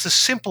thought it was the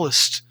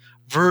simplest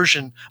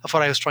version of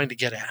what I was trying to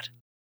get at.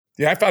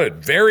 Yeah, I found it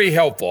very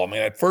helpful. I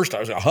mean, at first I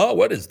was like,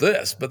 what is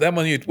this? But then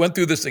when you went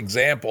through this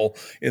example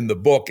in the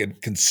book in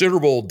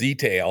considerable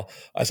detail,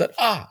 I said,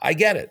 I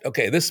get it.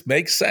 Okay, this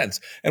makes sense.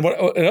 And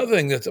another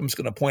thing that I'm just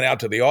going to point out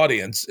to the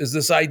audience is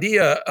this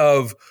idea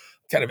of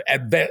kind of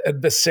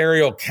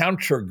adversarial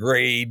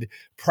contragrade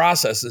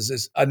processes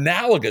is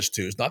analogous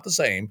to, it's not the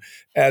same,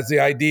 as the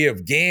idea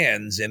of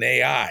GANs in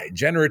AI,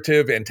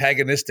 generative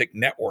antagonistic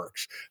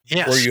networks,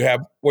 yes. where you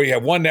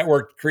have one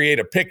network create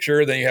a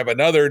picture, then you have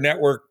another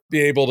network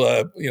be able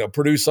to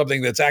produce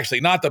something that's actually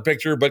not the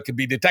picture, but can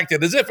be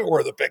detected as if it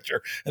were the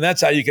picture. And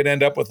that's how you can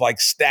end up with like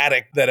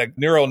static that a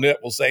neural net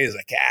will say is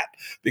a cat,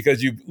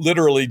 because you've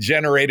literally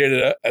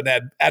generated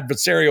an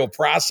adversarial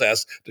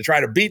process to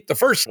try to beat the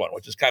first one,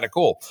 which is kind of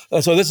cool.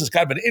 So this is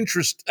kind of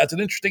that's an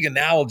interesting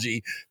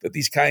analogy, that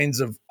these kinds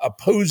of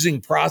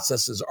opposing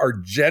processes are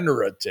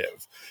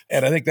generative.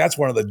 And I think that's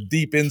one of the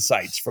deep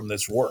insights from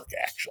this work,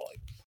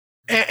 actually.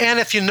 And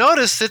if you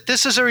notice that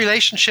this is a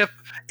relationship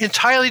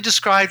entirely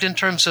described in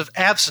terms of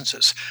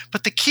absences,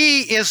 but the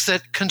key is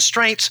that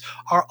constraints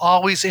are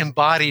always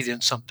embodied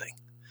in something.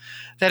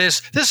 That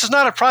is, this is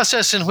not a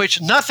process in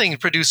which nothing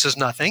produces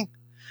nothing.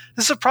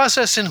 This is a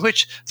process in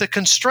which the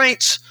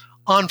constraints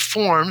on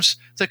forms,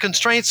 the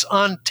constraints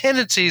on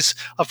tendencies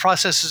of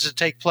processes to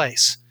take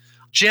place,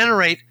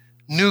 generate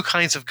new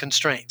kinds of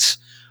constraints.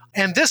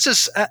 And this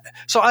is,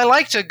 so I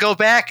like to go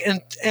back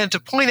and to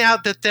point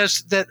out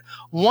that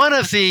one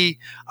of the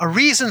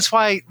reasons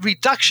why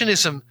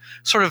reductionism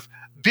sort of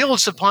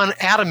builds upon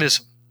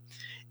atomism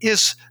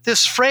is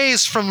this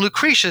phrase from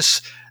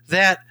Lucretius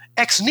that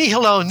ex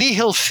nihilo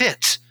nihil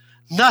fit,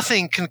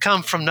 nothing can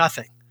come from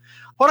nothing.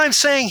 What I'm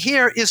saying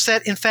here is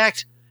that, in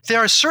fact, there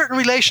are certain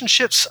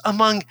relationships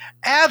among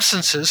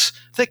absences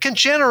that can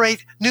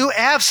generate new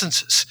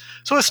absences.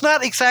 So it's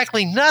not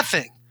exactly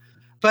nothing,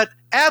 but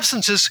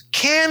absences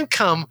can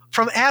come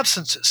from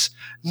absences.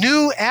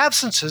 New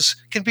absences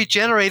can be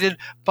generated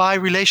by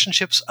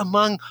relationships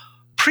among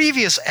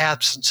previous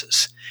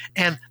absences.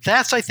 And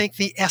that's, I think,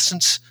 the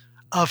essence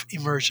of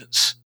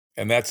emergence.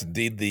 And that's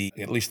indeed the,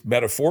 at least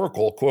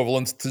metaphorical,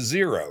 equivalence to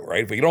zero,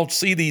 right? If we don't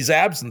see these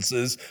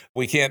absences,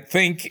 we can't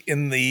think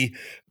in the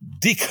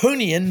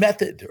Deaconian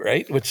method,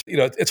 right? Which,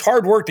 it's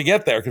hard work to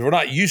get there because we're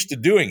not used to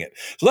doing it.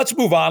 So let's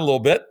move on a little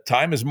bit.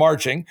 Time is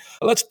marching.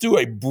 Let's do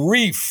a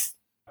brief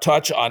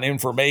touch on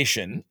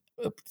information.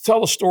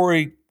 Tell a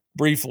story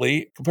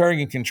briefly,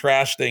 comparing and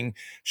contrasting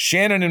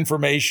Shannon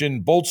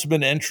information,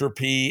 Boltzmann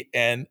entropy,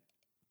 and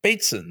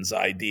Bateson's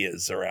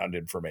ideas around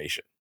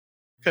information.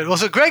 Good. Well,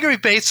 so Gregory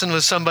Bateson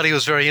was somebody who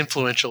was very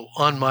influential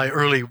on my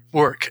early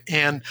work.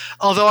 And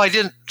although I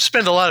didn't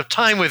spend a lot of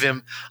time with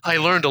him, I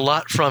learned a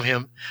lot from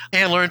him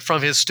and learned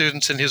from his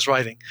students in his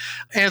writing.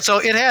 And so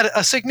it had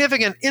a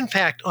significant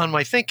impact on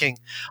my thinking.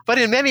 But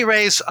in many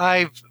ways,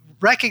 I've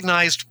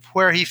recognized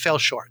where he fell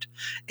short.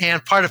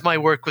 And part of my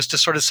work was to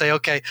sort of say,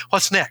 okay,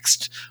 what's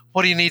next?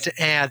 What do you need to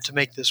add to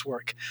make this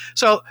work?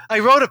 So I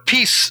wrote a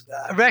piece,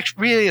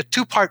 really a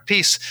two-part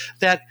piece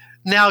that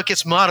now it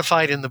gets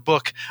modified in the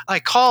book. I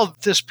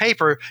called this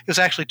paper, it was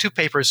actually two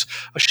papers,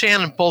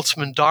 Shannon,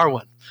 Boltzmann,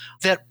 Darwin,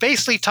 that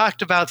basically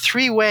talked about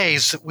three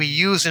ways that we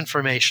use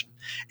information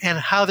and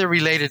how they're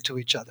related to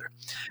each other.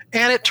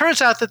 And it turns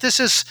out that this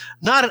is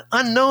not an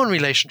unknown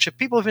relationship.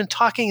 People have been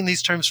talking in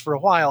these terms for a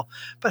while,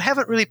 but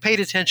haven't really paid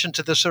attention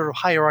to the sort of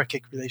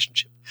hierarchic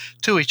relationship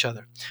to each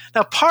other.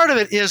 Now, part of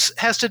it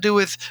has to do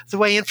with the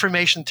way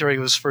information theory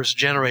was first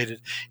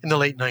generated in the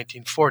late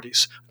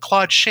 1940s.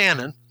 Claude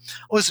Shannon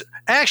was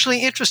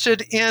actually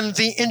interested in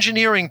the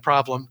engineering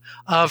problem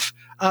of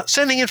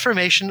sending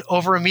information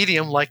over a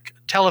medium like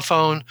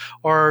telephone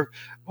or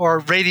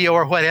radio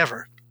or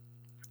whatever.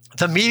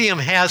 The medium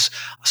has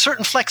a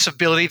certain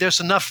flexibility. There's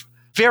enough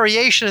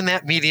variation in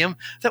that medium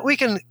that we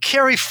can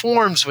carry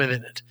forms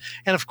within it.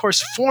 And of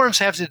course, forms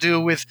have to do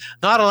with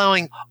not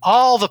allowing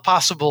all the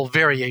possible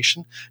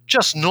variation.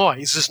 Just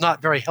noise is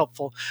not very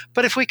helpful.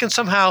 But if we can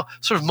somehow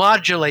sort of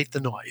modulate the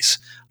noise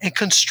and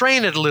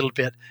constrain it a little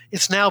bit,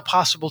 it's now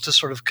possible to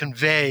sort of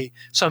convey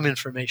some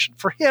information.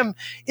 For him,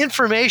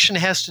 information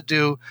has to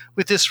do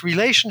with this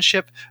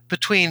relationship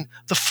between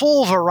the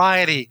full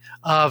variety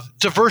of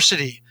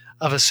diversity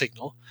of a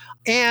signal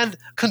and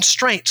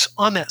constraints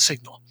on that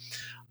signal.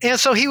 And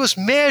so he was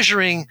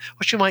measuring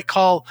what you might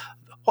call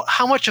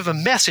how much of a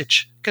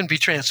message can be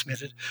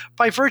transmitted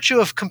by virtue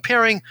of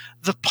comparing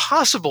the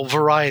possible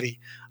variety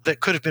that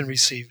could have been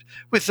received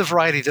with the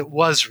variety that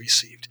was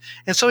received.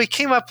 And so he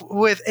came up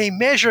with a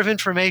measure of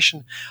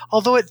information,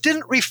 although it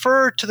didn't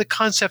refer to the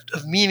concept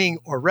of meaning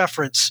or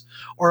reference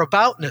or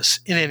aboutness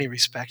in any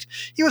respect.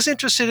 He was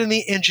interested in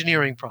the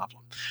engineering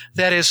problem.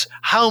 That is,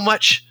 how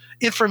much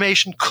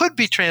information could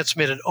be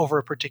transmitted over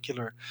a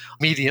particular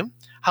medium,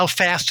 how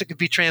fast it could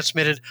be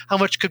transmitted, how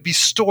much could be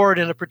stored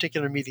in a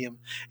particular medium,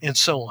 and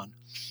so on.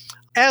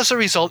 As a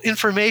result,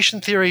 information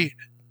theory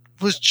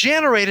was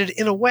generated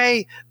in a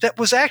way that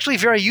was actually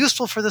very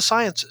useful for the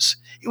sciences.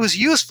 It was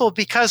useful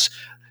because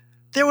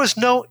there was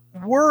no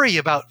worry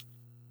about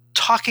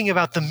talking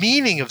about the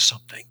meaning of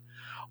something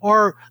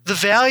or the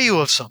value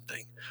of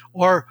something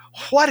or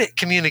what it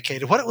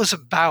communicated, what it was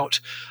about.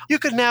 You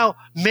could now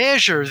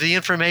measure the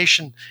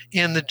information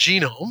in the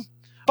genome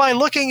by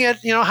looking at,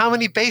 how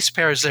many base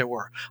pairs there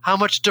were, how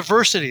much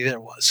diversity there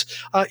was.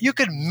 You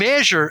could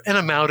measure an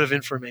amount of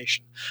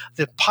information,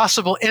 the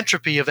possible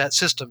entropy of that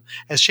system,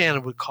 as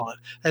Shannon would call it.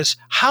 That is,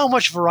 how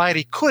much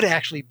variety could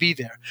actually be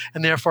there,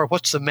 and therefore,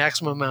 what's the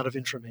maximum amount of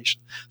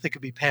information that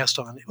could be passed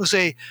on. It was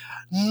a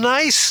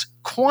nice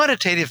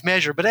quantitative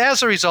measure, but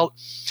as a result,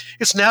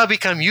 it's now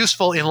become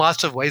useful in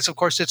lots of ways. Of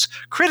course, it's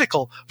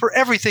critical for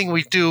everything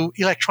we do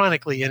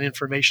electronically in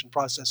information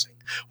processing,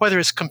 whether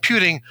it's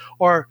computing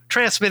or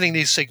transmitting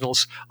these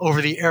signals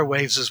over the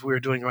airwaves as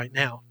we're doing right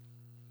now.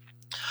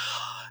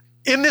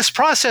 In this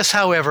process,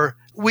 however,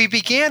 we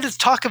began to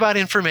talk about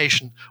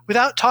information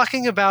without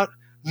talking about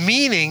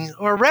meaning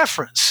or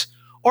reference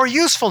or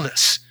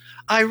usefulness.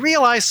 I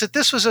realized that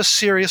this was a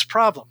serious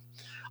problem.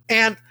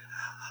 And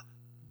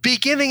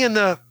beginning in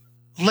the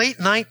late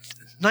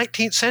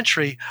 19th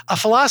century, a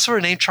philosopher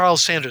named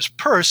Charles Sanders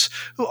Peirce,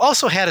 who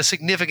also had a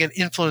significant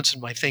influence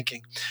in my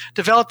thinking,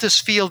 developed this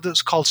field that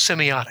was called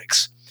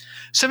semiotics.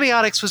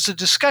 Semiotics was a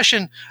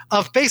discussion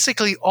of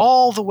basically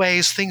all the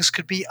ways things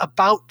could be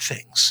about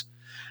things.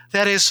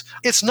 That is,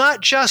 it's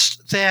not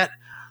just that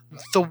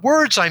the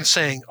words I'm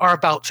saying are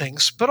about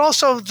things, but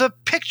also the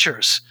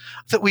pictures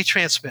that we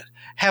transmit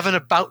have an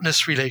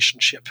aboutness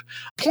relationship.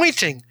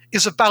 Pointing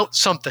is about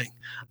something.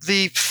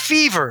 The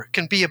fever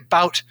can be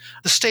about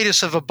the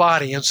status of a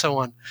body and so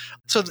on.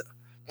 So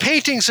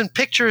paintings and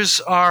pictures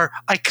are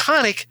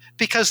iconic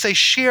because they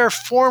share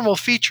formal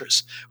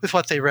features with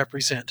what they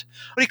represent.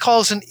 What he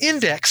calls an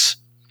index,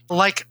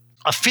 like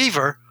a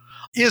fever,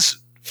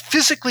 is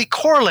physically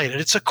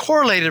correlated. It's a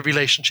correlated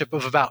relationship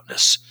of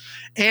aboutness.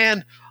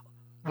 And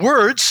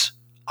words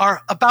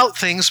are about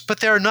things,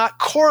 but they're not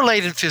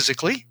correlated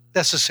physically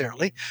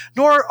necessarily,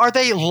 nor are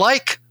they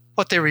like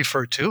what they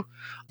refer to.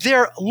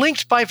 They're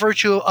linked by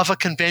virtue of a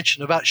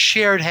convention about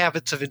shared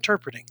habits of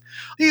interpreting.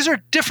 These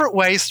are different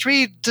ways,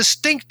 three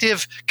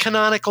distinctive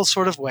canonical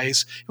sort of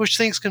ways in which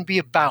things can be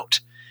about.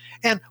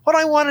 And what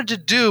I wanted to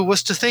do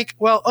was to think,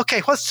 well,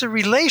 okay, what's the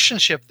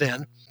relationship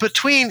then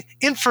between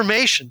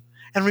information?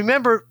 And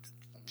remember,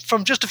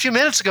 from just a few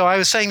minutes ago, I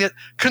was saying that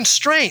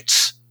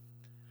constraints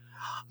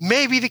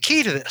may be the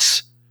key to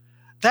this.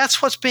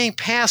 That's what's being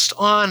passed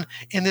on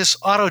in this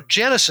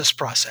autogenesis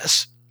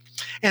process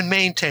and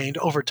maintained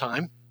over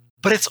time.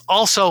 But it's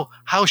also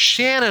how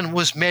Shannon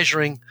was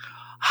measuring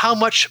how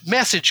much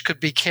message could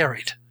be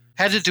carried.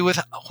 Had to do with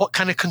what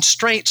kind of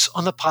constraints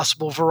on the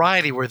possible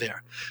variety were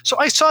there. So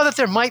I saw that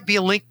there might be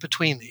a link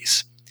between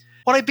these.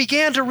 What I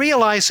began to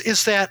realize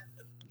is that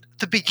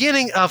the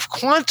beginning of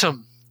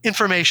quantum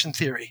information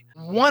theory,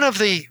 one of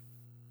the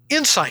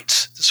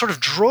insights that sort of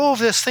drove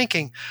this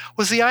thinking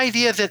was the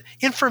idea that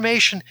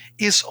information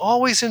is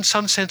always in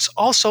some sense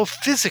also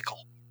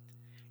physical.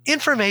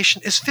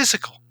 Information is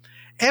physical.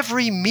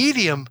 Every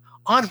medium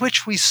on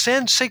which we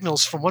send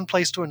signals from one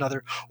place to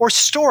another or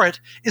store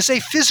it is a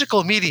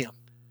physical medium.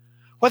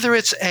 Whether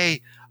it's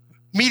a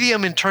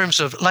medium in terms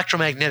of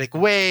electromagnetic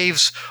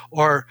waves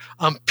or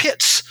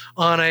pits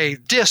on a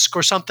disk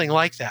or something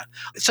like that.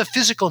 It's a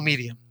physical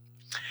medium.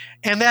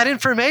 And that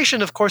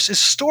information, of course, is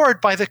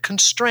stored by the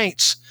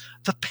constraints,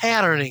 the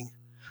patterning,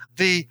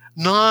 the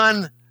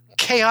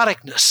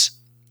non-chaoticness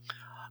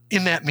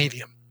in that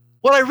medium.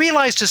 What I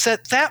realized is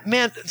that that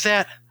meant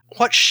that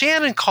what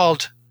Shannon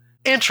called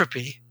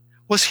entropy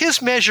was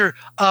his measure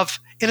of,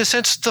 in a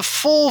sense, the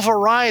full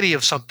variety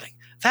of something.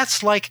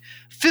 That's like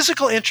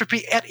physical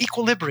entropy at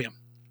equilibrium.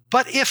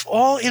 But if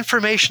all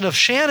information of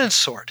Shannon's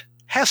sort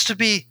has to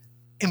be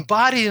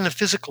embodied in a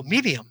physical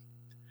medium,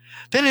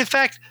 then in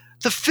fact,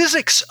 the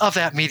physics of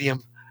that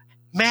medium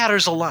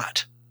matters a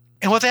lot.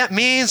 And what that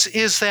means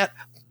is that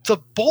the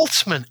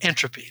Boltzmann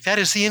entropy, that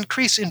is the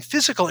increase in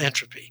physical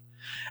entropy,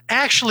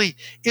 actually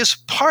is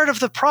part of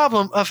the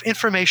problem of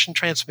information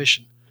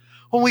transmission.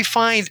 When we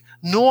find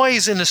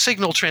noise in a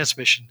signal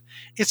transmission,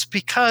 it's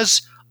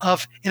because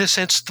of, in a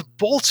sense, the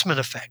Boltzmann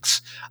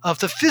effects of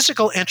the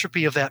physical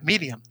entropy of that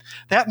medium.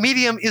 That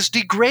medium is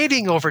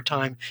degrading over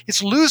time.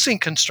 It's losing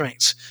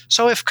constraints.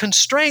 So if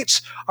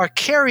constraints are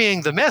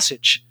carrying the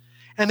message,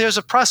 and there's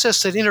a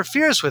process that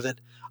interferes with it,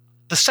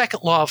 the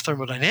second law of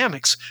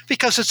thermodynamics,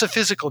 because it's a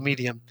physical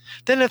medium,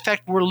 then in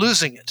fact we're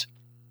losing it.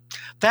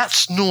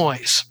 That's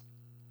noise.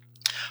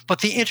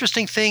 But the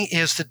interesting thing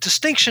is the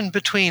distinction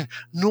between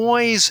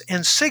noise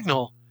and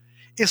signal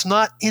is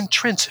not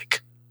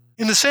intrinsic,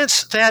 in the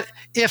sense that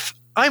if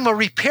I'm a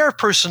repair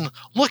person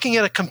looking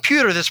at a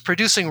computer that's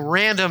producing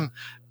random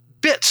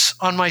bits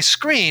on my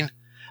screen,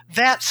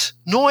 that's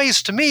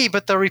noise to me,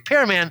 but the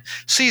repairman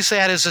sees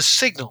that as a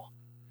signal,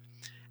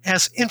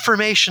 as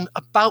information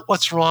about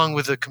what's wrong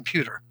with the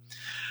computer.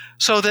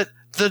 So that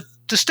the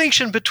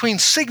distinction between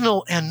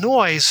signal and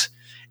noise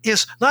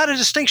is not a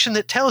distinction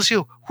that tells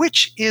you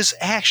which is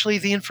actually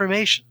the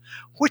information,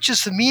 which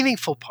is the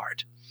meaningful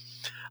part.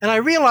 And I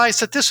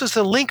realized that this was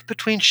the link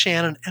between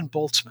Shannon and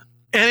Boltzmann.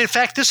 And in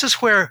fact, this is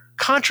where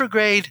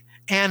contragrade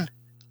and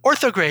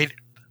orthograde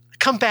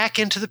come back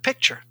into the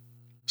picture.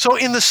 So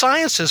in the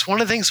sciences,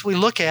 one of the things we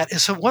look at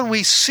is that when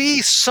we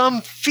see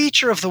some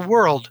feature of the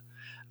world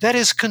that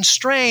is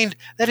constrained,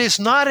 that is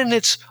not in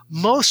its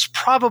most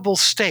probable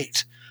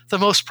state. The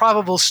most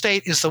probable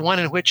state is the one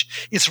in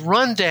which it's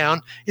run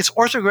down, its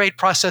orthograde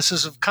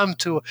processes have come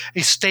to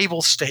a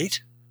stable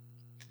state.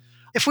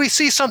 If we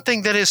see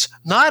something that is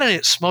not in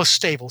its most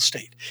stable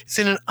state, it's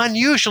in an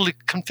unusual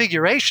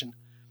configuration,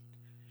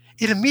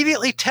 it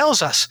immediately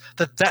tells us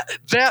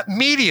that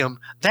medium,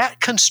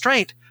 that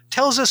constraint,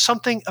 tells us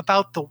something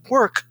about the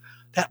work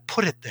that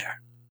put it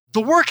there.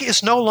 The work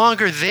is no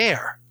longer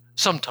there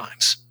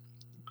sometimes,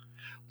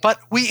 but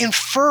we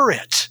infer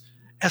it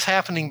as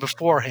happening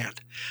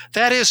beforehand.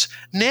 That is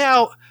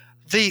now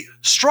the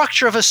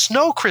structure of a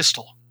snow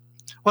crystal.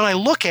 When I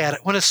look at it,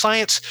 when a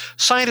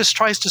scientist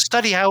tries to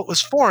study how it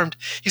was formed,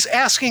 he's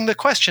asking the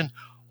question,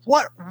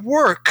 what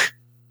work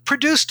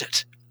produced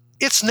it?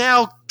 It's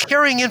now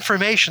carrying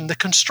information. The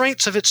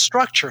constraints of its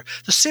structure,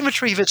 the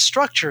symmetry of its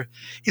structure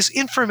is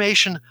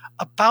information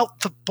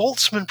about the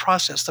Boltzmann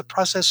process, the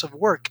process of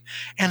work,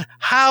 and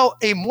how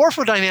a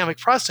morphodynamic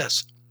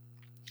process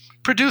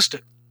produced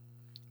it.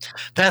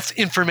 That's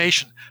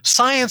information.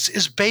 Science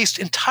is based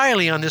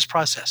entirely on this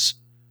process.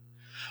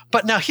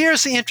 But now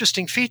here's the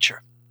interesting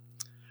feature.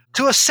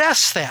 To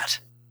assess that,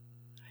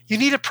 you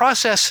need a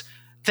process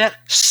that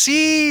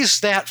sees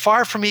that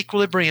far from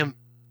equilibrium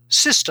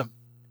system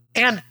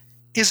and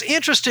is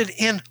interested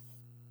in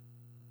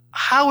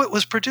how it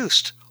was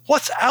produced.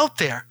 What's out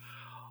there?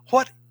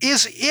 What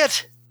is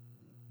it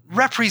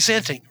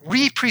representing?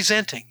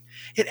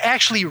 It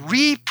actually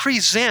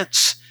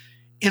represents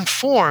in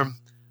form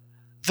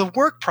the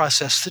work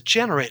process that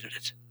generated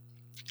it.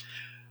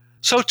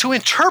 So to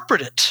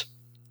interpret it,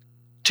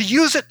 to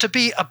use it to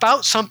be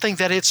about something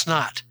that it's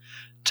not,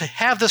 to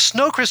have the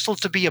snow crystal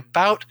to be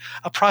about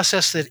a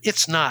process that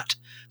it's not,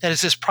 that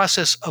is this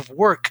process of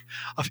work,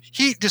 of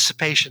heat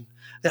dissipation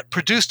that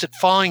produced it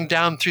falling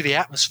down through the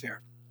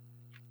atmosphere.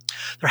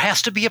 There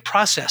has to be a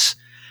process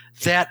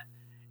that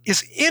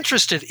is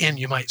interested in,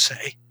 you might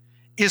say,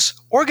 is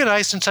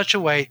organized in such a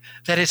way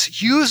that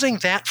it's using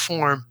that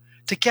form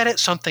to get at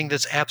something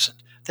that's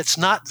absent, that's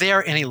not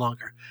there any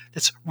longer,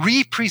 that's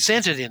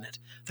represented in it,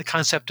 the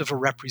concept of a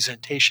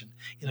representation,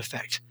 in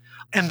effect.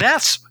 And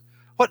that's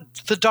what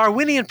the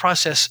Darwinian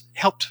process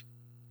helped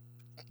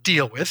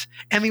deal with,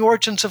 and the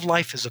origins of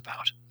life is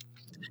about.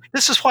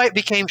 This is why it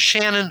became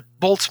Shannon,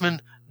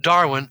 Boltzmann,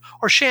 Darwin,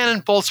 or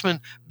Shannon, Boltzmann,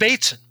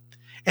 Bateson.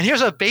 And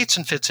here's how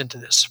Bateson fits into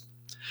this.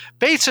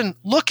 Bateson,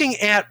 looking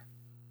at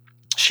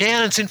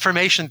Shannon's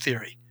information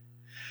theory,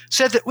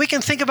 said that we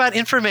can think about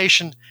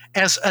information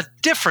as a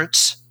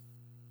difference,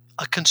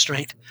 a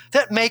constraint,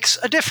 that makes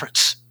a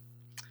difference.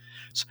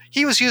 So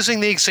he was using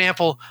the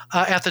example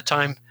at the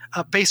time,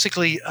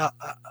 basically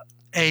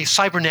a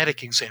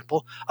cybernetic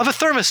example of a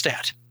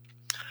thermostat.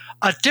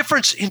 A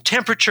difference in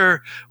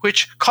temperature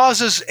which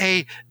causes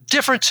a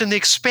difference in the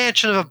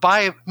expansion of a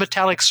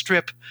bimetallic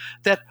strip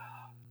that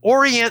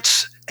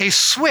orients a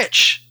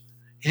switch.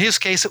 In his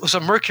case, it was a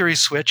mercury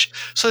switch,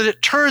 so that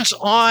it turns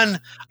on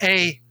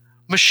a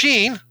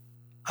machine,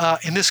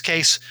 in this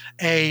case,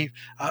 say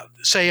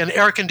an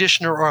air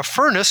conditioner or a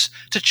furnace,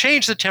 to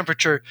change the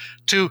temperature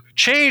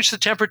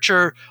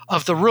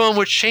of the room,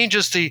 which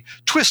changes the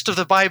twist of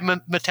the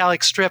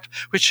bimetallic strip,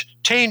 which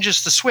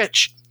changes the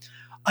switch.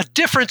 A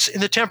difference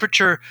in the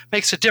temperature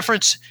makes a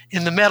difference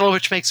in the metal,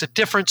 which makes a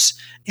difference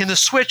in the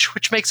switch,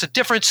 which makes a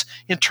difference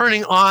in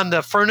turning on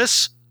the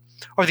furnace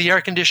or the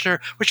air conditioner,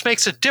 which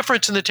makes a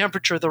difference in the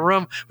temperature of the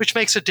room, which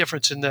makes a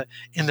difference in the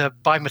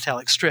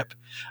bimetallic strip.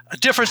 A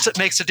difference that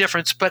makes a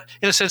difference, but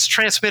in a sense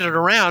transmitted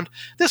around.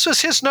 This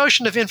was his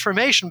notion of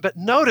information, but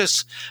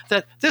notice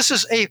that this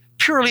is a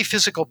purely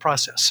physical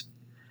process.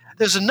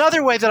 There's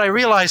another way that I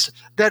realized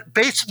that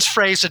Bateson's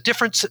phrase, a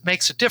difference that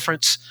makes a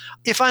difference,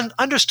 if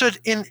understood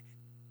in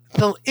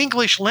the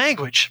English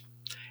language,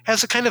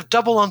 has a kind of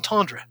double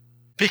entendre.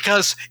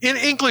 Because in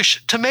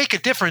English, to make a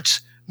difference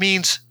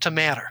means to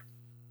matter.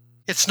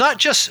 It's not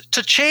just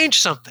to change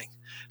something.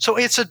 So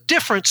it's a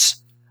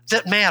difference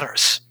that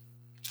matters.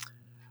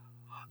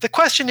 The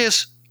question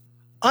is,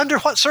 under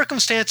what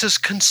circumstances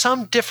can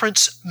some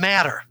difference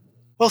matter?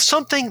 Well,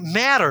 something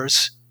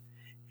matters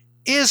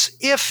is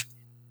if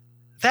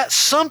that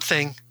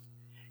something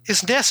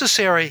is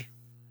necessary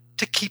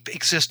to keep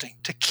existing,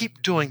 to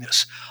keep doing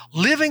this.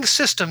 Living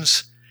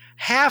systems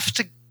have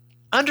to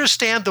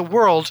understand the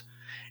world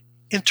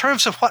in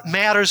terms of what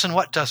matters and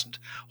what doesn't.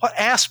 What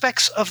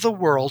aspects of the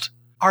world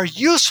are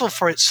useful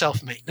for its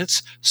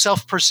self-maintenance,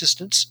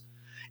 self-persistence,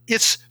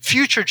 its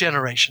future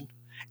generation,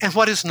 and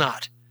what is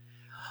not.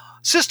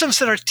 Systems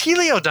that are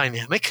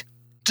teleodynamic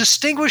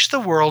distinguish the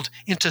world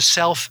into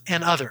self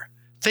and other,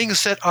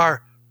 things that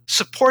are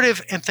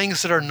supportive and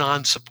things that are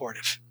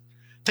non-supportive,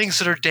 things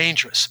that are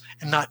dangerous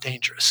and not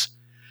dangerous.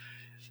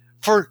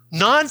 For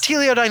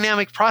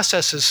non-teleodynamic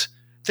processes,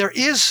 there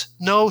is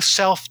no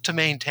self to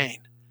maintain,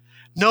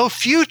 no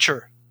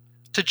future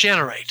to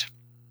generate.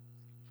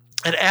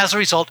 And as a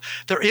result,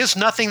 there is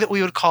nothing that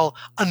we would call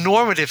a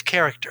normative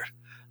character.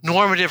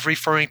 Normative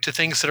referring to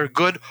things that are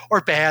good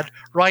or bad,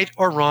 right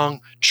or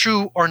wrong,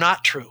 true or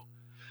not true.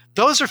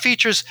 Those are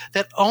features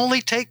that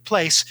only take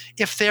place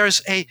if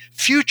there's a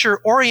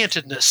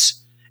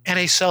future-orientedness and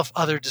a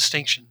self-other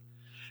distinction.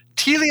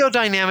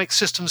 Teleodynamic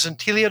systems and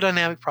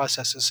teleodynamic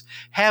processes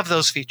have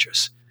those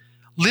features.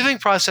 Living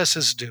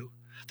processes do.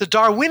 The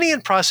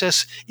Darwinian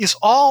process is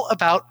all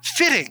about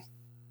fitting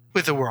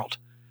with the world,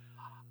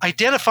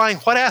 identifying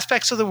what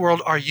aspects of the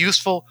world are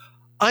useful,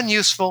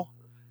 unuseful,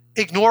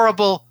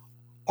 ignorable,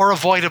 or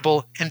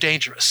avoidable and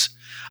dangerous,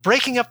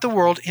 breaking up the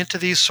world into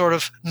these sort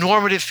of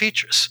normative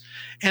features.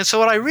 And so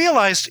what I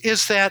realized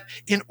is that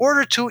in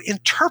order to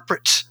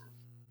interpret,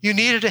 you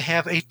needed to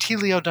have a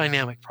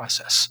teleodynamic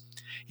process.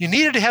 You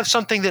needed to have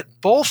something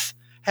that both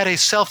had a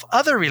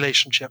self-other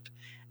relationship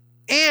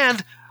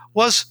and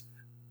was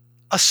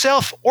a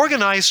self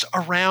organized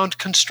around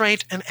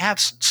constraint and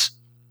absence.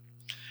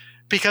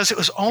 Because it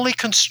was only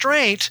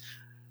constraint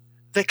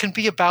that can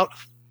be about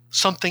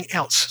something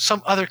else,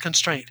 some other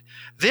constraint.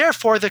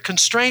 Therefore, the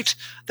constraint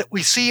that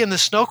we see in the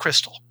snow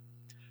crystal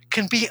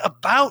can be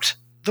about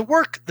the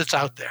work that's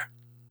out there.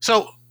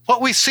 So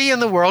what we see in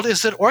the world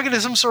is that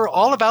organisms are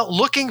all about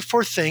looking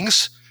for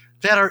things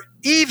that are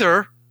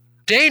either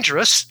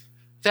dangerous,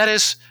 that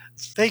is,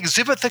 they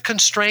exhibit the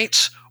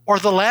constraints or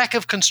the lack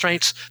of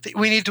constraints that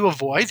we need to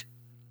avoid,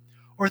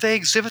 or they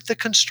exhibit the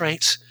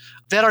constraints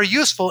that are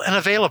useful and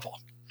available.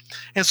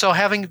 And so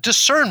having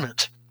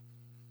discernment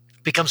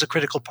becomes a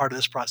critical part of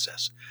this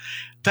process.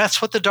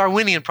 That's what the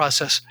Darwinian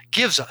process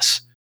gives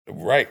us.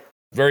 Right.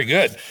 Very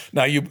good.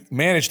 Now, you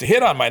managed to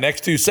hit on my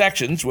next two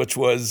sections, which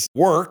was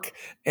work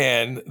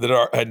and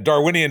the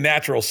Darwinian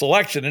natural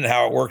selection and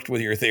how it worked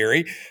with your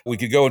theory. We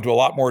could go into a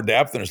lot more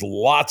depth, and there's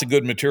lots of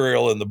good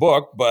material in the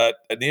book, but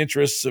in the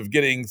interests of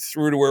getting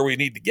through to where we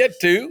need to get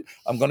to,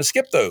 I'm going to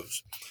skip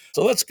those.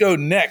 So let's go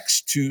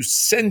next to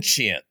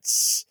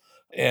sentience.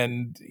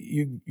 And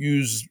you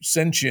use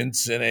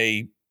sentience in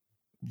a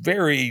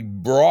very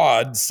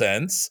broad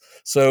sense.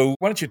 So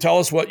why don't you tell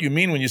us what you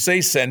mean when you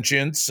say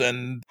sentience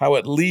and how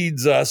it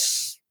leads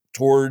us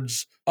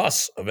towards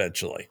us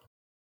eventually?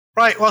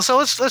 Right. Well, so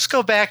let's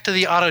go back to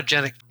the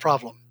autogenic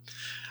problem.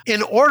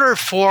 In order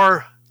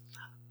for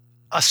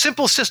a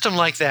simple system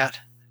like that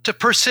to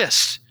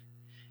persist,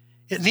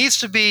 it needs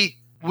to be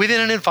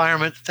within an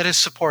environment that is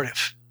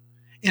supportive.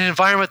 In an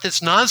environment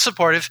that's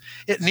non-supportive,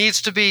 it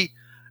needs to be,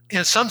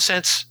 in some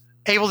sense,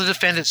 able to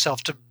defend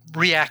itself, to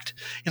react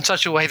in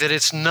such a way that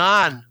it's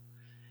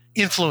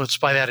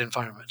non-influenced by that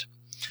environment.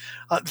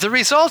 The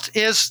result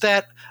is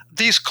that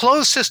these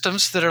closed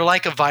systems that are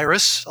like a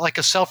virus, like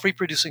a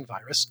self-reproducing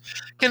virus,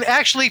 can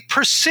actually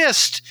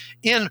persist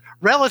in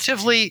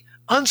relatively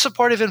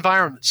unsupportive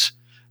environments.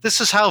 This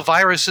is how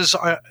viruses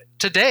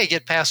today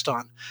get passed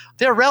on.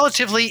 They're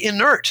relatively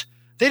inert.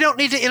 They don't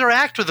need to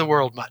interact with the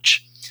world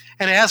much.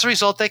 And as a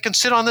result, they can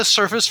sit on the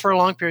surface for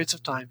long periods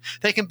of time.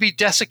 They can be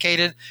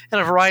desiccated and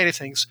a variety of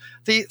things.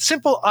 The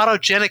simple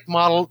autogenic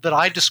model that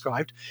I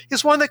described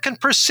is one that can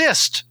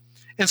persist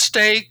and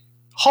stay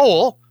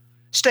whole,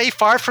 stay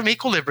far from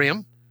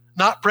equilibrium,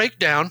 not break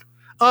down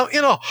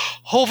in a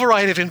whole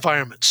variety of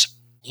environments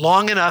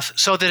long enough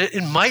so that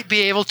it might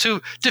be able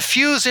to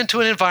diffuse into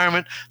an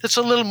environment that's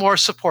a little more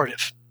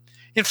supportive.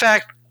 In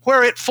fact,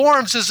 where it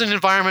forms is an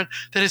environment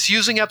that is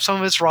using up some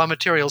of its raw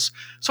materials.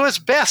 So it's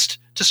best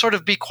to sort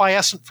of be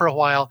quiescent for a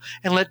while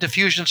and let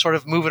diffusion sort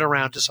of move it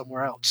around to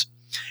somewhere else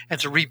and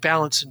to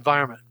rebalance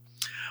environment.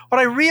 What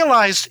I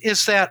realized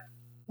is that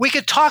we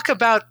could talk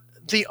about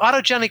the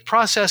autogenic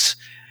process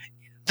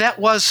that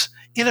was,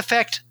 in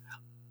effect,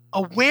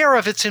 aware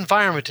of its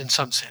environment in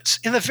some sense,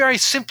 in the very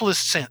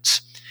simplest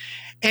sense.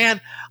 And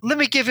let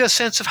me give you a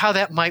sense of how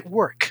that might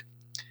work.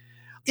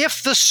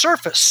 If the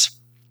surface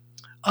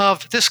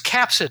of this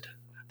capsid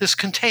this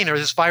container,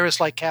 this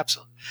virus-like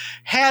capsule,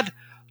 had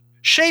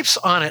shapes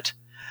on it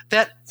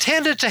that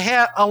tended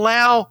to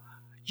allow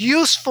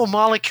useful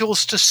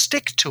molecules to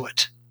stick to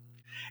it.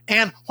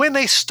 And when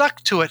they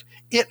stuck to it,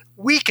 it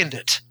weakened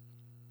it.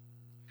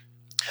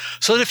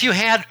 So that if you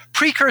had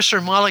precursor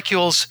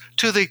molecules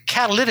to the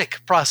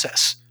catalytic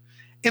process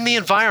in the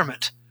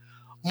environment,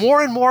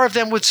 more and more of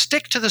them would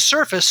stick to the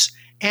surface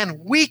and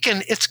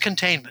weaken its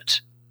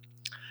containment.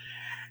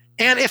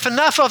 And if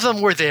enough of them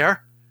were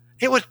there,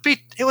 it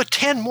would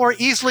tend more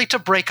easily to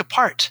break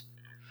apart.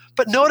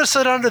 But notice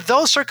that under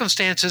those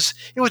circumstances,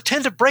 it would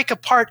tend to break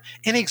apart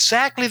in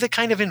exactly the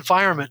kind of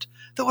environment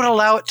that would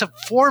allow it to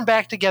form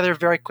back together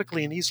very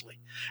quickly and easily,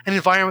 an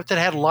environment that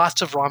had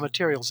lots of raw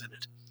materials in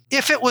it.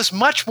 If it was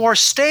much more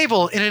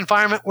stable in an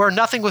environment where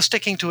nothing was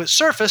sticking to its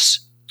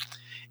surface,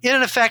 it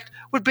in effect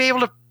would be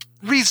able to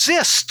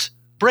resist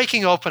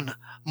breaking open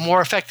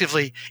more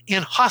effectively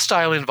in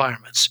hostile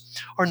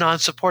environments or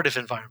non-supportive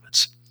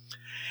environments.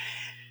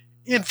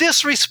 In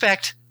this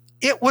respect,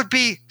 it would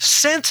be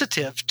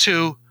sensitive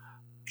to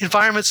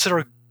environments that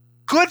are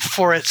good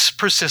for its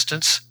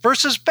persistence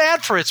versus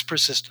bad for its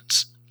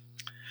persistence.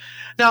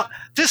 Now,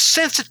 this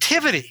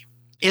sensitivity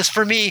is,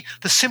 for me,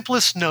 the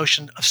simplest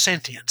notion of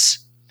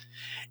sentience.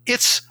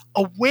 It's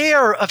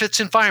aware of its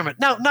environment.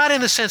 Now, not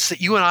in the sense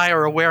that you and I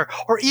are aware,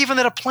 or even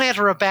that a plant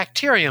or a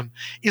bacterium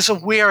is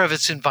aware of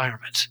its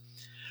environment.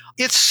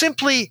 It's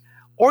simply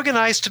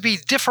organized to be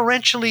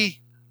differentially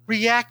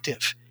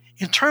reactive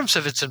in terms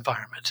of its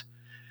environment,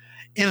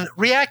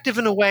 reactive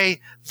in a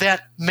way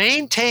that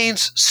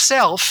maintains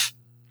self,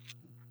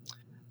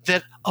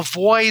 that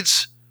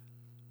avoids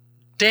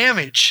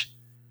damage,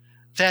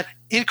 that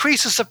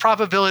increases the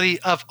probability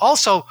of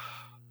also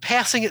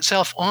passing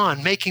itself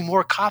on, making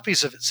more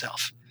copies of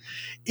itself.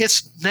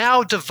 It's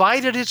now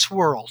divided its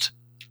world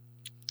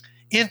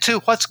into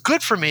what's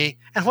good for me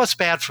and what's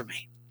bad for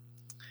me.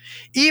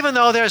 Even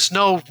though there's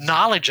no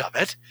knowledge of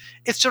it,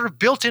 it's sort of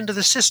built into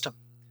the system.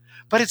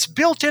 But it's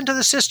built into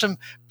the system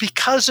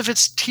because of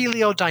its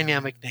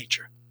teleodynamic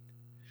nature,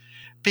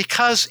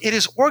 because it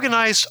is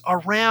organized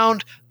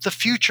around the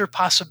future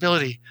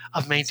possibility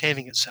of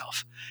maintaining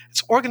itself.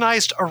 It's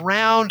organized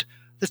around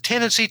the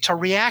tendency to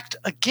react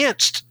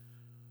against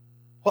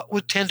what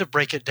would tend to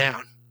break it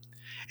down.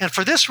 And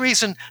for this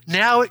reason,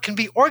 now it can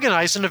be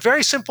organized in a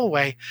very simple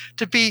way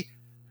to be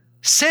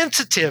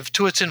sensitive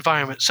to its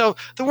environment. So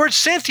the word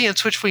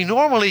sentience, which we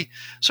normally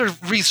sort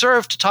of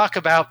reserve to talk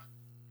about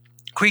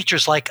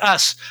creatures like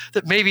us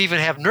that maybe even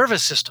have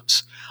nervous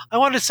systems, I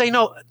wanted to say,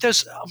 no,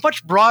 there's a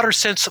much broader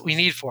sense that we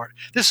need for it.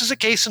 This is a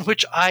case in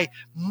which I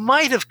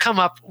might have come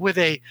up with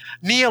a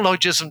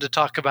neologism to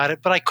talk about it,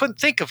 but I couldn't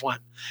think of one.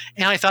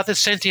 And I thought that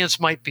sentience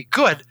might be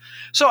good.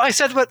 So I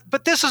said,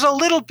 but this is a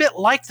little bit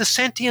like the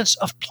sentience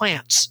of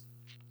plants.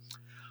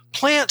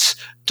 Plants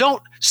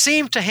don't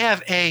seem to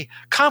have a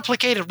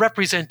complicated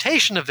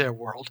representation of their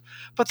world,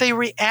 but they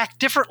react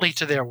differently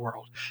to their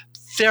world.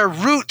 Their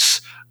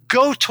roots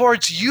go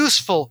towards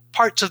useful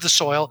parts of the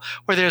soil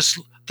where there's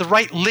the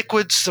right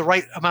liquids, the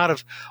right amount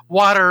of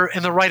water,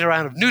 and the right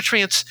amount of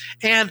nutrients,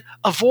 and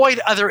avoid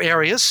other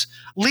areas.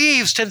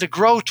 Leaves tend to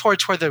grow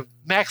towards where the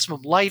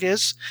maximum light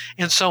is,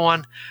 and so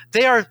on.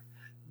 They are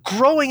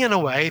growing in a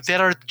way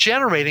that are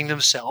generating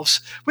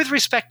themselves with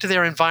respect to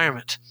their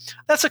environment.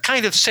 That's a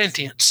kind of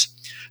sentience.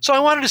 So I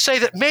wanted to say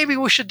that maybe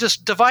we should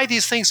just divide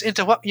these things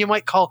into what you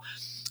might call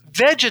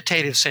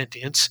vegetative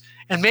sentience,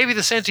 and maybe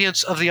the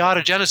sentience of the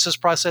autogenesis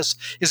process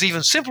is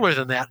even simpler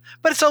than that,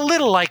 but it's a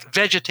little like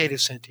vegetative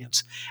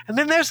sentience. And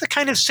then there's the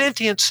kind of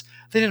sentience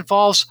that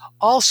involves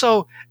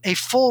also a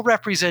full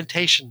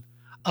representation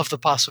of the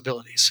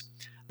possibilities.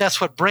 That's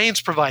what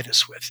brains provide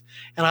us with,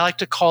 and I like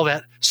to call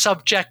that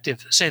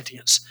subjective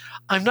sentience.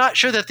 I'm not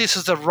sure that this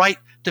is the right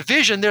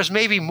division. There's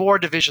maybe more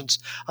divisions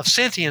of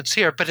sentience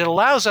here, but it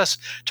allows us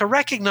to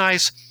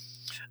recognize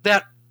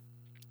that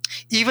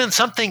even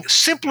something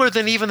simpler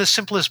than even the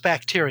simplest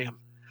bacterium,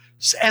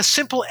 as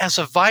simple as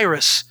a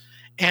virus,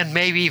 and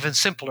maybe even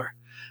simpler,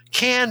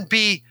 can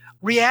be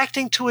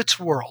reacting to its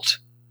world,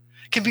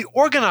 can be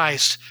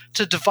organized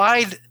to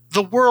divide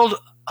the world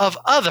of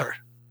other,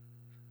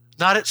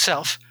 not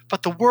itself,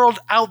 but the world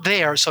out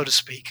there, so to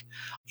speak,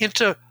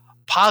 into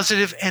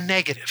positive and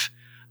negative,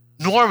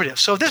 normative.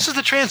 So this is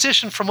the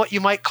transition from what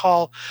you might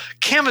call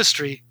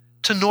chemistry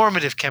to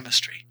normative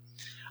chemistry.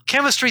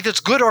 Chemistry that's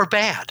good or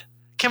bad,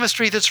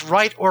 chemistry that's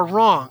right or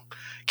wrong,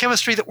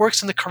 chemistry that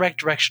works in the correct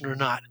direction or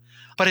not.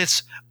 But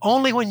it's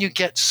only when you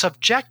get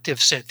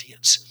subjective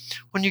sentience,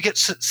 when you get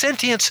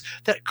sentience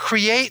that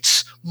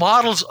creates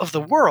models of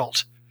the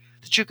world,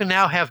 that you can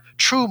now have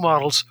true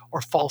models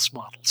or false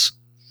models.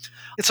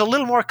 It's a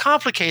little more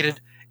complicated,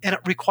 and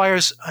it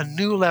requires a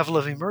new level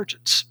of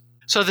emergence.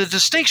 So the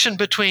distinction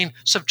between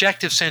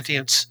subjective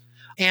sentience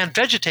and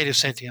vegetative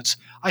sentience,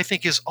 I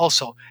think, is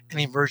also an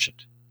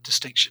emergent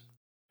distinction.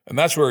 And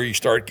that's where you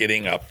start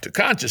getting up to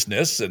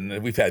consciousness.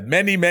 And we've had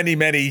many, many,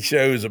 many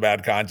shows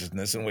about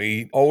consciousness. And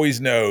we always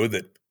know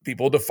that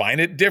people define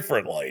it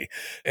differently.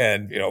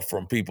 And,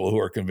 from people who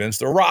are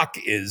convinced a rock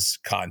is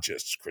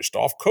conscious.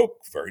 Christof Koch,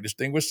 very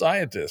distinguished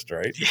scientist,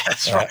 right? Yeah,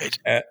 that's right.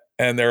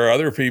 And there are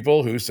other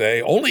people who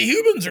say only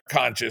humans are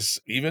conscious.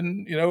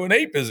 Even, an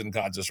ape isn't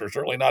conscious, or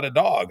certainly not a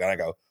dog. And I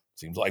go,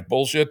 seems like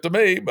bullshit to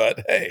me,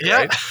 but hey,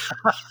 yeah.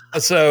 Right?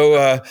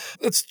 So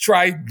let's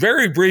try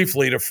very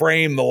briefly to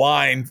frame the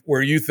line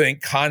where you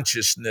think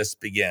consciousness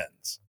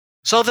begins.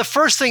 So the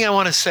first thing I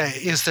want to say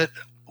is that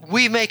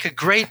we make a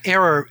great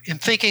error in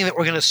thinking that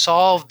we're going to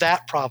solve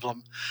that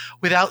problem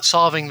without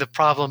solving the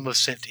problem of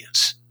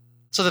sentience.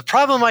 So the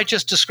problem I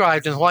just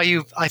described, and why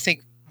you, I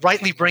think,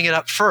 rightly bring it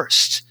up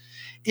first,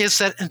 is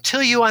that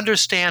until you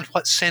understand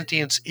what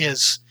sentience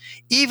is,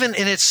 even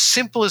in its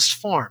simplest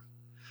form,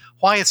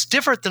 why it's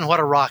different than what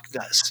a rock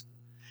does,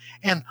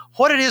 and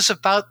what it is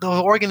about the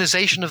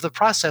organization of the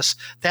process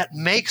that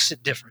makes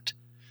it different,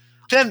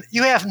 then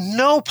you have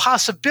no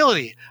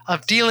possibility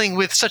of dealing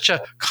with such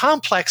a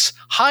complex,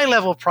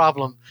 high-level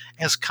problem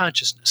as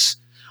consciousness.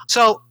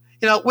 So,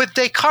 with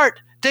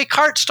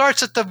Descartes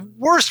starts at the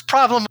worst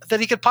problem that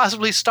he could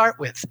possibly start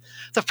with,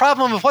 the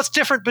problem of what's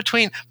different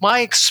between my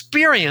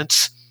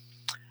experience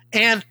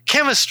and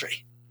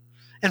chemistry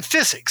and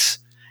physics.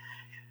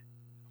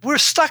 We're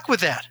stuck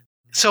with that.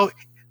 So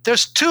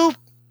there's two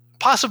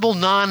possible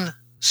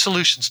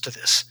non-solutions to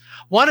this.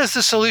 One is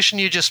the solution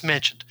you just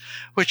mentioned,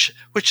 which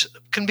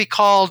can be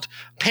called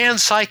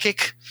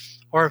panpsychic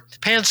or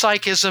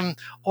panpsychism,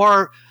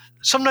 or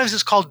sometimes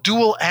it's called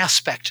dual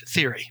aspect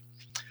theory.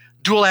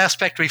 Dual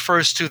aspect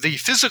refers to the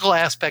physical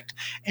aspect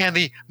and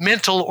the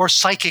mental or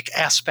psychic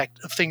aspect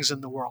of things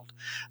in the world.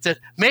 That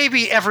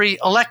maybe every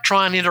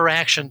electron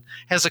interaction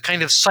has a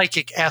kind of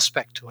psychic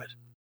aspect to it.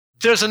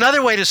 There's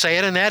another way to say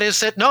it, and that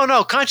is that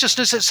no,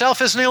 consciousness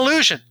itself is an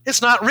illusion.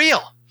 It's not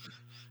real.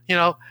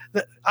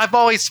 I've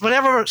always,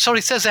 whenever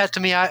somebody says that to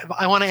me,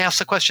 I want to ask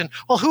the question,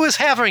 well, who is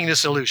having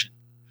this illusion?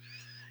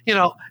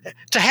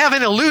 To have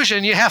an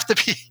illusion, you have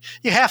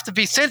to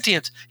be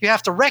sentient. You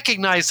have to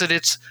recognize that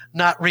it's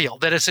not real,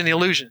 that it's an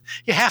illusion.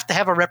 You have to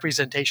have a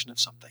representation of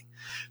something.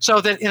 So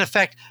that, in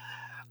effect,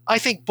 I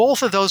think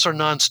both of those are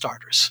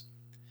non-starters.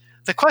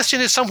 The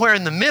question is somewhere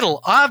in the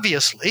middle,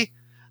 obviously.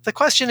 The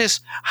question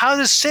is, how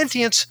does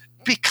sentience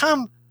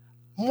become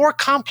more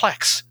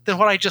complex than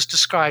what I just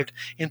described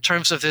in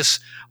terms of this,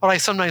 what I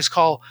sometimes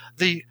call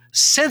the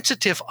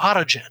sensitive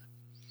autogen?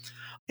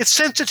 It's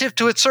sensitive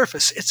to its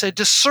surface. It's a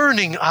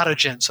discerning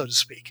autogen, so to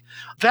speak.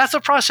 That's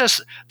a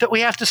process that we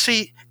have to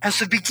see as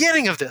the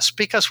beginning of this,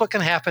 because what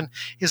can happen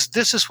is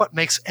this is what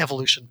makes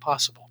evolution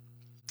possible.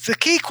 The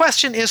key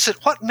question is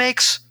that what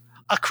makes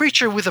a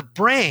creature with a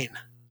brain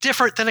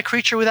different than a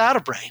creature without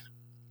a brain?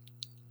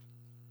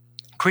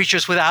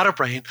 Creatures without a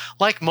brain,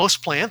 like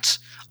most plants,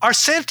 are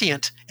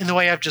sentient in the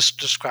way I've just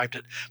described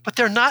it, but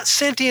they're not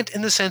sentient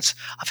in the sense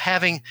of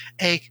having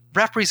a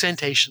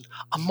representation,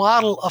 a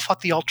model of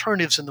what the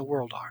alternatives in the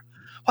world are,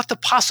 what the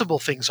possible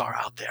things are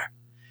out there.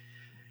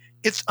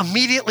 It's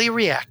immediately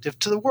reactive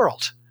to the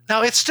world.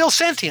 Now, it's still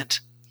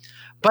sentient,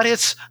 but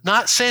it's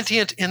not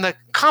sentient in the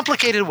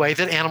complicated way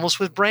that animals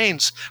with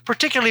brains,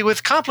 particularly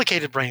with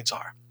complicated brains,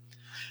 are.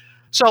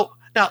 So,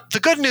 now, the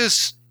good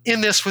news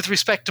in this with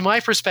respect to my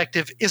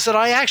perspective is that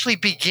I actually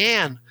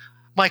began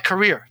my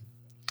career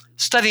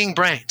studying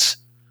brains.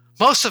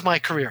 Most of my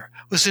career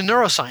was in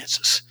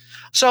neurosciences.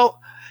 So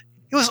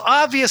it was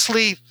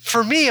obviously,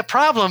 for me, a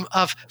problem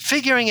of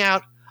figuring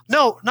out,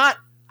 no, not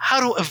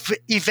how to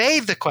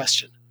evade the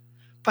question,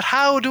 but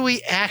how do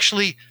we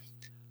actually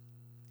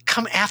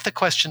come at the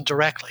question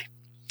directly?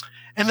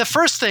 And the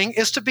first thing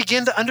is to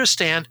begin to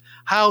understand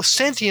how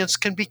sentience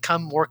can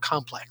become more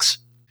complex.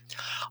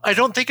 I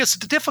don't think it's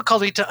the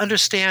difficulty to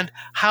understand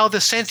how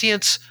the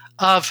sentience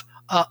of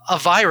a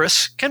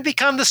virus can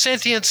become the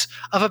sentience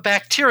of a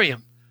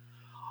bacterium.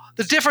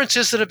 The difference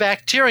is that a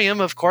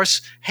bacterium, of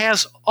course,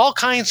 has all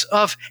kinds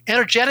of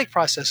energetic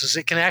processes.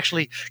 It can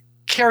actually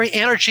carry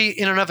energy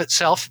in and of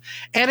itself,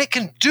 and it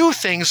can do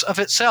things of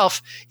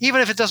itself, even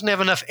if it doesn't have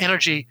enough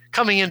energy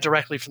coming in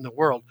directly from the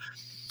world.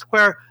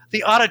 Where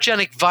the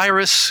autogenic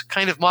virus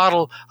kind of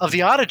model of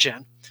the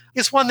autogen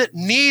is one that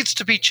needs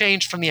to be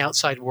changed from the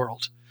outside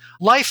world.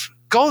 Life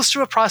goes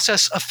through a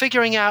process of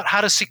figuring out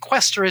how to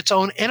sequester its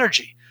own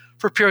energy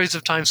for periods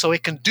of time so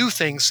it can do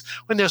things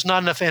when there's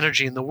not enough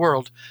energy in the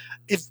world.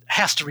 It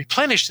has to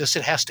replenish this.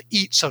 It has to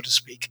eat, so to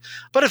speak.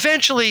 But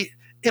eventually,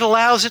 it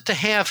allows it to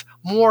have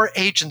more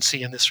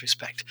agency in this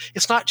respect.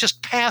 It's not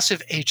just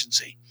passive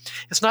agency.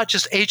 It's not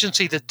just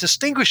agency that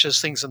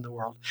distinguishes things in the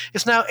world.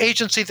 It's now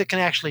agency that can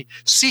actually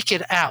seek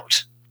it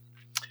out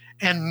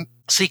and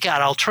seek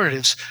out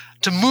alternatives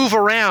to move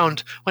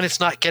around when it's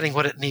not getting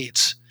what it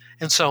needs,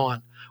 and so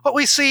on. What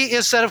we see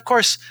is that, of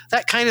course,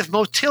 that kind of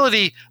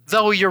motility,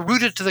 though you're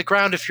rooted to the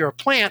ground if you're a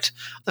plant,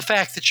 the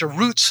fact that your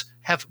roots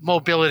have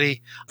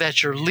mobility,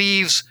 that your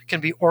leaves can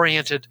be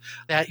oriented,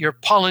 that your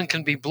pollen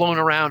can be blown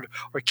around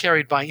or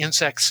carried by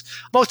insects,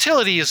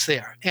 motility is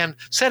there and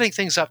setting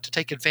things up to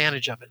take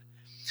advantage of it.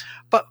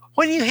 But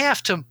when you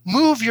have to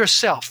move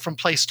yourself from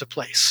place to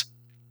place,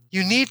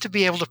 you need to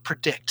be able to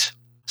predict.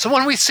 So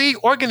when we see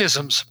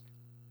organisms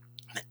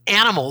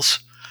animals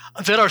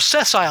that are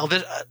sessile,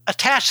 that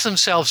attach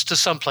themselves to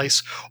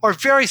someplace, or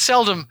very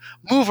seldom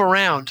move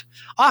around,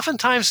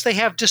 oftentimes they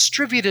have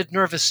distributed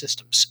nervous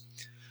systems.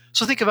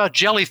 So think about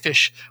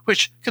jellyfish,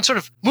 which can sort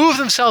of move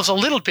themselves a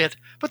little bit,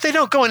 but they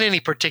don't go in any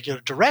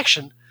particular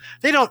direction.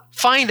 They don't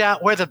find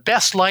out where the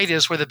best light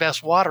is, where the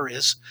best water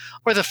is,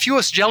 where the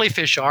fewest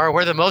jellyfish are, or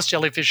where the most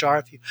jellyfish are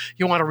if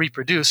you want to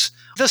reproduce.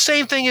 The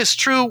same thing is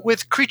true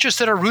with creatures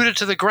that are rooted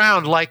to the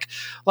ground, like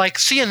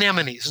sea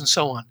anemones and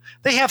so on.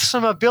 They have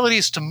some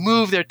abilities to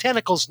move their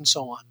tentacles and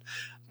so on.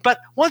 But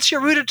once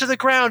you're rooted to the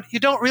ground, you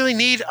don't really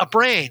need a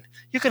brain.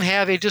 You can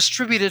have a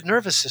distributed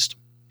nervous system.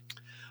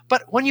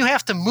 But when you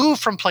have to move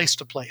from place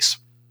to place,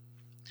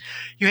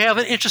 you have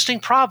an interesting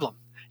problem.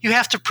 You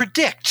have to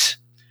predict.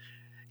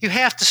 You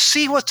have to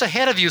see what's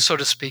ahead of you, so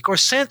to speak, or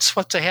sense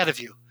what's ahead of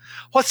you.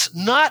 What's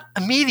not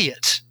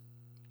immediate.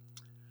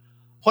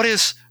 What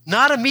is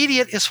not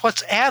immediate is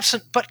what's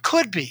absent but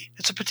could be.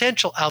 It's a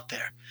potential out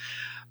there.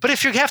 But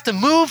if you have to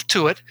move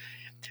to it,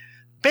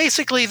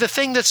 basically the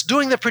thing that's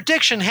doing the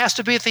prediction has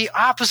to be at the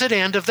opposite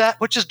end of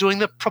that which is doing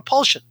the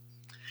propulsion.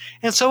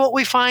 And so what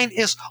we find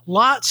is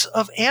lots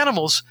of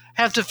animals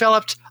have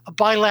developed a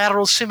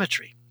bilateral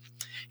symmetry,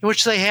 in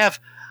which they have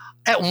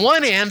at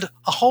one end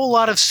a whole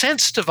lot of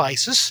sense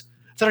devices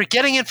that are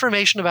getting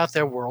information about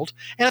their world,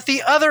 and at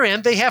the other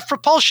end they have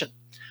propulsion.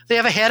 They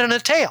have a head and a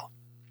tail.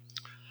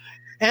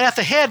 And at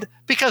the head,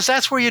 because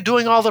that's where you're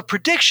doing all the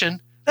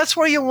prediction, that's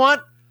where you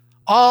want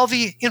all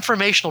the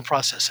informational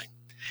processing.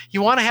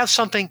 You want to have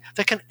something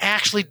that can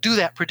actually do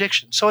that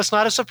prediction. So it's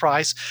not a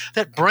surprise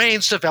that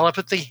brains develop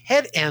at the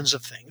head ends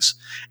of things.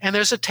 And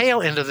there's a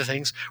tail end of the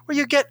things where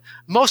you get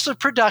most of the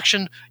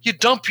production, you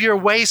dump your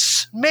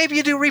wastes, maybe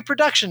you do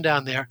reproduction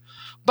down there,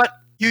 but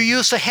you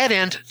use the head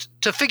end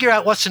to figure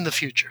out what's in the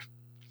future.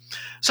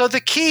 So the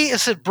key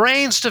is that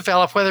brains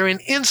develop, whether in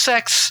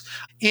insects,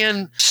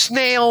 in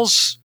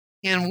snails,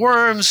 in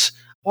worms,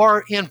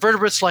 or in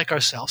vertebrates like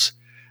ourselves.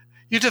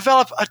 You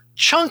develop a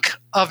chunk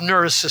of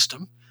nervous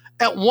system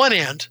at one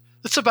end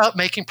that's about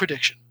making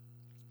prediction.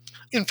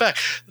 In fact,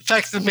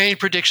 the main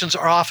predictions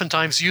are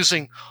oftentimes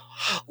using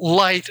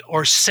light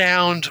or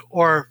sound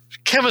or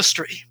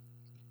chemistry,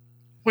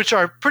 which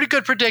are pretty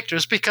good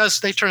predictors because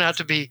they turn out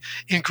to be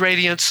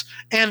ingredients,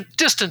 and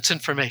distance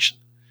information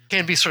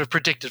can be sort of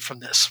predicted from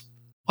this.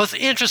 What's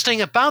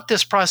interesting about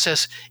this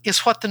process is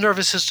what the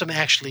nervous system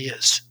actually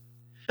is.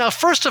 Now,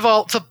 first of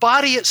all, the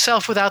body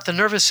itself without the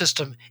nervous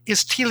system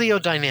is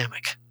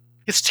teleodynamic.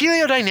 It's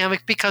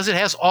teleodynamic because it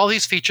has all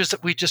these features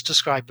that we just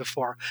described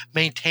before,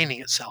 maintaining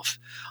itself,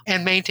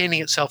 and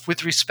maintaining itself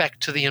with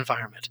respect to the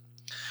environment.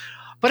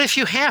 But if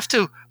you have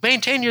to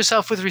maintain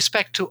yourself with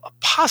respect to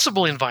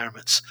possible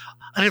environments,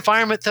 an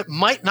environment that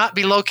might not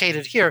be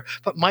located here,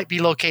 but might be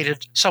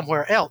located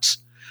somewhere else,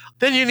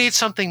 then you need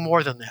something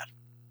more than that.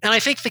 And I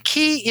think the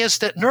key is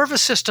that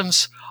nervous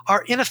systems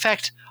are, in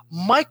effect,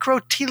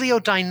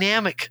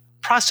 micro-teleodynamic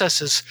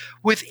processes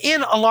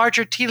within a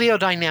larger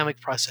teleodynamic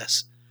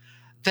process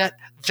that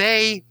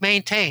they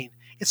maintain.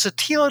 It's a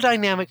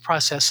teleodynamic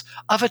process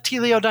of a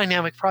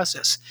teleodynamic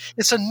process.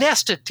 It's a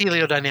nested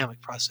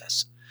teleodynamic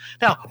process.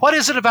 Now, what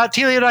is it about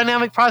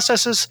teleodynamic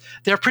processes?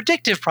 They're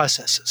predictive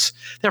processes.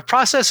 They're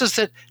processes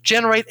that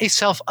generate a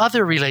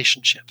self-other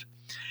relationship.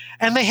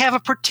 And they have a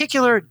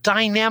particular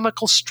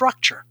dynamical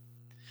structure.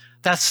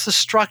 That's the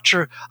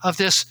structure of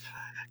this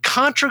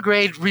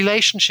contragrade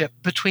relationship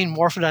between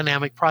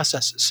morphodynamic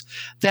processes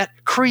that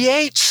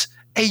creates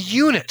a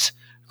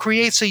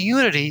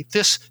unity,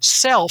 this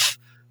self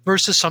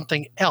versus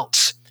something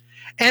else.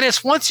 And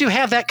it's once you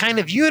have that kind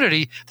of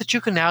unity that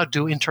you can now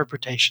do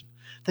interpretation,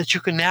 that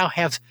you can now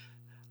have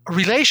a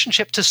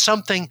relationship to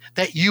something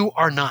that you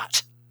are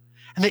not,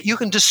 and that you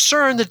can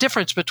discern the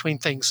difference between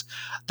things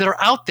that are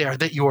out there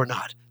that you are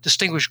not,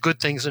 distinguish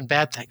good things and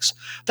bad things.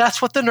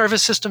 That's what the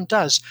nervous system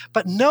does.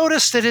 But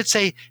notice that it's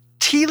a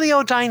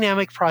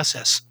teleodynamic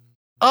process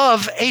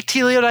of a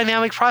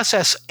teleodynamic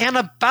process and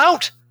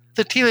about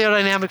the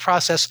teleodynamic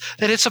process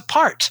that it's a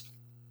part.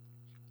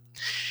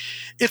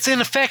 It's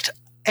in effect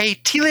a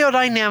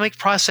teleodynamic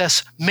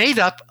process made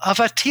up of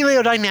a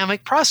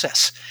teleodynamic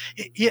process.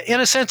 In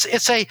a sense,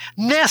 it's a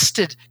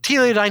nested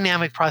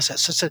teleodynamic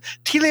process. It's a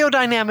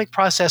teleodynamic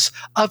process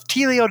of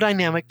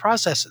teleodynamic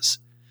processes.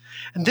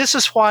 And this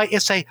is why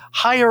it's a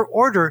higher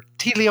order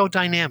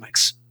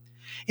teleodynamics.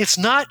 It's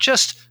not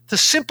just the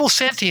simple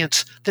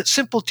sentience that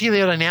simple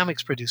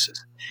teleodynamics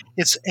produces.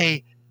 It's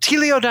a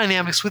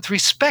teleodynamics with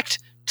respect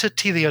to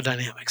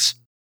teleodynamics.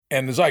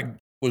 And as I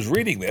was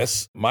reading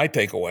this, my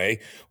takeaway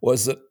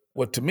was that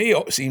what to me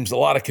seems a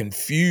lot of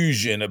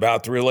confusion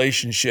about the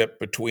relationship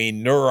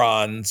between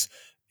neurons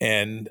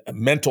and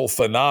mental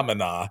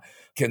phenomena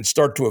can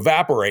start to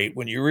evaporate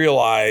when you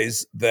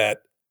realize that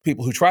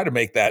people who try to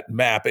make that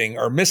mapping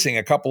are missing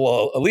at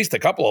least a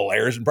couple of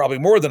layers, and probably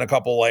more than a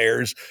couple of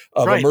layers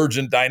of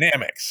emergent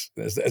dynamics.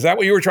 Is that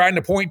what you were trying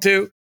to point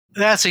to?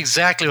 That's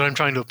exactly what I'm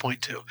trying to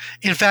point to.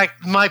 In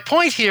fact, my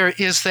point here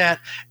is that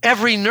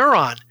every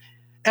neuron,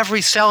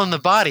 every cell in the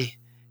body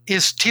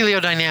is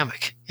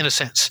teleodynamic, in a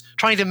sense,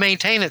 trying to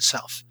maintain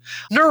itself.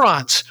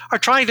 Neurons are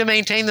trying to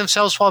maintain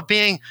themselves while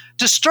being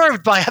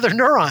disturbed by other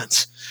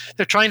neurons.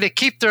 They're trying to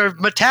keep their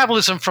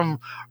metabolism from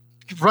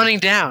running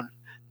down,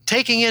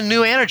 taking in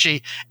new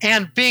energy,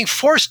 and being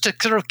forced to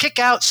sort of kick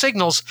out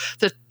signals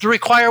that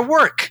require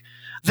work.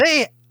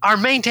 They are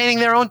maintaining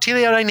their own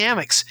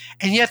teleodynamics,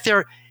 and yet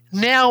they're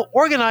now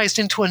organized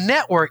into a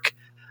network.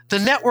 The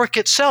network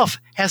itself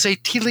has a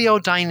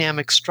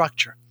teleodynamic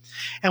structure.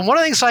 And one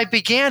of the things I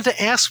began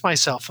to ask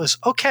myself was,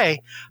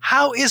 okay,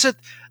 how is it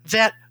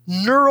that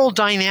neural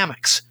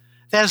dynamics,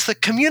 that is the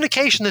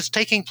communication that's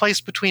taking place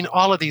between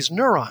all of these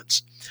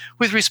neurons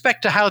with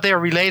respect to how they're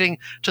relating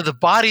to the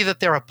body that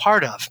they're a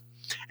part of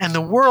and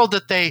the world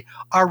that they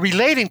are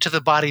relating to the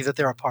body that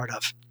they're a part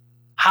of,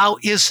 how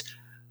is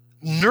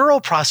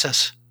neural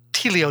process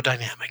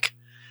teleodynamic?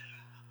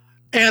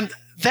 And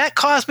that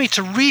caused me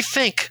to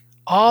rethink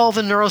all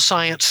the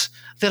neuroscience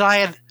that I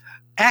had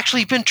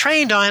actually been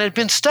trained on, had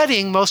been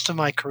studying most of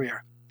my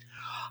career.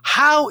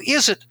 How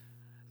is it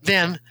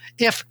then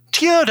if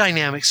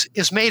teleodynamics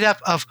is made up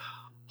of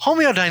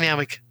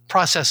homeodynamic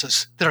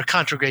processes that are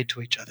contragrade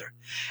to each other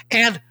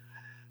and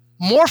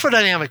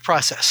morphodynamic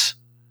process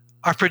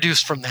are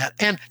produced from that,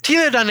 and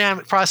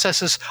teleodynamic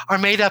processes are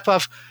made up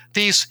of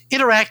these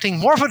interacting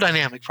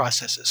morphodynamic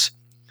processes?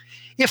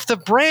 If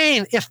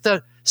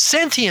the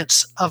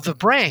sentience of the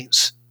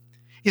brains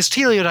is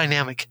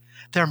teleodynamic,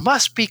 there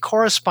must be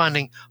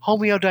corresponding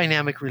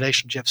homeodynamic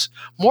relationships,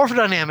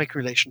 morphodynamic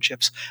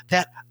relationships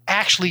that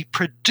actually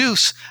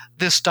produce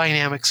this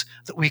dynamics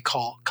that we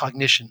call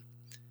cognition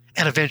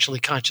and eventually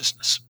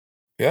consciousness.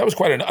 Yeah, that was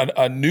quite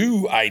a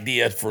new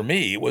idea for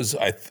me.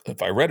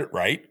 If I read it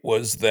right,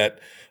 was that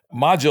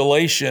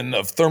modulation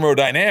of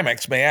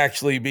thermodynamics may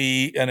actually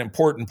be an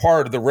important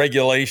part of the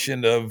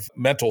regulation of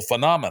mental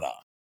phenomena.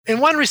 In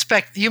one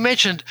respect, you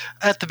mentioned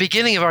at the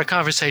beginning of our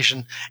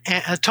conversation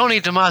Antonio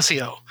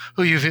Damasio,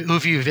 who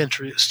you've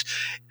introduced.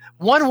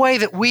 One way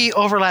that we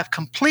overlap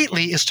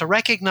completely is to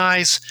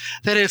recognize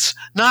that it's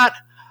not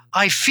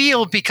I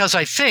feel because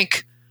I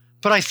think,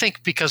 but I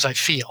think because I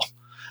feel.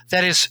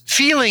 That is,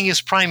 feeling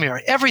is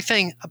primary.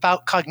 Everything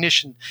about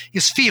cognition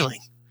is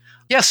feeling.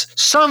 Yes,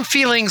 some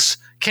feelings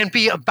can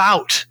be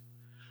about,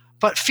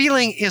 but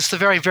feeling is the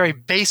very, very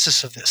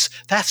basis of this.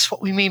 That's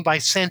what we mean by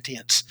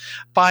sentience,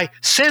 by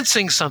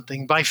sensing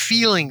something, by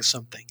feeling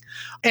something.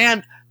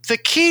 And the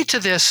key to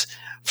this,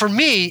 for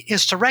me,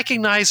 is to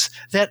recognize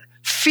that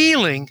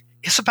feeling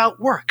is about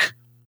work.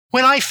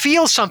 When I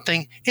feel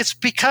something, it's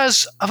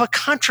because of a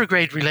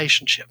contragrade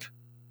relationship.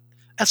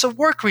 That's a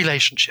work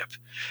relationship.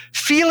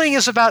 Feeling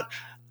is about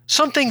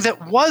something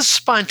that was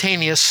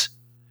spontaneous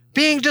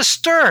being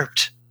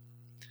disturbed.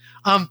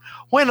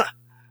 When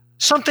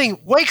something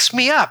wakes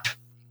me up,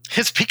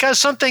 it's because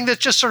something that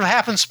just sort of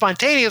happens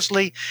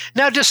spontaneously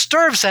now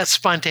disturbs that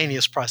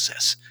spontaneous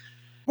process.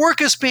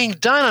 Work is being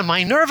done on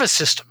my nervous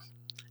system,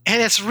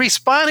 and it's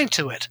responding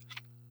to it.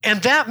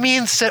 And that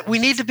means that we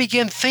need to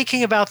begin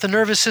thinking about the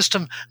nervous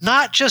system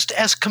not just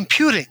as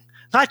computing,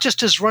 not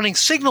just as running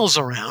signals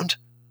around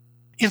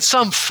in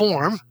some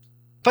form,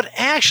 but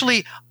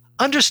actually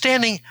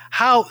understanding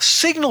how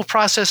signal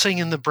processing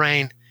in the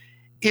brain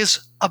is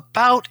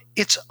about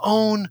its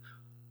own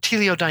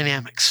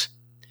teleodynamics.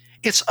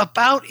 It's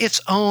about its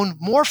own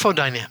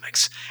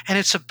morphodynamics, and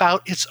it's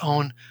about its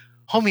own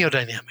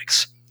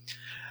homeodynamics.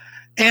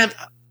 And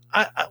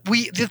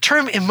the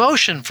term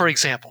emotion, for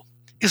example,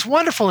 is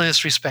wonderful in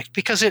this respect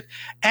because it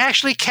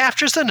actually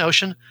captures the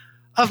notion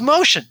of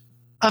motion,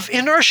 of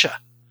inertia,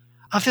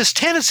 of this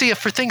tendency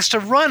for things to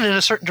run in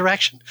a certain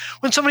direction.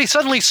 When somebody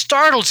suddenly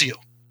startles you,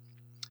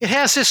 it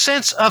has this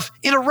sense of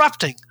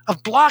interrupting,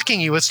 of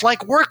blocking you. It's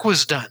like work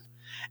was done.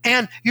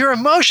 And your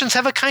emotions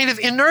have a kind of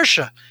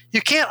inertia.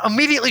 You can't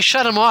immediately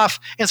shut them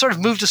off and sort of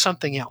move to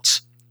something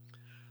else.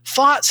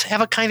 Thoughts have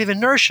a kind of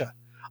inertia.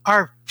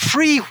 Our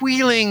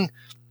freewheeling,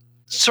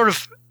 sort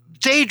of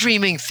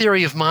daydreaming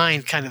theory of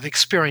mind kind of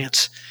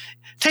experience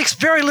takes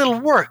very little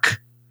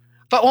work.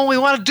 But when we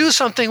want to do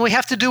something, we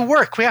have to do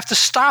work. We have to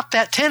stop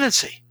that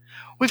tendency.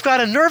 We've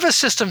got a nervous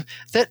system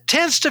that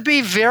tends to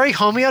be very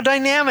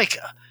homeodynamic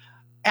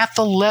at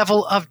the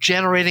level of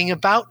generating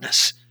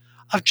aboutness,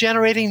 of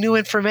generating new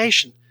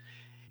information.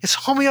 It's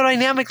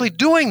homeodynamically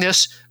doing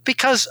this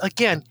because,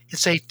 again,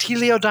 it's a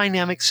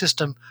teleodynamic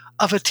system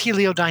of a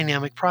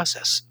teleodynamic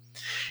process.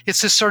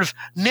 It's this sort of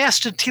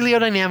nested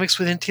teleodynamics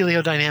within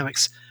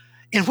teleodynamics,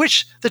 in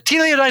which the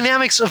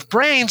teleodynamics of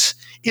brains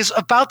is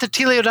about the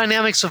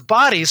teleodynamics of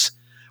bodies,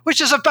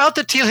 which is about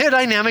the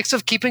teleodynamics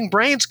of keeping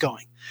brains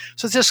going.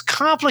 So it's this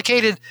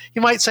complicated,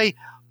 you might say,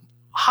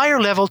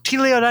 higher level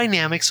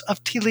teleodynamics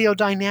of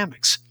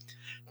teleodynamics.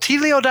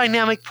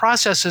 Teleodynamic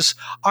processes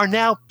are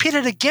now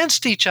pitted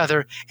against each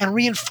other and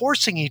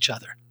reinforcing each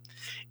other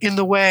in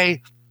the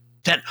way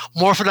that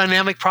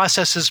morphodynamic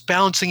processes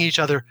balancing each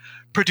other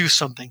produce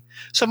something.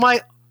 So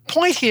my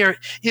point here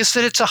is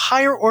that it's a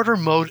higher order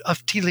mode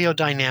of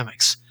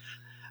teleodynamics,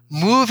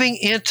 moving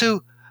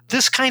into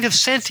this kind of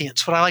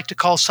sentience, what I like to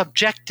call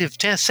subjective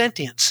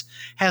sentience,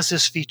 has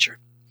this feature.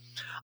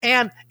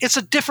 And it's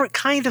a different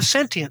kind of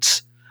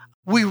sentience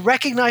We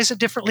recognize it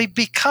differently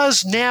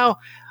because now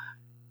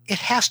it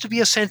has to be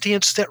a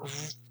sentience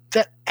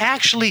that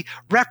actually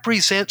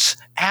represents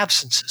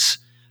absences.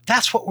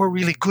 That's what we're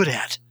really good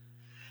at.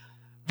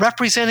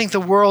 Representing the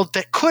world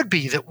that could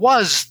be, that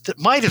was, that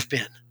might have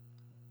been,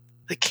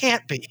 that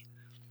can't be.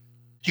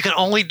 You can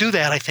only do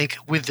that, I think,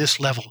 with this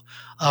level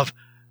of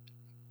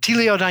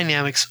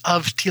teleodynamics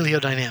of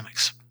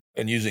teleodynamics.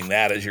 And using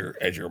that as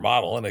your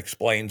model, and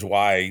explains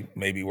why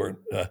maybe we're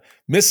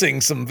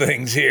missing some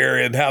things here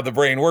in how the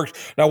brain works.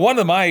 Now, one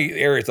of my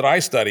areas that I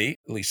study,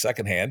 at least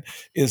secondhand,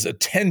 is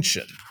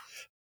attention.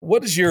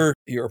 What does your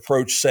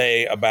approach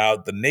say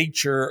about the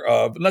nature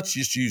of, let's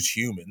just use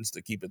humans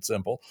to keep it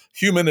simple,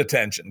 human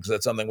attention, because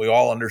that's something we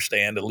all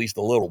understand at least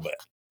a little bit.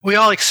 We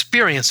all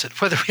experience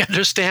it. Whether we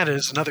understand it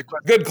is another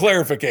question. Good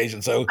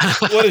clarification. So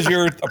what does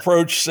your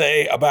approach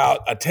say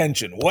about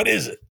attention? What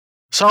is it?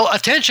 So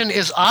attention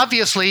is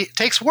obviously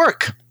takes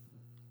work.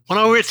 When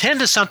I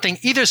attend to something,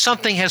 either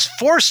something has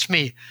forced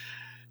me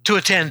to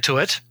attend to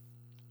it.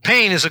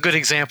 Pain is a good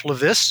example of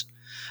this.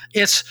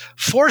 It's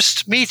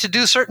forced me to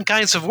do certain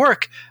kinds of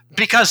work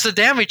because the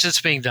damage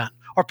that's being done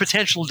or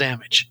potential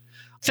damage.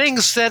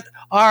 Things that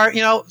are,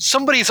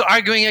 somebody's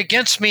arguing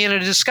against me in a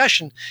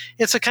discussion.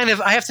 It's a kind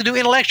of, I have to do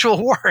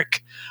intellectual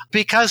work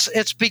because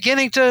it's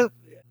beginning to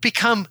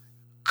become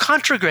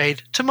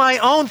contragrade to my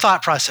own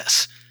thought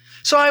process.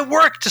 So I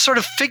work to sort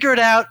of figure it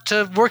out,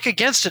 to work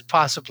against it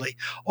possibly,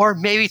 or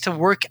maybe to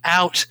work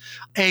out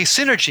a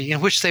synergy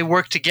in which they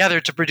work together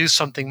to produce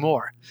something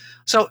more.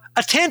 So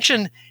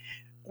attention,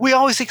 we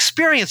always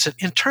experience it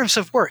in terms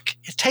of work.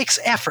 It takes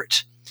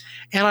effort.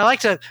 And I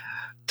like to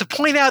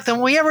point out that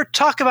when we ever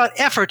talk about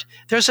effort,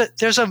 there's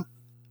a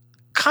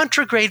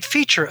contragrade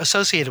feature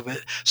associated with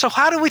it. So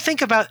how do we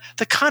think about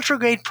the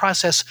contragrade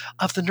process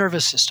of the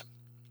nervous system?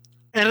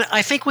 And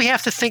I think we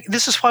have to think,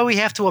 this is why we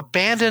have to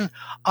abandon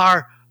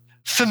our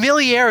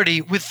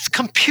familiarity with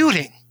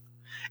computing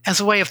as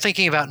a way of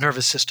thinking about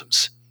nervous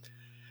systems.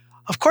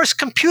 Of course,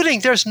 computing,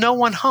 there's no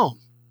one home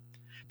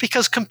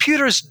because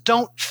computers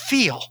don't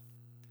feel.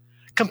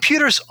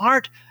 Computers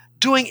aren't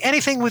doing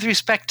anything with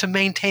respect to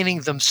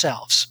maintaining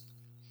themselves.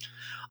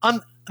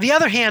 On the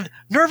other hand,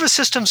 nervous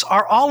systems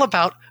are all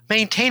about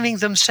maintaining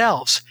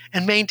themselves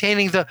and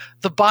maintaining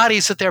the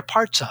bodies that they're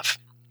parts of.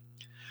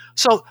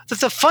 So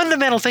the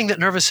fundamental thing that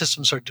nervous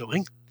systems are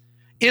doing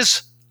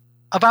is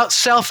about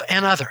self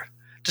and other,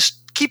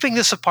 just keeping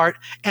this apart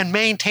and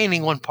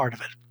maintaining one part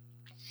of it,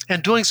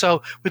 and doing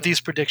so with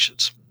these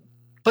predictions.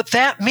 But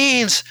that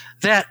means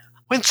that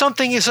when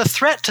something is a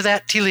threat to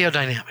that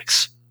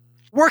teleodynamics,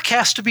 work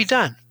has to be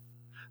done.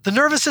 The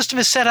nervous system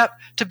is set up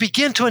to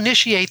begin to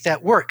initiate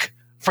that work,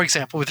 for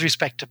example, with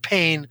respect to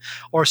pain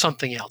or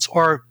something else,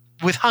 or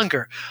with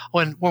hunger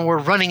when we're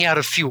running out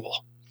of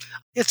fuel.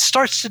 It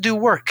starts to do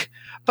work.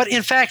 But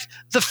in fact,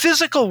 the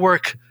physical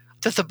work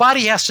that the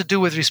body has to do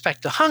with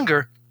respect to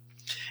hunger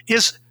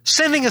is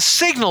sending a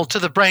signal to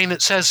the brain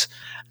that says,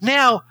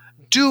 now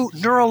do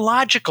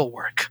neurological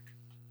work.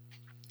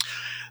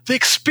 The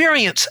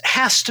experience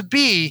has to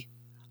be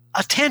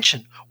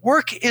attention.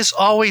 Work is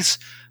always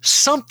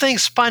something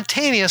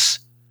spontaneous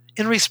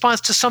in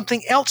response to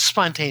something else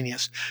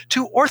spontaneous,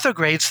 to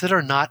orthogrades that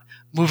are not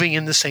moving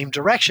in the same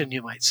direction,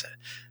 you might say.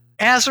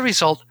 As a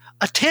result,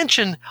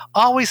 attention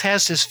always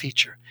has this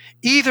feature.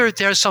 Either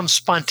there's some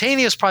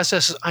spontaneous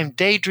process, I'm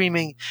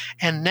daydreaming,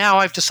 and now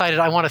I've decided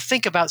I want to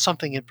think about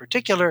something in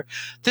particular.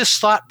 This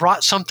thought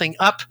brought something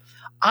up.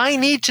 I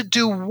need to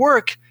do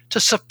work to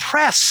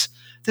suppress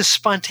this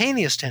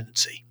spontaneous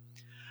tendency.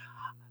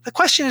 The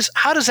question is,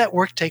 how does that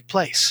work take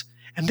place?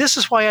 And this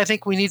is why I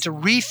think we need to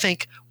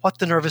rethink what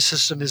the nervous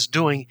system is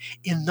doing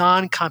in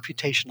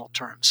non-computational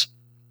terms.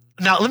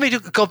 Now, let me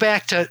go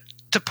back to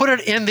put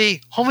it in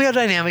the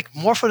homeodynamic,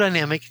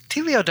 morphodynamic,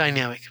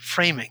 teleodynamic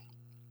framing.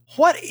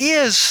 What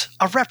is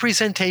a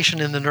representation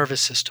in the nervous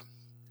system?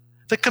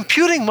 The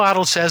computing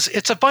model says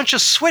it's a bunch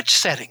of switch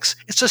settings.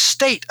 It's a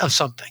state of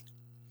something.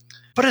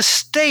 But a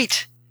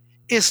state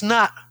is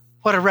not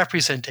what a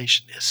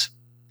representation is.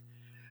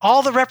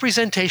 All the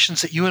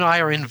representations that you and I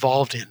are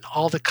involved in,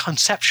 all the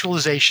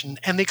conceptualization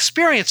and the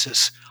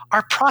experiences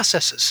are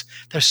processes.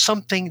 There's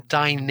something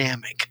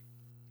dynamic.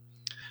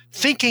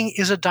 Thinking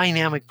is a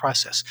dynamic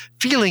process.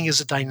 Feeling is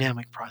a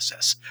dynamic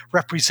process.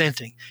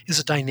 Representing is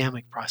a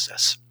dynamic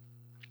process.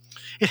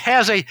 It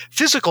has a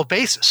physical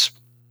basis.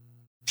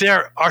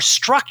 There are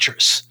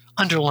structures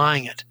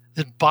underlying it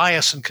that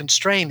bias and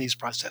constrain these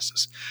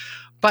processes.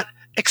 But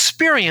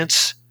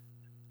experience,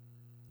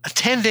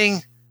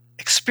 attending,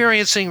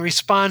 experiencing,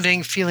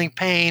 responding, feeling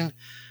pain,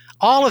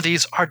 all of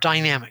these are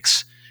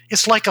dynamics.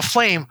 It's like a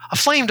flame. A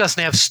flame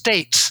doesn't have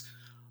states.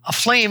 A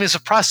flame is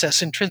a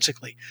process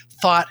intrinsically.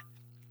 Thought,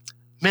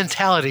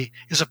 mentality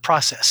is a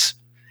process.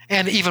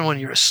 And even when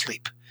you're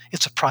asleep,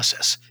 it's a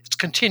process. It's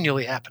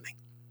continually happening.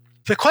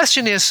 The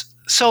question is,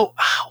 so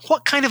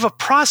what kind of a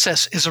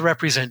process is a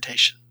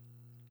representation?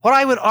 What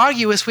I would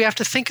argue is we have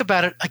to think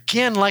about it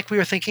again like we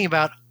were thinking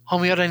about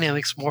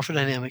homeodynamics,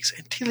 morphodynamics,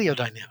 and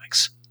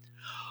teleodynamics.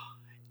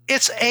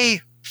 It's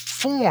a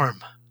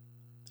form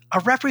a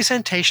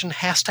representation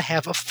has to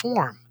have a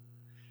form.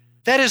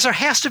 That is, there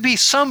has to be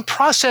some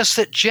process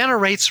that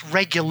generates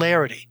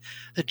regularity,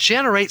 that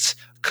generates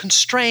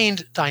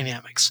constrained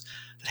dynamics,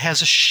 that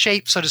has a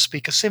shape, so to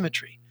speak, a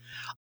symmetry.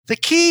 The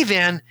key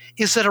then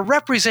is that a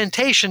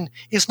representation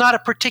is not a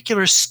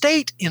particular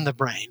state in the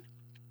brain.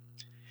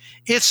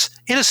 It's,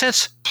 in a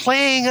sense,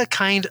 playing a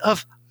kind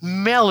of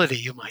melody,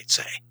 you might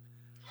say.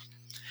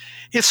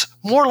 It's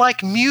more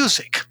like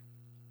music.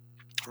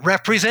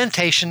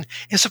 Representation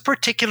is a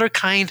particular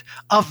kind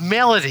of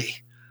melody,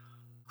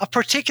 a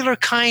particular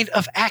kind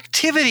of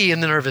activity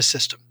in the nervous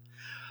system.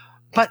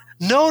 But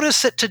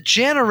notice that to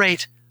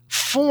generate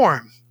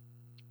form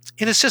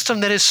in a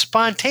system that is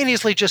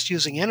spontaneously just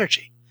using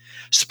energy,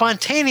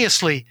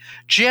 spontaneously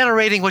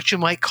generating what you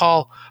might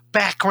call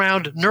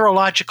background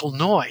neurological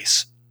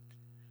noise,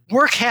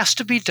 work has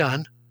to be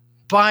done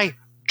by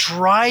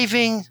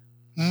driving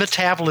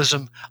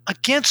metabolism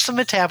against the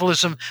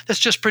metabolism that's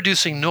just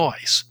producing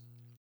noise.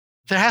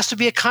 There has to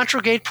be a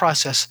contragrade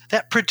process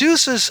that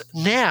produces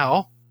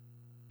now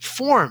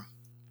form,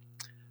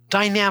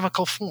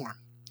 dynamical form,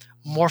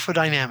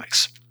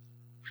 morphodynamics.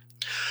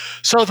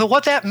 So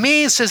what that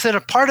means is that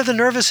a part of the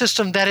nervous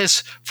system that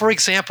is, for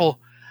example,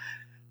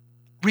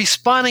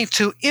 responding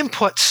to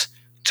inputs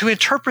to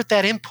interpret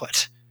that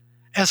input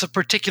as a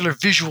particular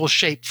visual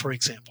shape, for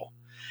example,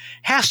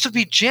 has to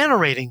be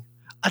generating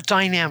a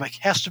dynamic,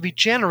 has to be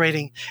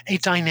generating a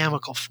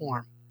dynamical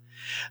form.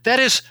 That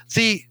is,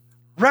 the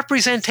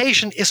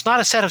representation is not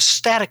a set of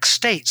static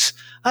states,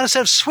 not a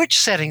set of switch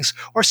settings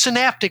or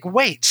synaptic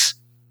weights.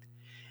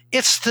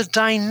 It's the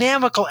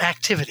dynamical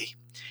activity.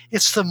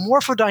 It's the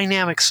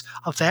morphodynamics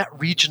of that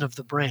region of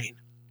the brain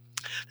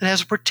that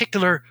has a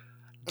particular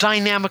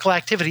dynamical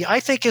activity. I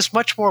think is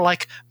much more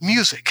like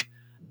music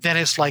than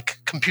is like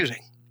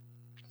computing.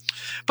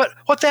 But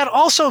what that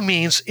also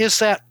means is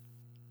that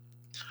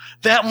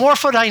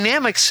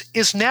morphodynamics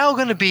is now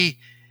going to be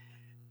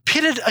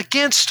pitted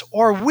against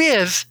or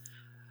with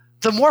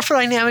the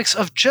morphodynamics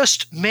of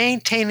just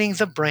maintaining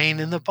the brain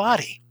and the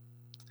body.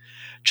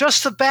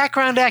 Just the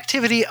background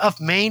activity of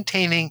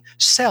maintaining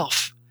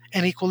self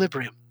and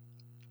equilibrium.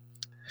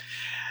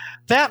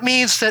 That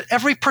means that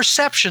every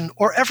perception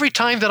or every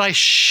time that I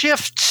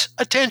shift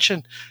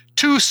attention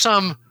to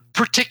some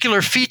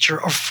particular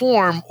feature or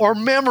form or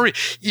memory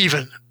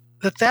even,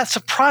 that's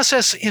a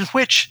process in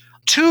which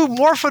two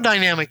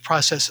morphodynamic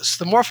processes,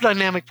 the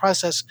morphodynamic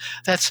process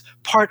that's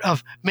part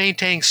of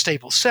maintaining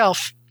stable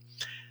self,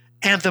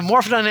 and the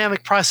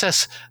morphodynamic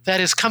process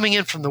that is coming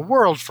in from the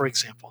world, for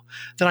example,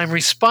 that I'm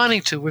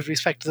responding to with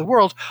respect to the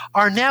world,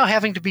 are now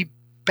having to be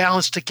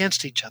balanced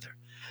against each other.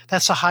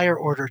 That's a higher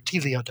order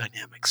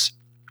teleodynamics.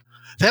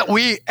 That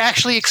we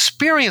actually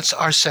experience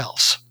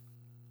ourselves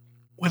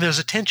when there's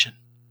a tension.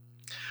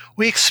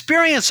 We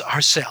experience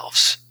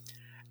ourselves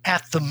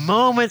at the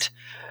moment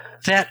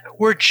that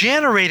we're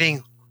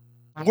generating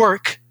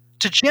work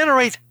to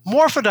generate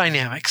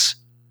morphodynamics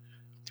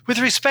with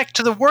respect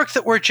to the work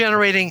that we're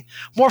generating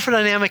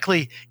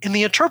morphodynamically in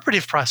the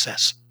interpretive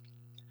process.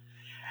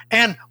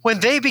 And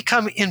when they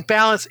become in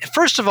balance,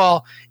 first of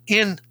all,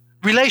 in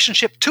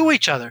relationship to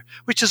each other,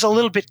 which is a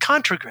little bit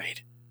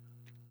contragrade,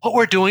 what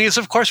we're doing is,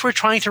 of course, we're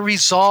trying to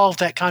resolve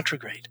that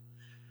contragrade,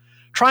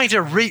 trying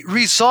to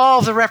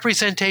resolve the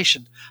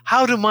representation.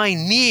 How do my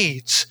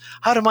needs,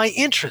 how do my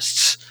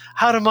interests,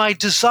 how do my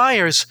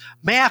desires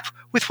map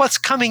with what's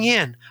coming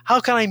in?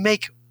 How can I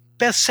make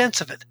best sense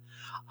of it?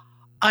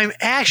 I'm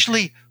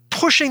actually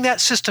pushing that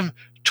system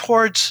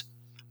towards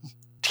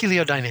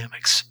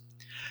teleodynamics.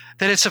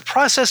 That it's a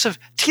process of,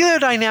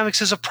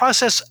 teleodynamics is a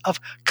process of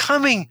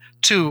coming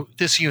to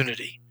this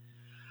unity.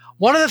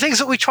 One of the things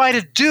that we try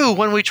to do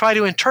when we try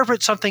to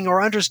interpret something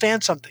or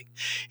understand something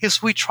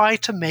is we try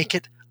to make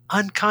it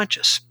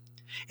unconscious.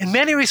 In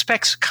many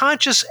respects,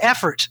 conscious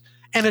effort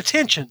and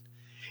attention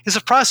is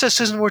a process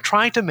in which we're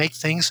trying to make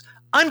things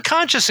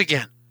unconscious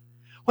again.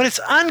 When it's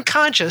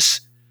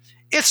unconscious,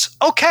 it's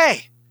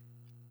okay.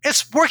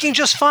 It's working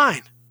just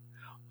fine.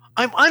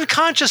 I'm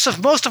unconscious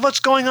of most of what's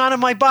going on in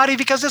my body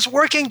because it's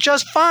working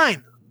just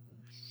fine.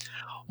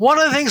 One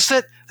of the things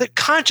that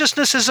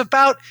consciousness is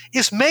about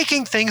is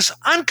making things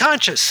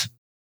unconscious.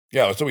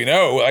 Yeah, so we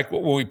know, like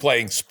when we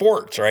playing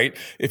sports, right?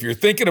 If you're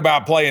thinking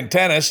about playing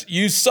tennis,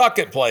 you suck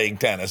at playing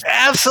tennis.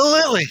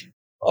 Absolutely.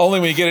 Only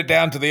when you get it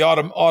down to the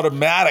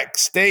automatic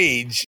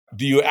stage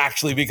do you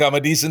actually become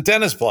a decent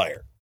tennis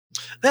player.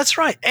 That's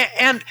right.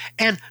 And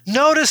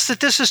notice that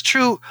this is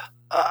true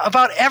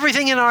about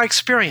everything in our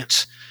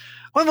experience.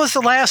 When was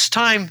the last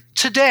time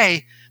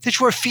today that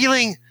you were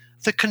feeling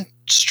the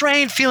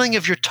constrained feeling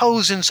of your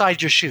toes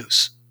inside your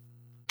shoes?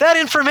 That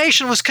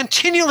information was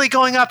continually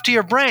going up to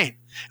your brain.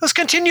 It was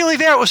continually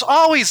there. It was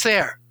always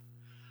there.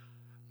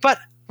 But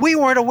we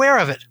weren't aware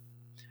of it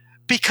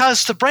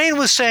because the brain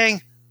was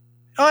saying,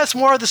 oh, it's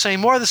more of the same,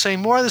 more of the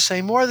same, more of the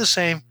same, more of the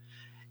same.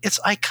 It's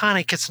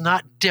iconic. It's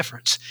not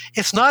difference.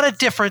 It's not a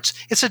difference.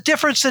 It's a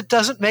difference that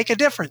doesn't make a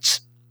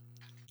difference.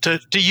 To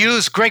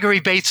use Gregory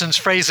Bateson's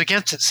phrase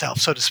against itself,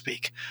 so to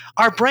speak.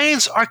 Our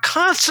brains are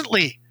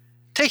constantly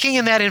taking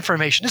in that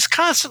information. It's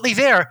constantly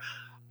there,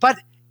 but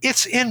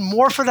it's in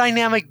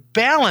morphodynamic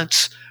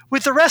balance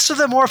with the rest of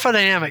the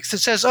morphodynamics. It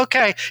says,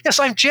 okay, yes,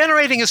 I'm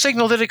generating a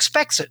signal that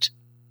expects it.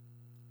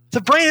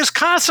 The brain is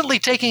constantly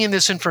taking in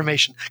this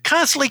information,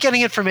 constantly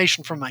getting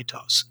information from my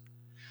toes.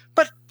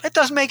 But it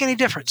doesn't make any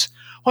difference.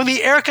 When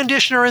the air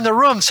conditioner in the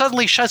room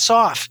suddenly shuts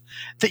off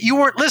that you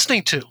weren't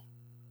listening to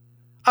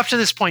up to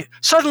this point,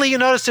 suddenly you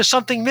notice there's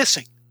something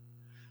missing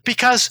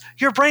because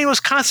your brain was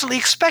constantly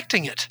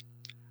expecting it.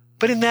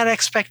 But in that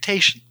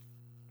expectation,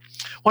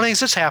 one of the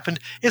things that's happened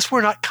is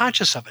we're not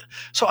conscious of it.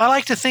 So I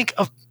like to think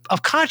of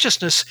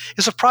consciousness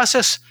as a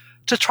process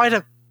to try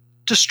to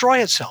destroy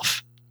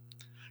itself.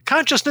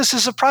 Consciousness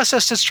is a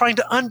process that's trying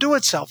to undo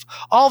itself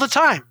all the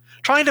time,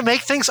 trying to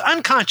make things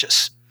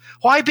unconscious.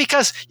 Why?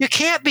 Because you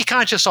can't be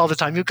conscious all the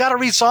time. You've got to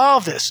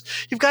resolve this.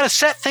 You've got to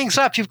set things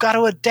up. You've got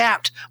to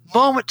adapt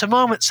moment to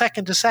moment,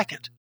 second to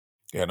second.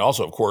 And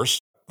also, of course,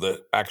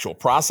 the actual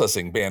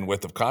processing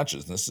bandwidth of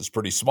consciousness is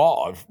pretty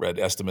small. I've read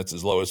estimates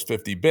as low as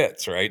 50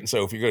 bits, right? And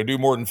so if you're going to do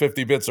more than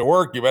 50 bits of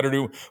work, you better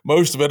do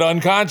most of it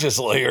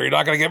unconsciously or you're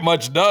not going to get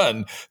much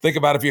done. Think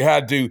about if you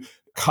had to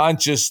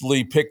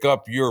consciously pick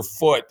up your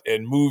foot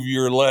and move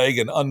your leg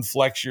and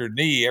unflex your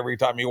knee every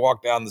time you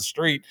walk down the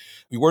street.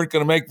 We weren't going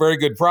to make very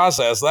good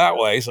process that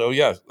way. So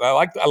yeah,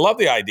 I love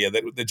the idea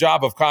that the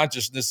job of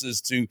consciousness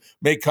is to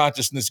make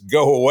consciousness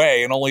go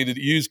away and only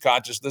to use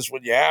consciousness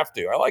when you have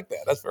to. I like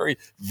that. That's very,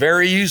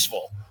 very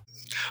useful.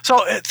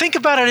 So think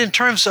about it in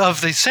terms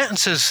of the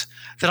sentences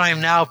that I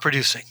am now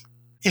producing.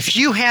 If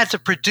you had to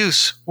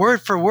produce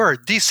word for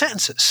word these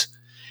sentences,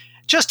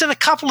 just in a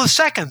couple of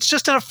seconds,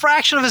 just in a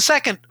fraction of a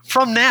second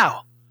from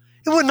now,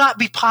 it would not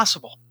be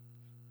possible.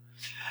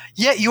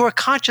 Yet you are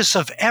conscious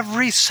of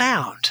every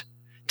sound,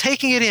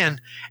 taking it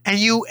in, and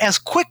you, as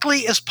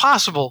quickly as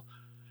possible,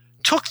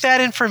 took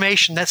that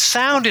information, that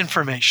sound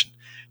information,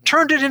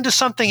 turned it into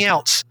something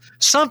else,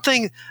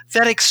 something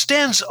that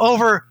extends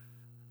over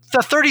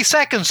the 30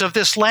 seconds of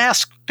this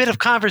last bit of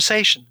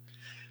conversation,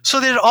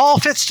 so that it all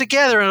fits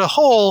together in a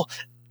whole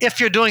if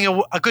you're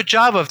doing a good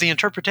job of the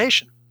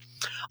interpretation.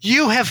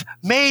 You have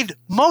made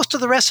most of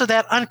the rest of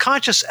that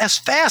unconscious as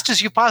fast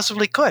as you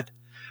possibly could,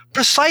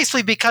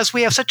 precisely because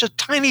we have such a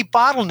tiny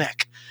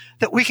bottleneck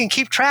that we can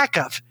keep track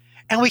of,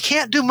 and we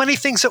can't do many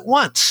things at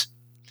once.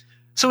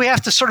 So we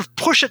have to sort of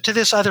push it to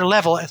this other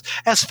level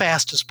as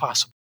fast as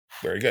possible.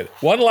 Very good.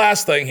 One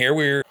last thing here.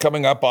 We're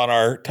coming up on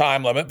our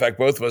time limit. In fact,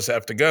 both of us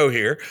have to go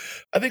here.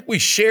 I think we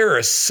share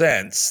a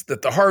sense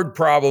that the hard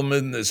problem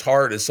isn't as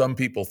hard as some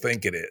people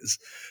think it is.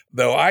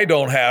 Though I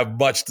don't have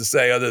much to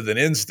say other than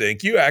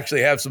instinct, you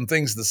actually have some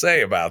things to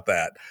say about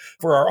that.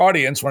 For our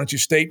audience, why don't you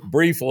state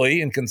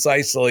briefly and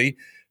concisely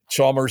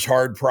Chalmers'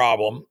 hard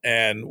problem,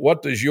 and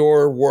what does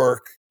your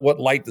work, what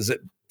light does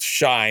it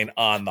shine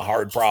on the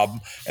hard problem?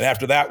 And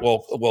after that,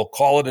 we'll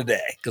call it a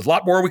day, because a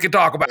lot more we could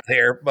talk about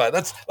here, but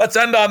let's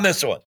end on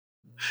this one.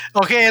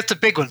 Okay, it's a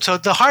big one. So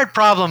the hard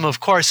problem, of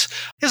course,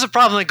 is a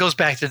problem that goes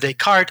back to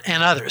Descartes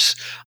and others.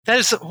 That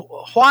is,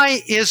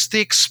 why is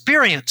the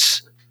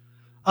experience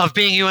of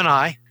being you and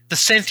I, the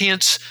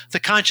sentience, the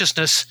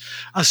consciousness,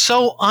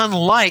 so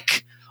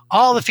unlike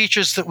all the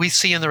features that we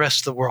see in the rest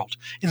of the world,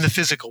 in the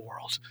physical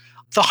world?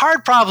 The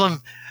hard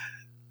problem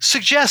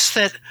suggests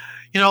that,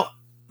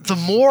 the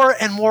more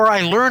and more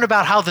I learn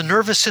about how the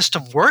nervous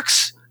system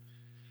works,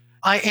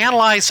 I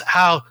analyze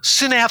how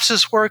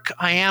synapses work,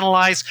 I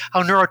analyze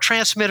how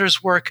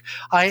neurotransmitters work,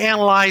 I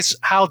analyze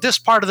how this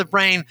part of the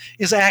brain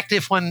is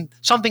active when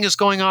something is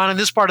going on, and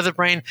this part of the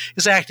brain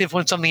is active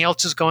when something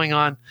else is going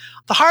on.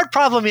 The hard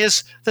problem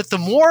is that the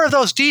more of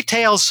those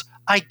details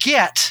I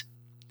get,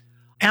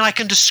 and I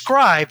can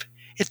describe,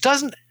 it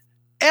doesn't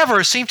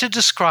ever seem to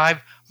describe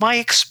my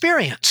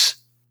experience.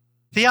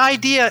 The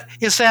idea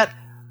is that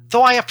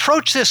though I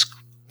approach this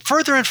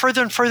further and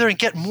further and further and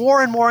get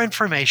more and more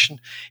information,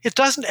 it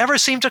doesn't ever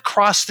seem to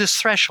cross this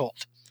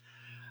threshold.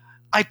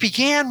 I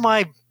began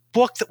my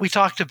book that we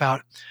talked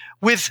about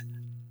with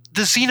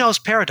the Zeno's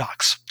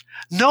paradox.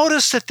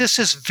 Notice that this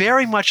is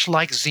very much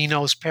like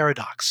Zeno's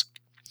paradox.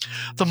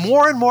 The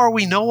more and more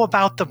we know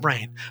about the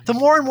brain, the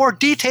more and more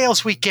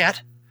details we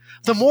get,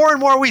 the more and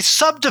more we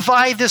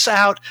subdivide this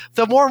out,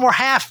 the more and more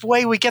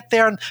halfway we get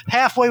there, and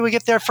halfway we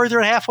get there further,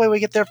 and halfway we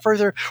get there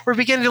further. We're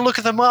beginning to look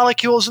at the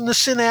molecules and the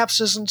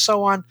synapses and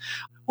so on.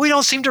 We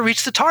don't seem to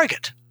reach the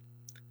target.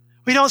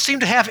 We don't seem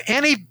to have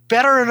any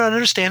better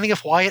understanding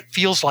of why it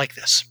feels like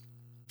this.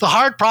 The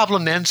hard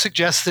problem then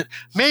suggests that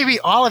maybe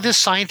all of this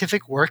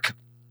scientific work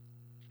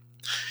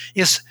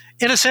is,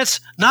 in a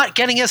sense, not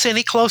getting us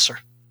any closer.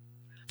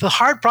 The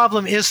hard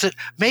problem is that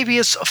maybe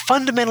it's a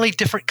fundamentally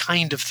different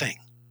kind of thing.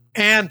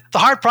 And the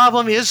hard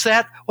problem is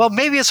that, well,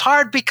 maybe it's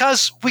hard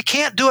because we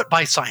can't do it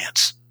by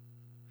science.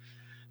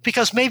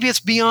 Because maybe it's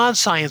beyond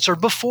science or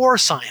before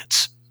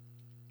science.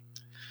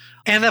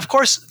 And of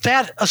course,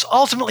 that is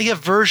ultimately a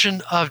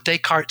version of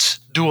Descartes'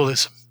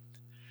 dualism.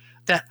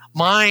 That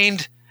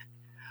mind,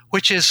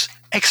 which is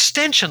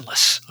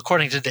extensionless,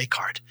 according to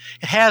Descartes.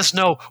 It has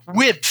no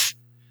width.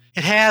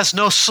 It has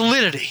no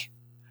solidity.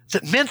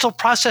 That mental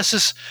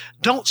processes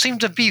don't seem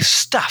to be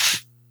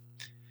stuff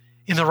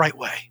in the right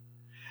way.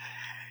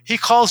 He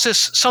calls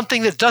this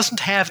something that doesn't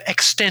have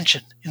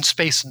extension in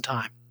space and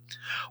time,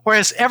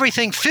 whereas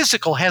everything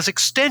physical has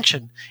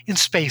extension in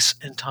space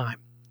and time.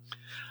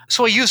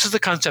 So he uses the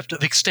concept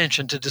of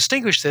extension to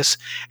distinguish this,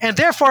 and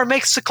therefore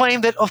makes the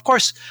claim that, of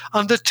course,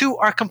 the two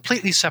are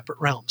completely separate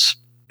realms,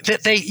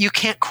 that you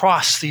can't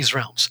cross these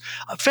realms.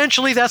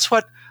 Eventually, that's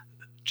what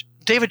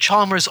David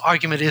Chalmers'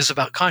 argument is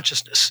about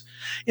consciousness.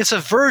 It's a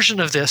version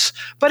of this,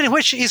 but in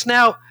which he's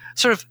now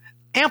sort of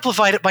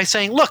amplified it by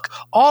saying, look,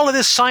 all of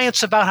this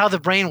science about how the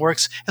brain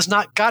works has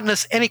not gotten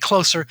us any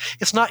closer.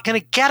 It's not going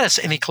to get us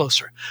any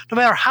closer. No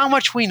matter how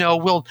much we know,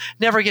 we'll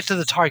never get to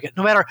the target.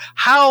 No matter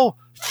how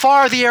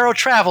far the arrow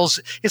travels,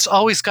 it's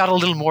always got a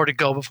little more to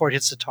go before it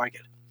hits the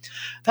target.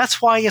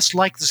 That's why it's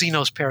like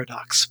Zeno's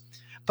paradox.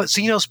 But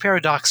Zeno's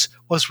paradox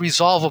was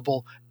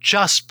resolvable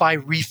just by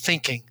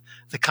rethinking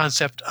the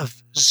concept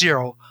of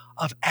zero,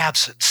 of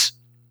absence.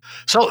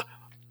 So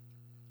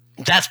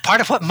that's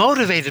part of what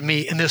motivated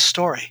me in this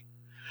story.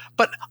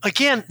 But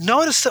again,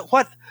 notice that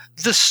what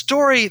the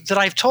story that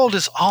I've told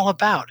is all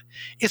about.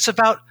 It's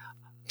about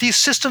these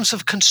systems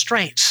of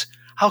constraints,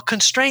 how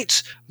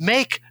constraints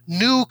make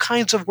new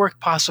kinds of work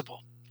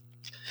possible,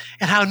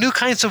 and how new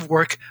kinds of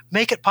work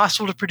make it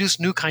possible to produce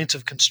new kinds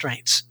of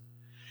constraints.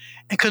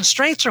 And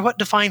constraints are what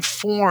define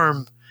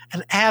form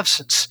and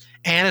absence,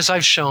 and as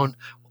I've shown,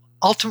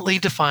 ultimately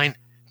define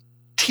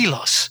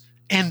telos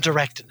and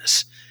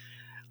directedness,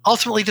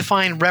 ultimately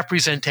define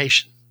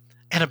representation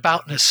and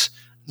aboutness,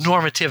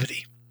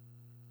 normativity.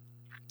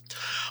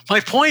 My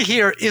point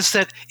here is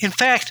that, in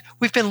fact,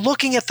 we've been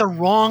looking at the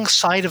wrong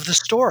side of the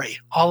story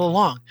all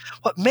along.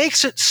 What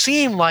makes it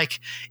seem like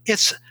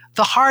it's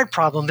the hard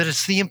problem, that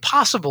it's the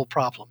impossible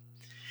problem,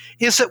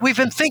 is that we've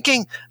been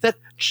thinking that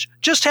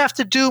just have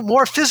to do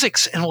more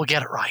physics and we'll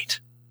get it right.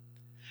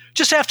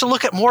 Just have to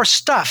look at more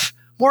stuff,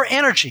 more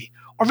energy,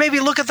 or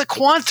maybe look at the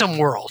quantum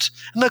world,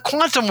 and the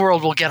quantum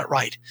world will get it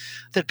right.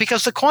 That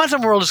because the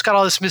quantum world has got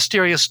all this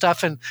mysterious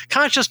stuff and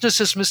consciousness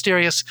is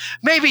mysterious,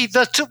 maybe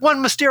the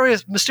one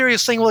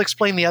mysterious thing will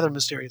explain the other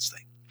mysterious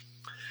thing.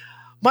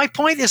 My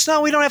point is,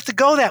 no, we don't have to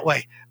go that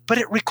way, but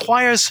it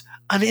requires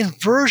an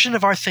inversion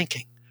of our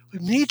thinking. We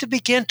need to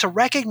begin to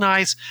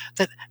recognize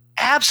that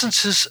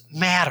absences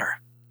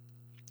matter.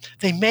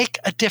 They make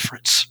a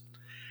difference.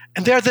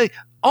 And they're the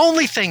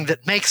only thing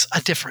that makes a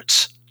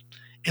difference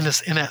in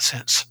that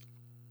sense.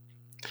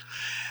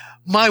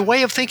 My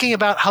way of thinking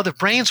about how the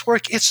brains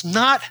work, it's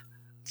not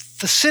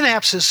the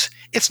synapses,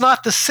 it's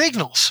not the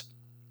signals.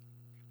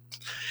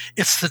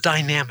 It's the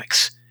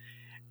dynamics.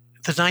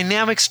 The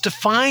dynamics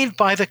defined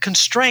by the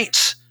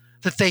constraints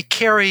that they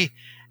carry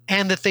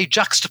and that they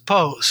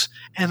juxtapose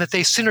and that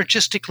they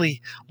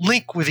synergistically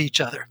link with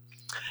each other.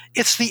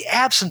 It's the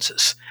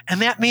absences.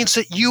 And that means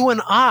that you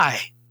and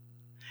I,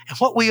 and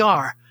what we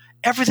are,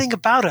 everything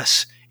about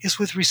us is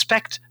with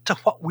respect to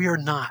what we are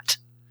not.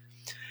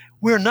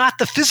 We're not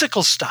the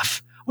physical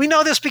stuff. We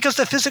know this because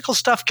the physical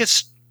stuff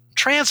gets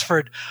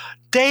transferred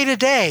day to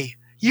day,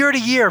 year to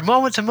year,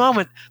 moment to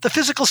moment. The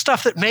physical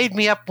stuff that made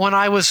me up when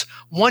I was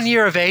 1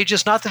 year of age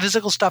is not the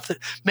physical stuff that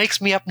makes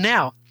me up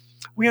now.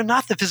 We are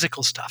not the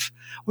physical stuff.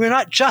 We are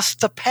not just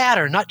the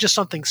pattern, not just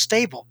something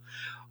stable.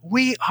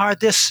 We are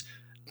this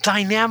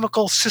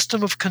dynamical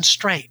system of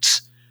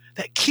constraints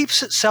that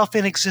keeps itself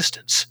in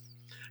existence.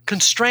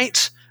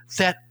 Constraints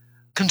that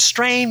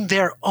constrain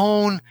their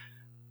own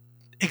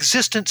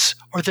existence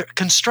or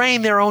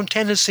constrain their own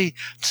tendency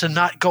to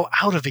not go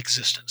out of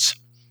existence.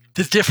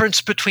 The difference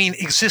between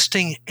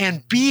existing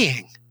and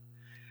being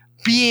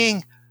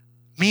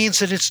means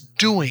that it's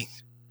doing.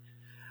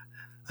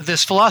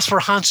 This philosopher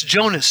Hans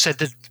Jonas said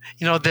that,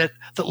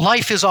 that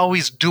life is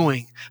always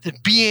doing,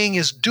 that being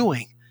is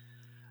doing.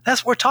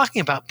 That's what we're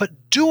talking about.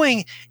 But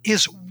doing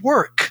is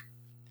work.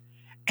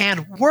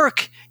 And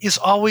work is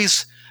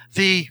always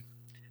the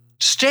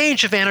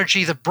exchange of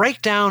energy, the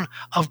breakdown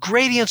of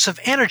gradients of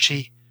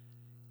energy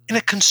in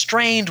a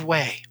constrained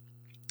way.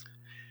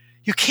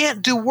 You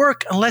can't do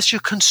work unless you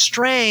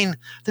constrain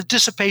the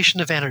dissipation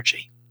of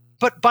energy.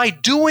 But by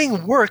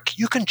doing work,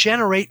 you can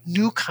generate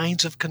new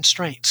kinds of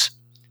constraints.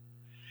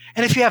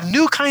 And if you have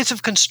new kinds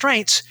of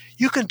constraints,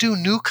 you can do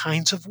new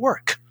kinds of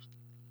work.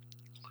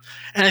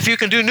 And if you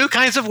can do new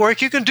kinds of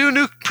work, you can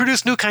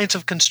produce new kinds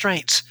of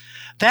constraints.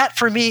 That,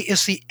 for me,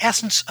 is the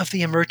essence of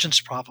the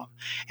emergence problem,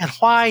 and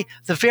why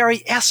the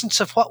very essence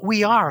of what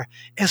we are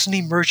is an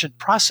emergent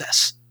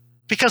process.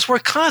 Because we're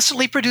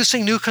constantly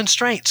producing new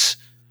constraints.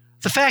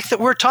 The fact that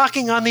we're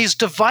talking on these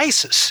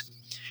devices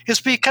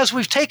is because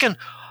we've taken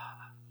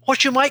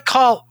what you might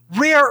call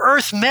rare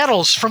earth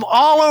metals from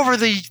all over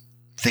the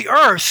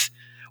earth.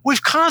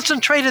 We've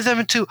concentrated them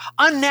into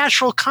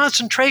unnatural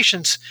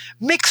concentrations,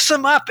 mixed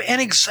them up in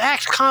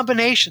exact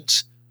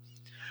combinations.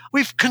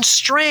 We've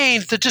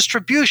constrained the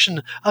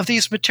distribution of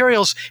these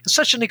materials in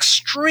such an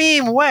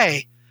extreme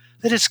way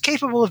that it's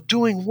capable of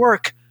doing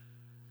work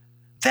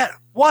that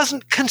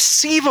wasn't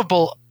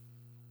conceivable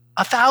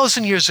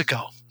 1,000 years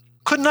ago,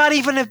 could not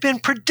even have been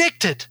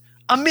predicted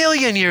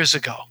 1,000,000 years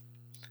ago.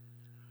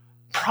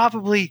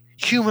 Probably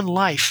human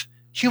life,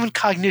 human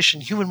cognition,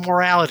 human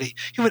morality,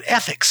 human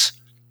ethics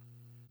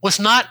was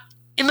not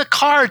in the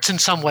cards in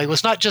some way,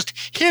 was not just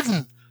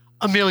hidden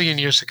a million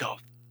years ago,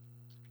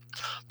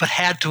 but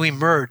had to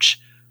emerge.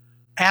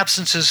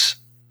 Absences,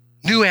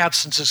 new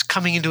absences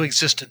coming into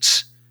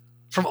existence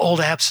from old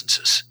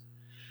absences.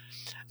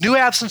 New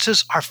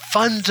absences are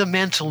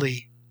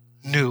fundamentally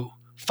new,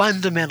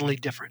 fundamentally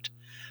different.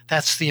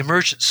 That's the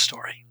emergence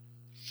story.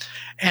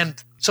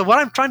 And so what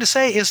I'm trying to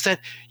say is that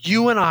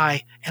you and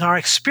I and our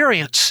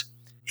experience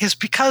is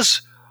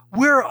because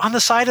we're on the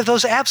side of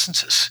those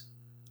absences.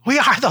 We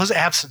are those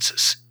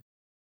absences.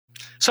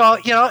 So,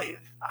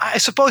 I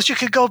suppose you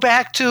could go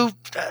back to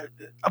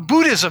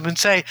Buddhism and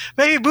say,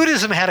 maybe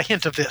Buddhism had a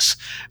hint of this.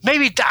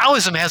 Maybe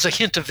Taoism has a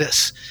hint of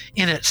this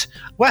in it.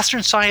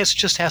 Western science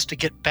just has to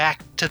get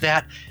back to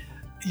that,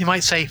 you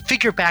might say,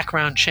 figure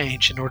background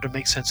change in order to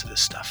make sense of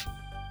this stuff.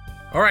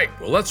 All right,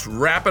 well, let's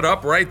wrap it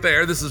up right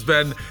there. This has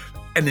been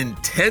an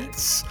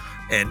intense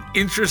and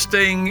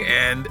interesting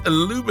and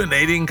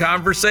illuminating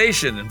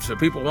conversation. And so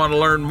people want to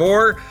learn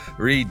more,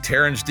 read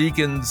Terrence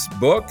Deacon's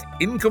book,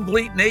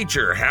 Incomplete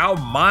Nature, How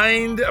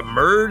Mind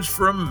Emerged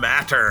from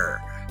Matter.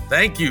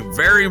 Thank you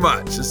very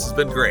much. This has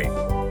been great.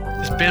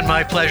 It's been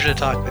my pleasure to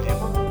talk with you.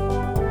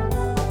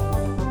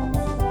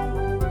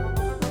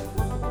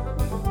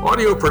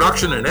 Audio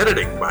production and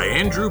editing by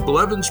Andrew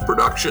Blevins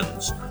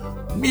Productions.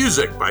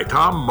 Music by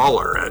Tom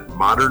Muller at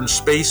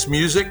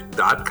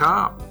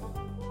modernspacemusic.com.